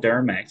 12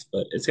 Duramax,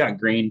 but it's got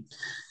green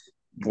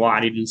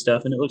glided and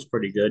stuff, and it looks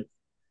pretty good.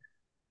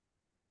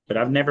 But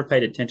I've never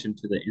paid attention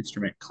to the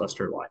instrument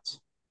cluster lights.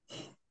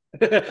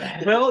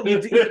 Well, you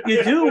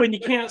do when you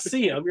can't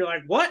see them. You're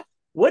like, what?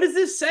 What does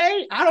this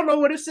say? I don't know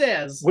what it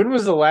says. When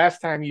was the last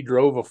time you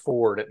drove a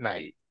Ford at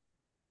night?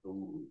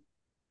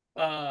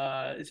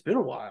 It's been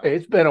a while.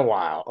 It's been a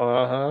while.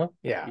 Uh-huh.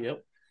 Yeah.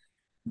 Yep.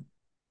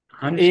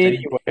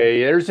 Anyway,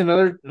 there's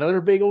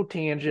another big old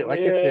tangent. Like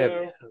I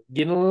said,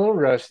 getting a little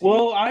rusty.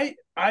 Well,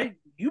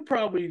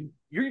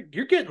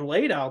 you're getting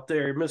late out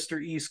there,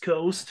 Mr. East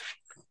Coast.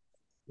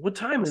 What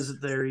time is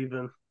it there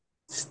even?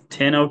 It's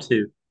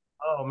 10:02.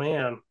 Oh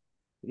man.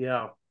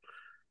 Yeah.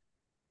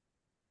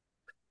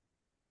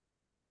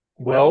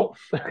 Well,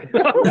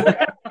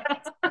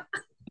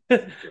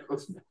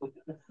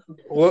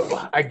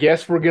 Well, I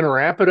guess we're gonna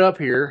wrap it up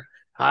here.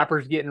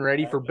 Hopper's getting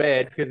ready for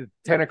bed because it's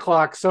 10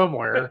 o'clock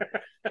somewhere.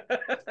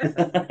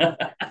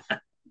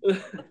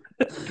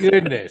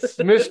 Goodness,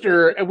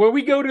 Mister. When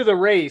we go to the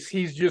race,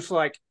 he's just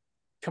like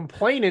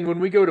complaining when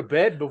we go to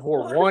bed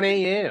before 1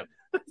 a.m.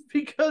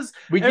 Because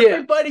We get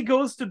everybody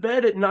goes to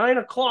bed at 9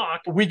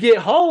 o'clock. we get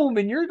home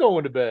and you're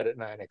going to bed at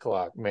 9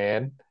 o'clock,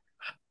 man.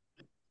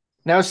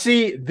 Now,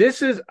 see,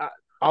 this is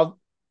I'll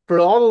for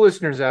all the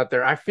listeners out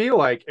there. I feel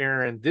like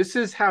Aaron, this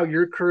is how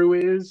your crew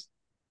is,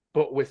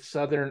 but with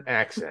Southern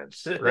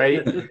accents,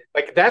 right?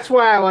 Like that's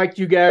why I like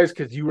you guys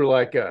because you were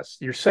like us.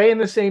 You're saying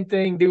the same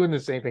thing, doing the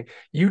same thing.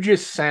 You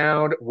just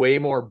sound way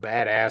more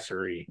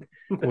badassery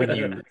when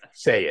you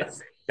say it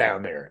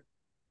down there.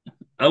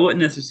 I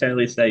wouldn't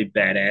necessarily say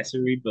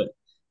badassery, but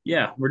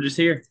yeah, we're just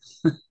here.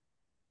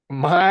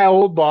 My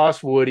old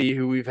boss Woody,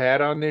 who we've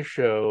had on this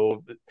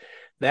show,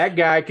 that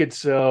guy could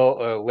sell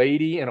a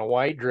lady in a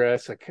white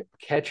dress a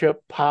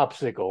ketchup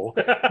popsicle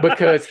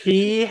because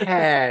he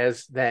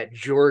has that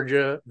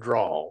Georgia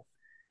drawl,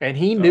 and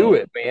he knew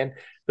it, man.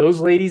 Those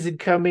ladies would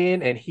come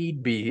in, and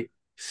he'd be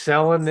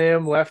selling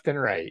them left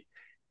and right,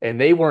 and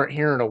they weren't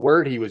hearing a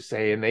word he was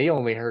saying; they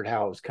only heard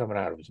how it was coming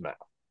out of his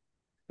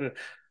mouth.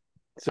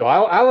 So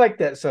I like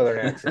that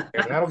Southern accent.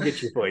 That'll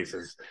get you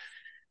places.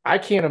 I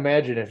can't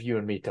imagine if you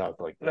and me talked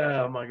like that.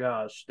 Oh my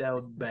gosh, that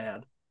would be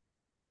bad.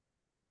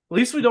 At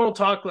least we don't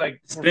talk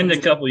like Spend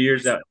a couple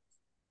years out.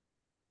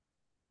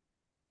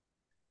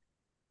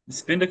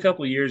 Spend a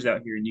couple years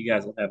out here, and you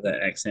guys will have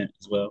that accent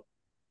as well.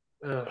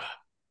 Ugh.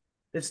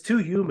 It's too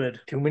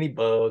humid. Too many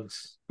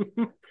bugs.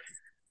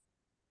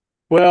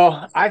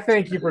 Well, I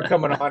thank you for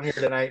coming on here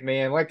tonight,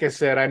 man. Like I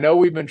said, I know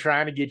we've been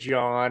trying to get you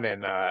on,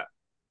 and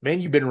man,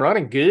 you've been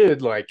running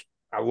good. Like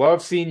I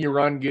love seeing you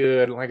run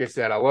good. Like I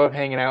said, I love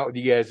hanging out with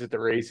you guys at the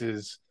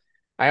races.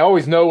 I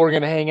always know we're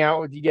going to hang out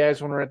with you guys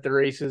when we're at the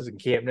races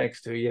and camp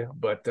next to you.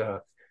 But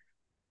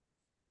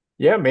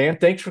yeah, man,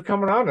 thanks for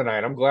coming on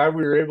tonight. I'm glad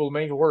we were able to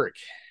make it work.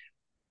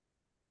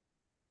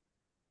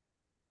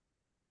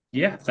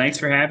 Yeah, thanks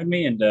for having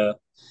me, and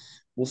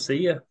we'll see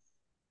you.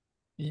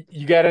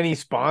 You got any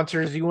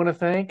sponsors you want to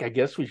thank? I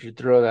guess we should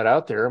throw that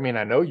out there. I mean,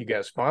 I know you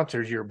got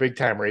sponsors. You're a big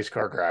time race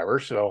car driver,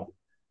 so.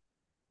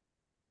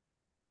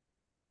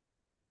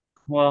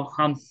 Well,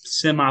 I'm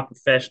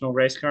semi-professional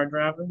race car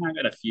driver. I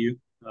got a few.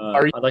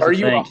 I'd like are to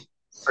you thank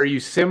are you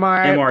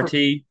semi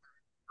MRT.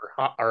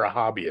 or a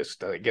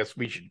hobbyist? I guess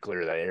we should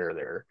clear that air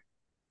there.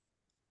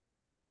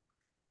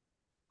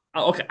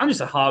 Oh, okay, I'm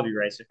just a hobby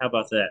racer. How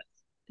about that?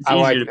 It's I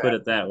easier like to that. put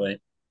it that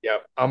way.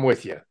 Yep, I'm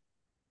with you.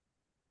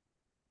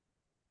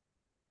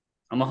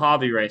 I'm a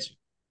hobby racer.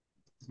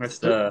 That's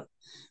but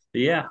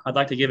yeah, I'd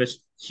like to give a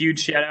huge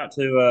shout out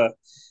to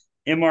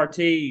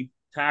MRT,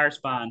 Tire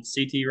Spine,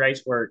 CT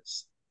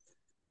Raceworks.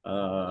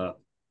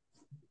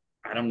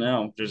 I don't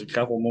know. There's a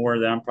couple more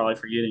that I'm probably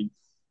forgetting.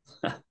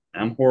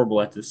 I'm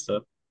horrible at this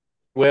stuff.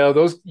 Well,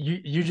 those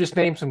you just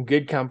named some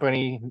good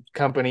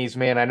companies,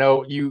 man. I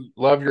know you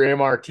love your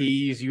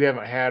MRTs. You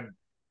haven't had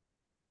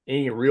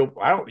any real.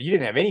 You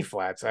didn't have any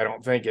flats. I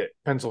don't think at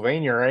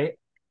Pennsylvania, right?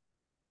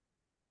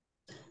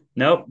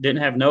 Nope,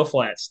 didn't have no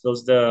flats.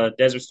 Those the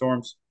Desert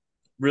Storms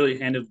really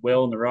handled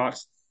well in the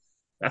rocks.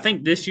 I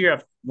think this year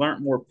I've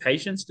learned more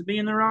patience to be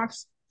in the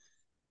rocks.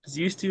 Because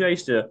I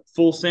used to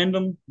full send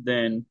them,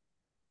 then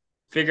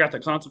figure out the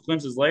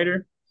consequences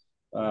later.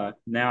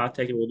 Now I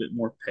take it a little bit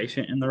more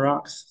patient in the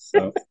rocks.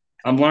 So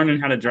I'm learning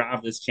how to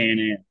drive this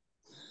Can-Am.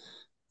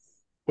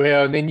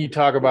 Well, and then you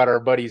talk about our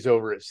buddies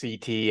over at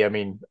CT. I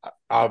mean,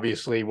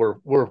 obviously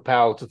we're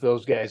pals with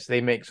those guys. They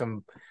make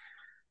some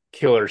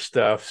killer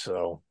stuff.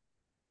 So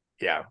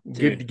yeah,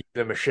 good to give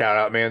them a shout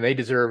out, man. They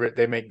deserve it.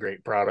 They make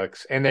great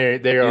products, and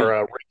they are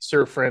a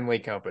racer friendly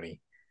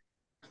company.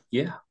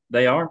 Yeah,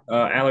 they are.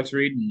 Alex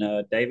Reed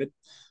and David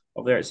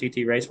over there at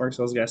CT Raceworks,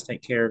 those guys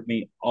take care of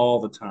me all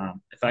the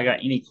time. If I got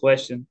any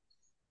question,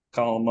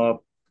 call them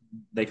up.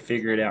 They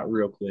figure it out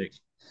real quick.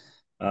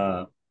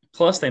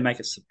 Plus, they make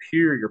a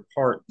superior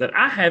part that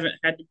I haven't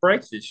had to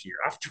break this year.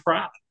 I've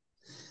tried,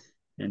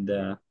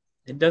 and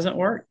it doesn't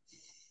work.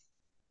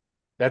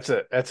 That's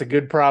a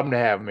good problem to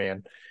have,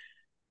 man.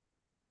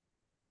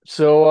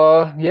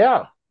 So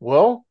yeah,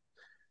 well,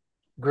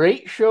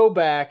 great show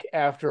back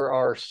after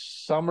our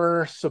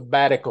summer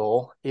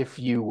sabbatical, if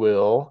you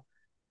will.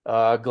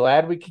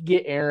 Glad we could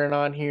get Aaron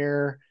on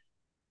here.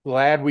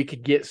 Glad we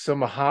could get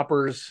some of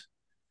Hopper's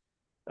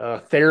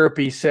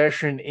therapy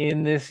session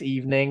in this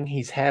evening.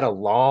 He's had a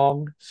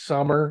long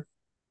summer.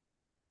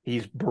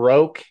 He's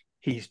broke.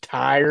 He's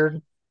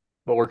tired,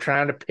 but we're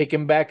trying to pick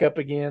him back up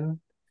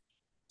again.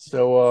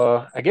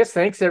 So I guess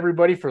thanks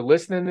everybody for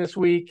listening this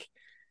week.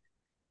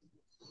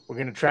 We're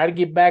going to try to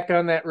get back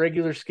on that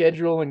regular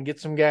schedule and get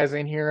some guys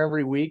in here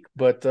every week.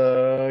 But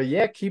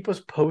yeah, keep us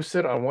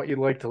posted on what you'd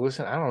like to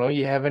listen. I don't know.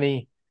 You have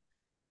any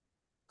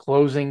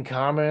closing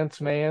comments,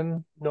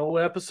 man? No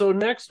episode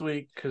next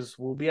week because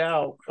we'll be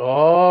out.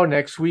 Oh,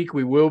 next week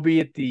we will be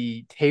at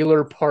the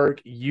Taylor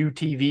Park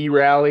UTV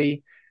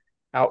rally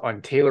out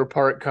on Taylor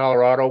Park,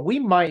 Colorado. We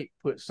might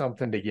put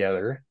something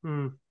together.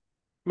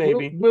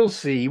 Maybe. We'll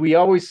see. We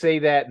always say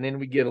that, and then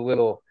we get a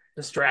little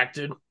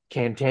Distracted.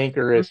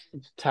 cantankerous,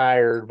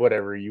 tired,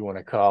 whatever you want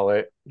to call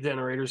it.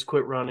 Generators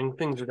quit running.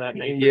 Things of that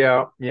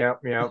nature.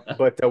 Yeah.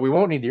 But we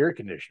won't need the air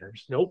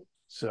conditioners. Nope.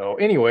 So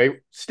anyway,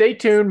 stay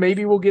tuned.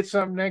 Maybe we'll get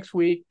something next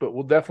week, but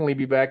we'll definitely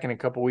be back in a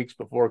couple weeks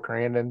before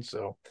Crandon.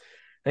 So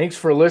thanks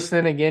for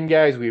listening again,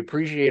 guys. We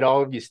appreciate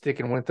all of you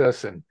sticking with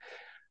us and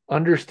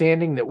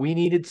understanding that we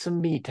needed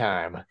some me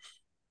time.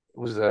 It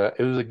was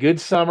a good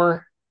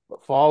summer,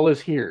 but fall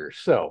is here.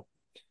 So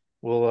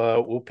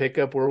we'll pick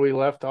up where we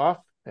left off,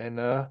 and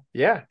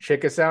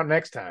check us out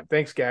next time.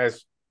 Thanks,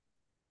 guys.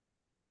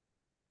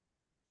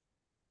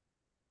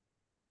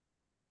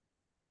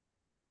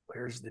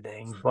 Where's the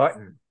dang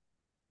button?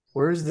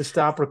 Where's the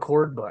stop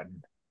record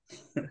button?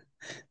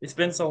 It's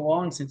been so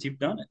long since you've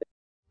done it.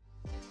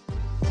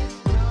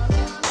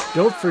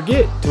 Don't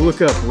forget to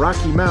look up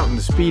Rocky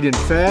Mountain Speed and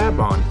Fab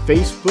on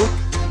Facebook,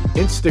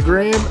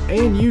 Instagram,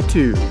 and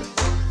YouTube.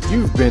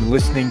 You've been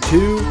listening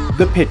to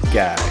The Pit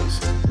Guys.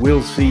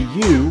 We'll see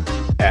you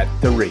at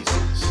the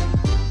races.